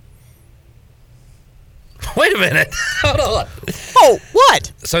 Wait a minute. Hold on. Oh,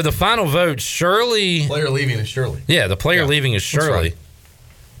 what? So the final vote, Shirley... Player leaving is Shirley. Yeah, the player leaving is Shirley. Right.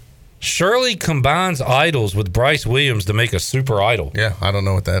 Shirley combines idols with Bryce Williams to make a super idol. Yeah, I don't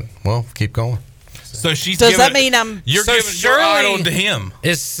know what that... Well, keep going. So she's Does that mean I'm... You're so giving your idol to him.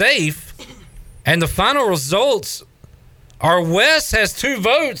 Is safe And the final results are Wes has 2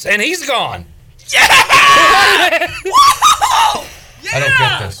 votes, and he's gone. Yeah! I don't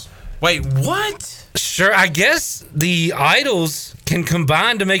get this. Wait, what? Sure, I guess the idols can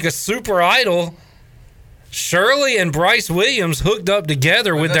combine to make a super idol. Shirley and Bryce Williams hooked up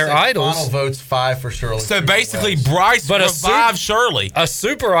together with their idols. Final votes 5 for Shirley. So basically, Bryce revived Shirley. A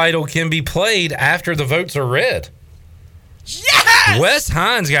super idol can be played after the votes are read. Yes! Wes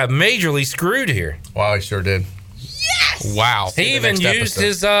Hines got majorly screwed here. Wow, he sure did. Yes! Wow. He even used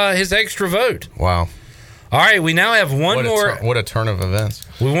his extra vote. Wow. All right, we now have one more. What a turn of events.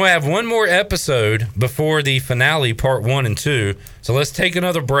 We want to have one more episode before the finale, part 1 and 2. So let's take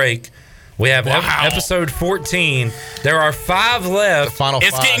another break. We have episode 14. There are 5 left. The final 5.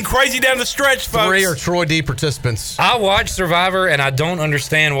 It's getting crazy down the stretch, folks. 3 are Troy D participants. I watched Survivor, and I don't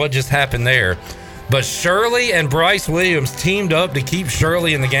understand what just happened there. But Shirley and Bryce Williams teamed up to keep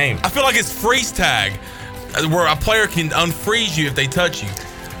Shirley in the game. I feel like it's freeze tag, where a player can unfreeze you if they touch you.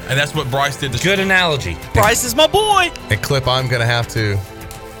 And that's what Bryce did. Good analogy. Bryce is my boy. And Clip, I'm going to have to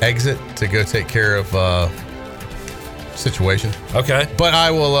exit to go take care of situation. Okay. But I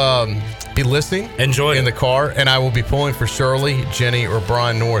will be listening. Enjoy in the car, and I will be pulling for Shirley, Jenny, or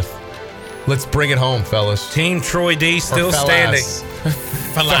Brian North. Let's bring it home, fellas. Team Troy D still standing.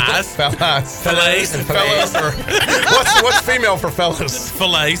 Fellas. Fellas. Fellas. And fellas. What's female for fellas?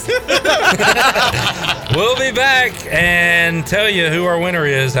 Fellas. We'll be back and tell you who our winner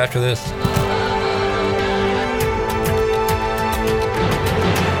is after this.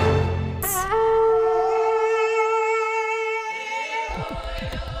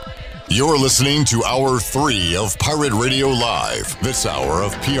 You're listening to Hour 3 of Pirate Radio Live. This hour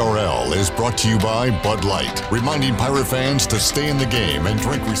of PRL is brought to you by Bud Light, reminding Pirate fans to stay in the game and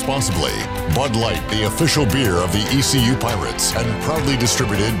drink responsibly. Bud Light, the official beer of the ECU Pirates, and proudly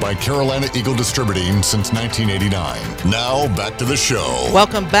distributed by Carolina Eagle Distributing since 1989. Now, back to the show.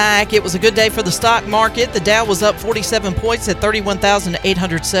 Welcome back. It was a good day for the stock market. The Dow was up 47 points at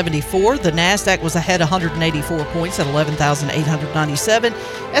 31,874. The NASDAQ was ahead 184 points at 11,897.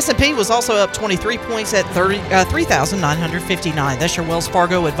 S&P was also up 23 points at 3,959. That's your Wells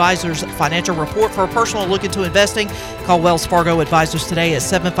Fargo Advisors financial report. For a personal look into investing, call Wells Fargo Advisors today at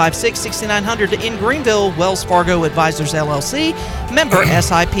 756-6900 in Greenville. Wells Fargo Advisors, LLC, member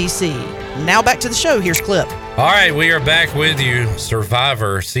SIPC. Now back to the show. Here's Clip. All right, we are back with you.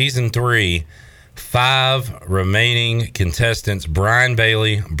 Survivor Season 3. 5 remaining contestants: Brian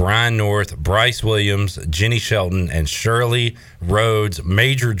Bailey, Brian North, Bryce Williams, Jenny Shelton, and Shirley Rhodes.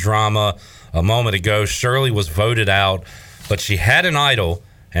 Major drama a moment ago. Shirley was voted out, but she had an idol,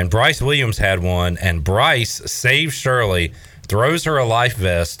 and Bryce Williams had one, and Bryce saves Shirley, throws her a life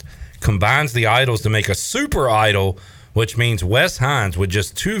vest, combines the idols to make a super idol, which means Wes Hines, with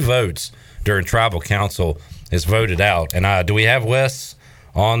just 2 votes during Tribal Council, is voted out. And do we have Wes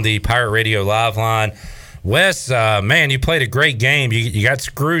on the Pirate Radio Live line? Wes, man, you played a great game. You got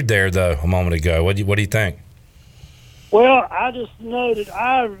screwed there, though, a moment ago. What do you think? Well, I just know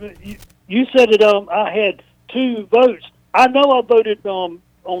that you said that I had 2 votes. I know I voted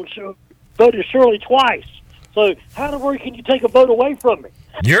voted Shirley twice. So how in the world can you take a vote away from me?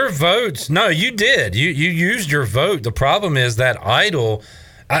 Your votes? No, you did. You used your vote. The problem is that idol.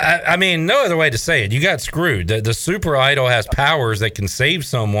 I mean, no other way to say it. You got screwed. The super idol has powers that can save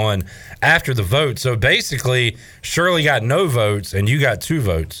someone after the vote. So basically, Shirley got no votes, and you got 2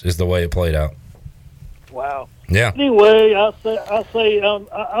 votes. Is the way it played out. Wow. Yeah. Anyway,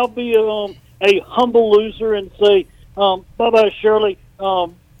 I'll be a humble loser and say bye-bye, Shirley.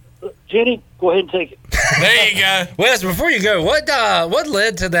 Jenny, go ahead and take it. There you go. Wes, before you go, what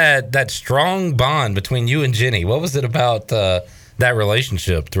led to that strong bond between you and Jenny? What was it about that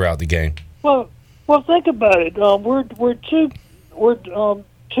relationship throughout the game? Well, think about it. We're two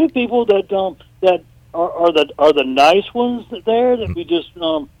people that are the nice ones there. That we just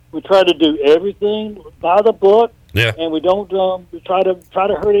we try to do everything by the book. Yeah. And we don't try to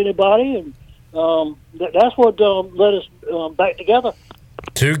hurt anybody, and that's what led us back together.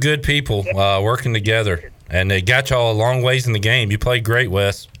 2 good people working together, and they got y'all a long ways in the game. You played great,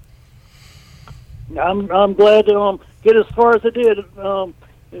 Wes. I'm glad to get as far as I did, but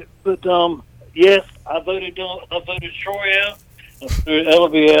yes, I voted Troy out,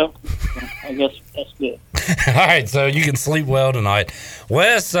 LB out. I guess that's good. All right, so you can sleep well tonight.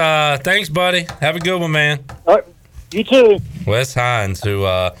 Wes, thanks, buddy. Have a good one, man. All right, you too. Wes Hines, who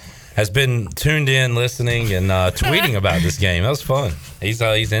has been tuned in, listening, and tweeting about this game. That was fun. He's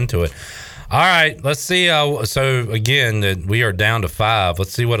into it. All right, let's see. So, again, we are down to 5.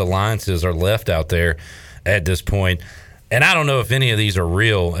 Let's see what alliances are left out there at this point. and I don't know if any of these are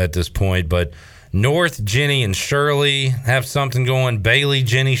real at this point, but North, Jenny, and Shirley have something going. Bailey,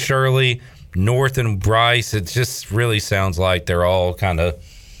 Jenny, Shirley, North, and Bryce. It just really sounds like they're all kind of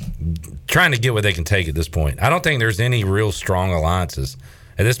trying to get what they can take at this point. I don't think there's any real strong alliances.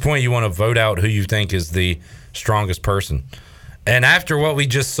 At this point, you want to vote out who you think is the strongest person. And after what we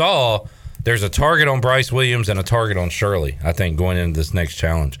just saw, there's a target on Bryce Williams and a target on Shirley, I think, going into this next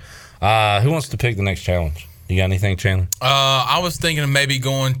challenge. Who wants to pick the next challenge? You got anything, Chandler? I was thinking of maybe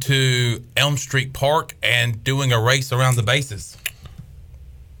going to Elm Street Park and doing a race around the bases.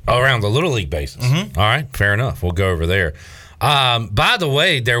 Oh, around the Little League bases. Mm-hmm. All right, fair enough. We'll go over there. By the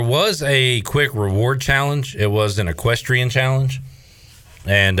way, there was a quick reward challenge. It was an equestrian challenge.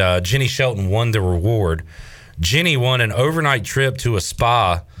 And Jenny Shelton won the reward. Jenny won an overnight trip to a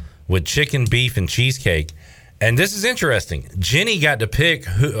spa with chicken, beef, and cheesecake. And this is interesting. Jenny got to pick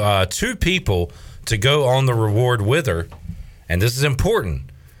two people to go on the reward with her. And this is important.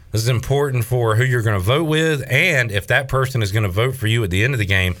 This is important for who you're going to vote with. And if that person is going to vote for you at the end of the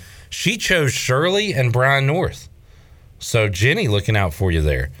game, she chose Shirley and Brian North. So Jenny looking out for you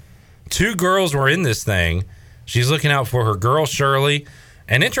there. Two girls were in this thing. She's looking out for her girl, Shirley.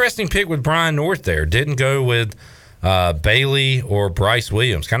 An interesting pick with Brian North there. Didn't go with Bailey or Bryce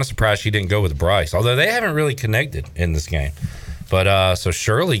Williams. Kind of surprised she didn't go with Bryce, although they haven't really connected in this game. But so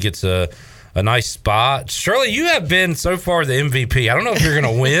Shirley gets a nice spot. Shirley, you have been so far the MVP. I don't know if you're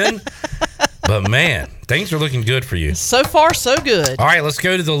going to win, but man, things are looking good for you. So far, so good. All right, let's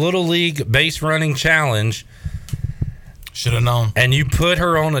go to the Little League Base Running Challenge. Should have known. And you put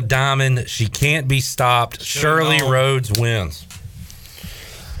her on a diamond. She can't be stopped. Shirley Rhodes wins.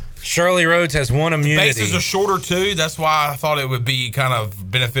 Shirley Rhodes has one immunity. Bases are shorter, too. That's why I thought it would be kind of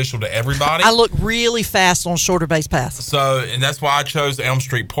beneficial to everybody. I look really fast on shorter base paths. So, and that's why I chose Elm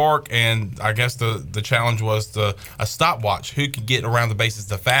Street Park, and I guess the challenge was a stopwatch. Who could get around the bases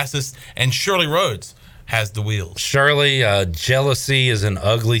the fastest? And Shirley Rhodes has the wheels. Shirley, jealousy is an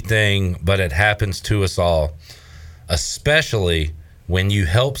ugly thing, but it happens to us all, especially when you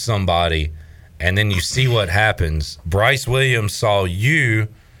help somebody and then you see what happens. Bryce Williams saw you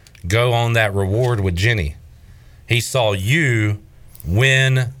go on that reward with Jenny. He saw you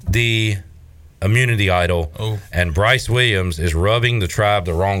win the immunity idol, and Bryce Williams is rubbing the tribe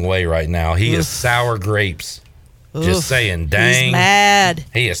the wrong way right now. He is sour grapes. Just saying, dang. He's mad.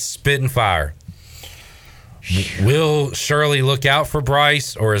 He is spitting fire. Will Shirley look out for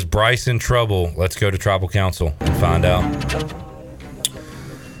Bryce, or is Bryce in trouble? Let's go to Tribal Council and find out.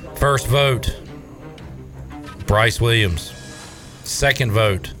 First vote, Bryce Williams. Second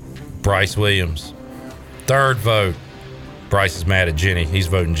vote, Bryce Williams. Third vote, Bryce is mad at Jenny. He's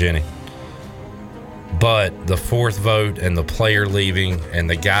voting Jenny. But the fourth vote and the player leaving and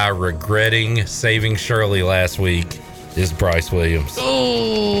the guy regretting saving Shirley last week is Bryce Williams.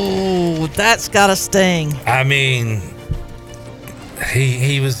 Oh, that's got to sting. I mean,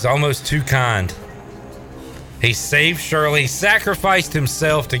 he was almost too kind. He saved Shirley, sacrificed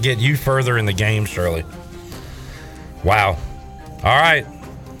himself to get you further in the game, Shirley. Wow. All right.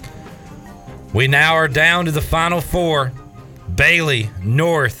 We now are down to the final four. Bailey,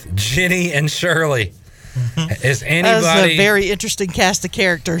 North, Jenny, and Shirley. Is anybody... That's a very interesting cast of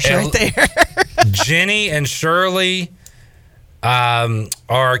characters right there. Jenny and Shirley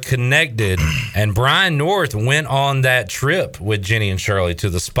are connected, and Brian North went on that trip with Jenny and Shirley to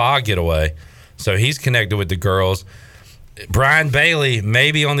the spa getaway, so he's connected with the girls. Brian Bailey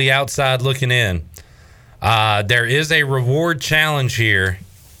maybe on the outside looking in. There is a reward challenge here,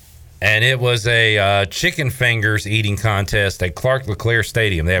 and it was a chicken fingers eating contest at Clark LeClaire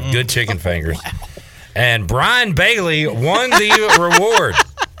Stadium. They have good chicken fingers. Wow. And Brian Bailey won the reward.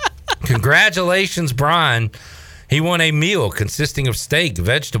 Congratulations, Brian. He won a meal consisting of steak,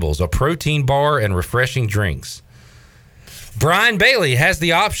 vegetables, a protein bar, and refreshing drinks. Brian Bailey has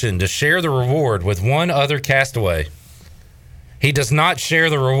the option to share the reward with one other castaway. He does not share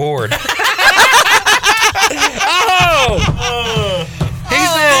the reward. He's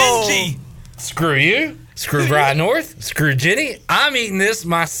stingy. Screw you. Screw Brian North. Screw Jenny. I'm eating this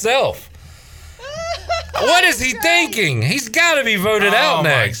myself. What is he thinking? He's got to be voted out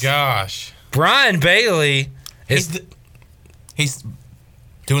next. Oh, my gosh. Brian Bailey is... He's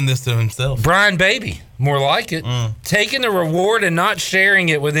doing this to himself. Brian Baby, more like it. Taking the reward and not sharing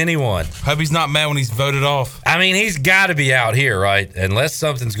it with anyone. Hope he's not mad when he's voted off. I mean, he's got to be out here, right? Unless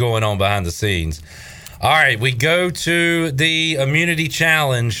something's going on behind the scenes. All right, we go to the immunity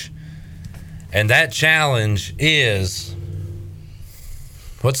challenge. And that challenge is...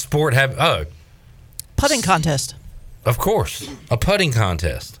 What sport have... Oh... Putting contest. Of course, a putting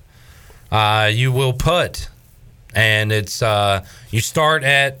contest. You will putt And it's you start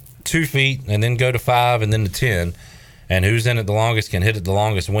at 2 feet and then go to 5 and then to 10. And who's in it the longest can hit it the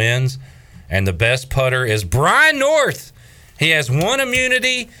longest wins. And the best putter is Brian North. He has 1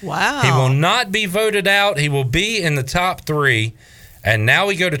 immunity. Wow. He will not be voted out. He will be in the top 3. And now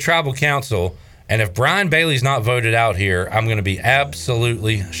we go to Tribal Council. And if Brian Bailey's not voted out here, I'm going to be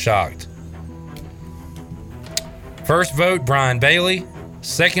absolutely shocked. First vote, Brian Bailey.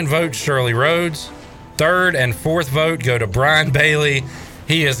 Second vote, Shirley Rhodes. Third and fourth vote go to Brian Bailey.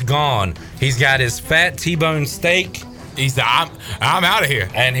 He is gone. He's got his fat T-bone steak. He's I'm out of here.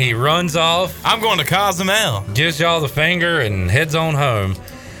 And he runs off. I'm going to Cozumel. Gives y'all the finger and heads on home.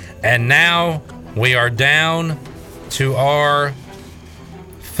 And now we are down to our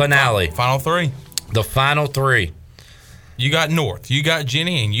finale. Final 3. The final 3. You got North, you got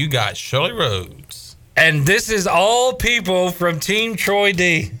Jenny, and you got Shirley Rhodes. And this is all people from Team Troy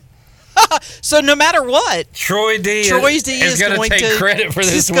D. So no matter what, Troy D is going to take credit for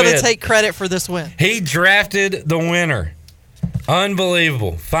this He's win. going to take credit for this win. He drafted the winner.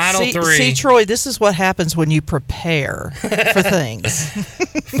 Unbelievable. Final 3. See, Troy, this is what happens when you prepare for things.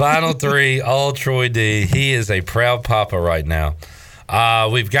 Final 3, all Troy D. He is a proud papa right now.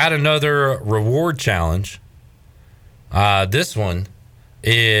 We've got another reward challenge. This one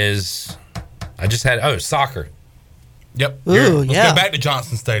is, soccer. Yep. Ooh, Let's go back to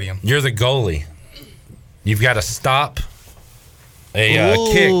Johnson Stadium. You're the goalie. You've got to stop a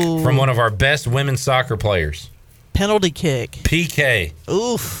kick from one of our best women's soccer players. Penalty kick. PK.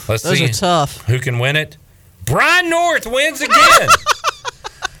 Oof. Let's those see are tough. Who can win it? Brian North wins again.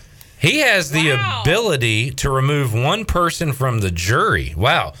 He has the ability to remove one person from the jury.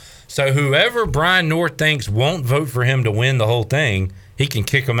 Wow. So whoever Brian North thinks won't vote for him to win the whole thing, he can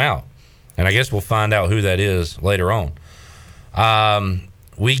kick them out. And I guess we'll find out who that is later on.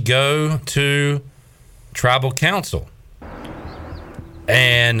 We go to Tribal Council.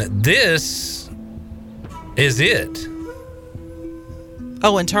 And this is it.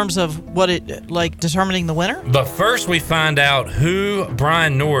 Oh, in terms of what determining the winner? But first we find out who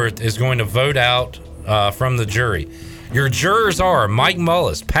Brian North is going to vote out from the jury. Your jurors are Mike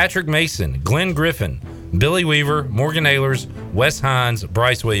Mullis, Patrick Mason, Glenn Griffin, Billy Weaver, Morgan Ehlers, Wes Hines,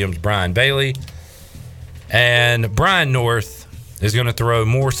 Bryce Williams, Brian Bailey. And Brian North is going to throw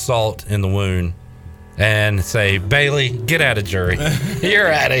more salt in the wound and say, Bailey, get out of jury.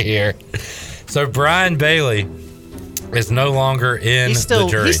 You're out of here. So Brian Bailey is no longer in the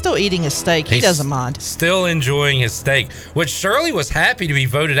jury. He's still eating his steak. He doesn't mind. Still enjoying his steak, which Shirley was happy to be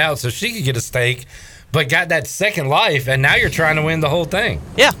voted out so she could get a steak, but got that second life, and now you're trying to win the whole thing.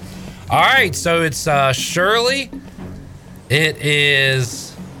 Yeah. All right, so it's Shirley. It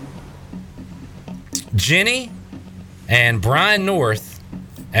is Jenny and Brian North,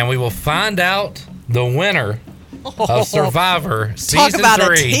 and we will find out the winner of Survivor Season 3. Talk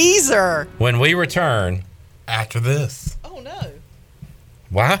about a teaser. When we return. After this. Oh, no.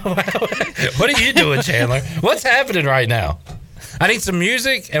 Wow. What are you doing, Chandler? What's happening right now? I need some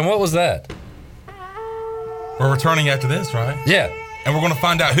music, and what was that? We're returning after this, right? Yeah. And we're going to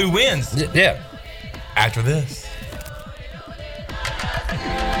find out who wins. Yeah. After this.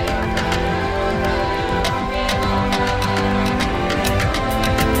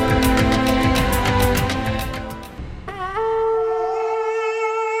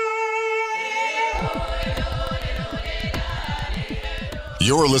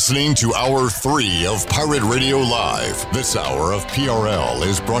 You're listening to Hour 3 of Pirate Radio Live. This hour of PRL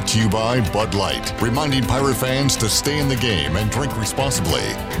is brought to you by Bud Light, reminding Pirate fans to stay in the game and drink responsibly.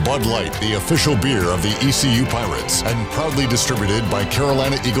 Bud Light, the official beer of the ECU Pirates, and proudly distributed by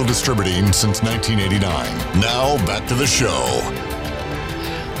Carolina Eagle Distributing since 1989. Now, back to the show.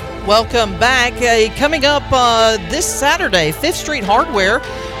 Welcome back. Coming up this Saturday, 5th Street Hardware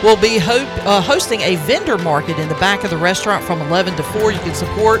will be hosting a vendor market in the back of the restaurant from 11 to 4. You can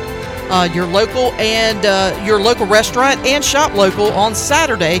support your local restaurant and shop local on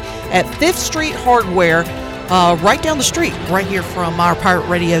Saturday at 5th Street Hardware, right down the street, right here from our Pirate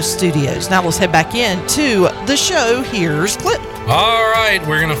Radio studios. Now let's head back into the show. Here's Clip. All right,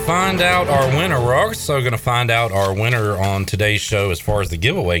 we're going to find out our winner. We're also going to find out our winner on today's show as far as the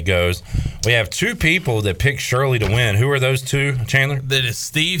giveaway goes. We have 2 people that picked Shirley to win. Who are those 2, Chandler? That is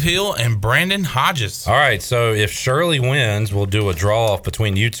Steve Hill and Brandon Hodges. All right, so if Shirley wins, we'll do a draw-off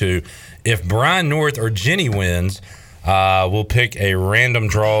between you 2. If Brian North or Jenny wins, we'll pick a random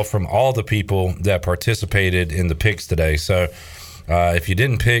draw from all the people that participated in the picks today. So if you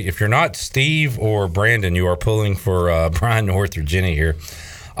didn't pick, if you're not Steve or Brandon, you are pulling for Brian North or Jenny here.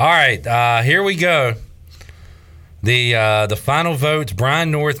 All right, here we go. The final votes: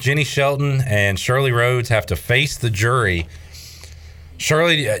 Brian North, Jenny Shelton, and Shirley Rhodes have to face the jury.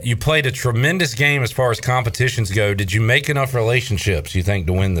 Shirley, you played a tremendous game as far as competitions go. Did you make enough relationships, you think,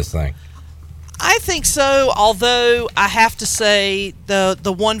 to win this thing? I think so, although I have to say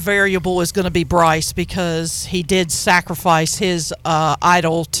the one variable is going to be Bryce, because he did sacrifice his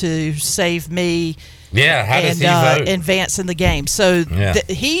idol to save me. Yeah, how does he vote? Advance in the game. So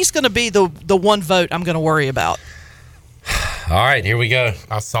he's going to be the one vote I'm going to worry about. All right, here we go.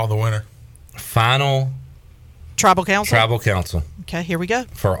 I saw the winner. Final Tribal Council. Okay, here we go.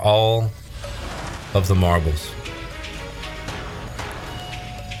 For all of the marbles.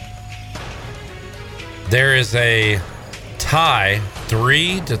 There is a tie,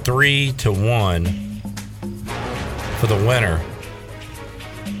 3-3-1 for the winner.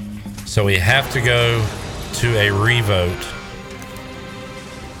 So we have to go to a revote.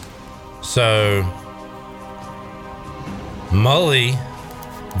 So Mully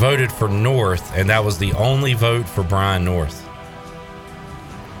voted for North, and that was the only vote for Brian North.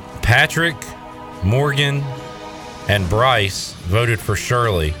 Patrick, Morgan, and Bryce voted for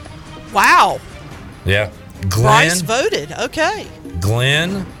Shirley. Wow. Yeah. Bryce voted. Okay.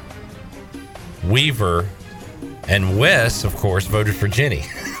 Glenn, Weaver, and Wes, of course, voted for Jenny.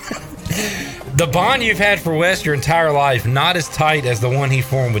 The bond you've had for Wes your entire life, not as tight as the one he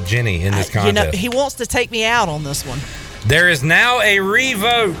formed with Jenny in this contest. He wants to take me out on this one. There is now a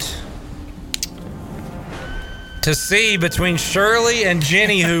revote to see between Shirley and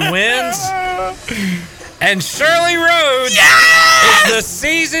Jenny who wins. And Shirley Rhodes is the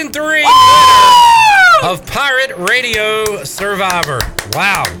season 3 winner of Pirate Radio Survivor.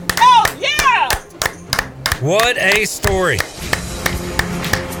 Wow. Oh, yeah. What a story.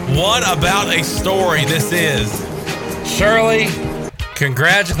 What about a story this is? Shirley,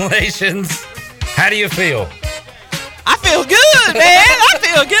 congratulations. How do you feel? I feel good, man. I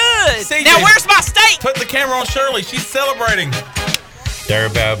feel good. CJ, now, where's my steak? Put the camera on Shirley. She's celebrating.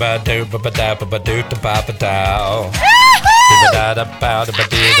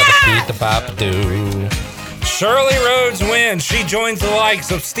 Shirley Rhodes wins. She joins the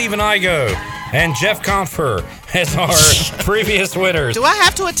likes of Stephen Igo and Jeff Confer as our previous winners. Do I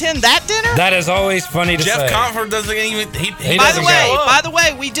have to attend that dinner? That is always funny to say. Jeff Confer doesn't even. He by the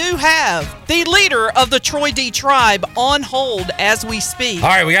way, we do have the leader of the Troy D tribe on hold as we speak. All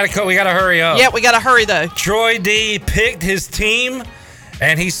right, we gotta hurry up. Yeah, we gotta hurry though. Troy D picked his team,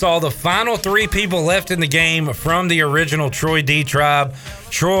 and he saw the final 3 people left in the game from the original Troy D tribe.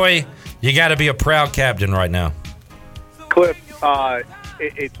 Troy, you got to be a proud captain right now. Cliff,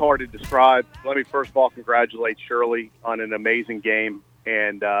 it's hard to describe. Let me first of all congratulate Shirley on an amazing game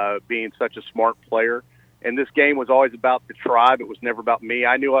and being such a smart player. And this game was always about the tribe. It was never about me.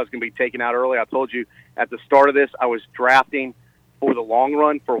 I knew I was going to be taken out early. I told you at the start of this, I was drafting for the long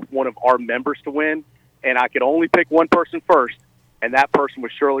run for one of our members to win, and I could only pick one person first, and that person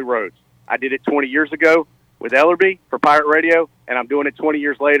was Shirley Rhodes. I did it 20 years ago with Ellerby for Pirate Radio, and I'm doing it 20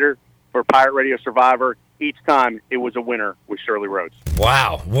 years later for Pirate Radio Survivor. Each time it was a winner with Shirley Rhodes.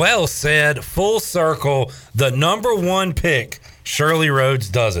 Wow. Well said. Full circle. The number 1 pick, Shirley Rhodes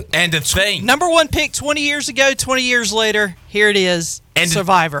does it. And to think. Number 1 pick 20 years ago, 20 years later, here it is,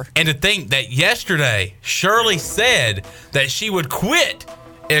 Survivor. And to think that yesterday, Shirley said that she would quit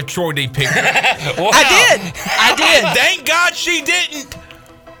if Troy D picked her. Wow. I did. Thank God she didn't.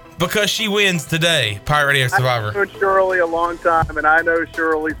 Because she wins today, Pirate Radio Survivor. I've known Shirley a long time, and I know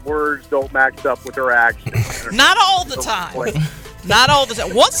Shirley's words don't match up with her actions. Not all the time. Not all the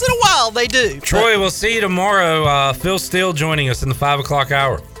time. Once in a while, they do. Troy, we'll see you tomorrow. Phil Steele joining us in the 5 o'clock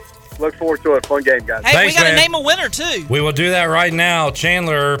hour. Look forward to it. Fun game, guys. Hey, Thanks, we got to man. name a winner, too. We will do that right now.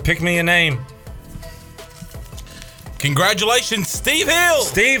 Chandler, pick me a name. Congratulations, Steve Hill.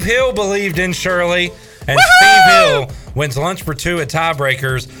 Steve Hill believed in Shirley, and Woo-hoo! Steve Hill wins lunch for 2 at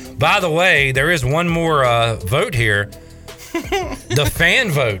Tiebreakers. By the way, there is one more vote here. The fan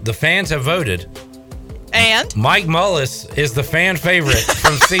vote. The fans have voted. And? Mike Mullis is the fan favorite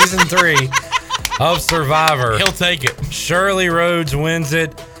from season 3 of Survivor. He'll take it. Shirley Rhodes wins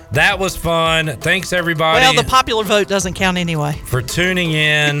it. That was fun. Thanks, everybody. Well, the popular vote doesn't count anyway. For tuning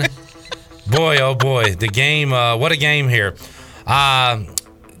in. Boy, oh boy, the game. What a game here.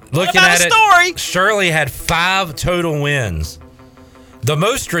 Looking at it, story? Shirley had 5 total wins. The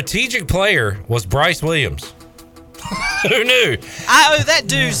most strategic player was Bryce Williams. Who knew? I owe that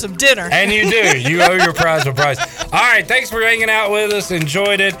dude some dinner. And you do. You owe your prize with Bryce. All right, thanks for hanging out with us.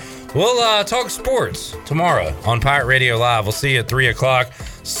 Enjoyed it. We'll talk sports tomorrow on Pirate Radio Live. We'll see you at 3 o'clock.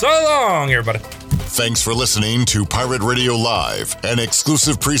 So long, everybody. Thanks for listening to Pirate Radio Live, an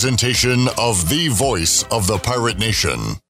exclusive presentation of the voice of the Pirate Nation.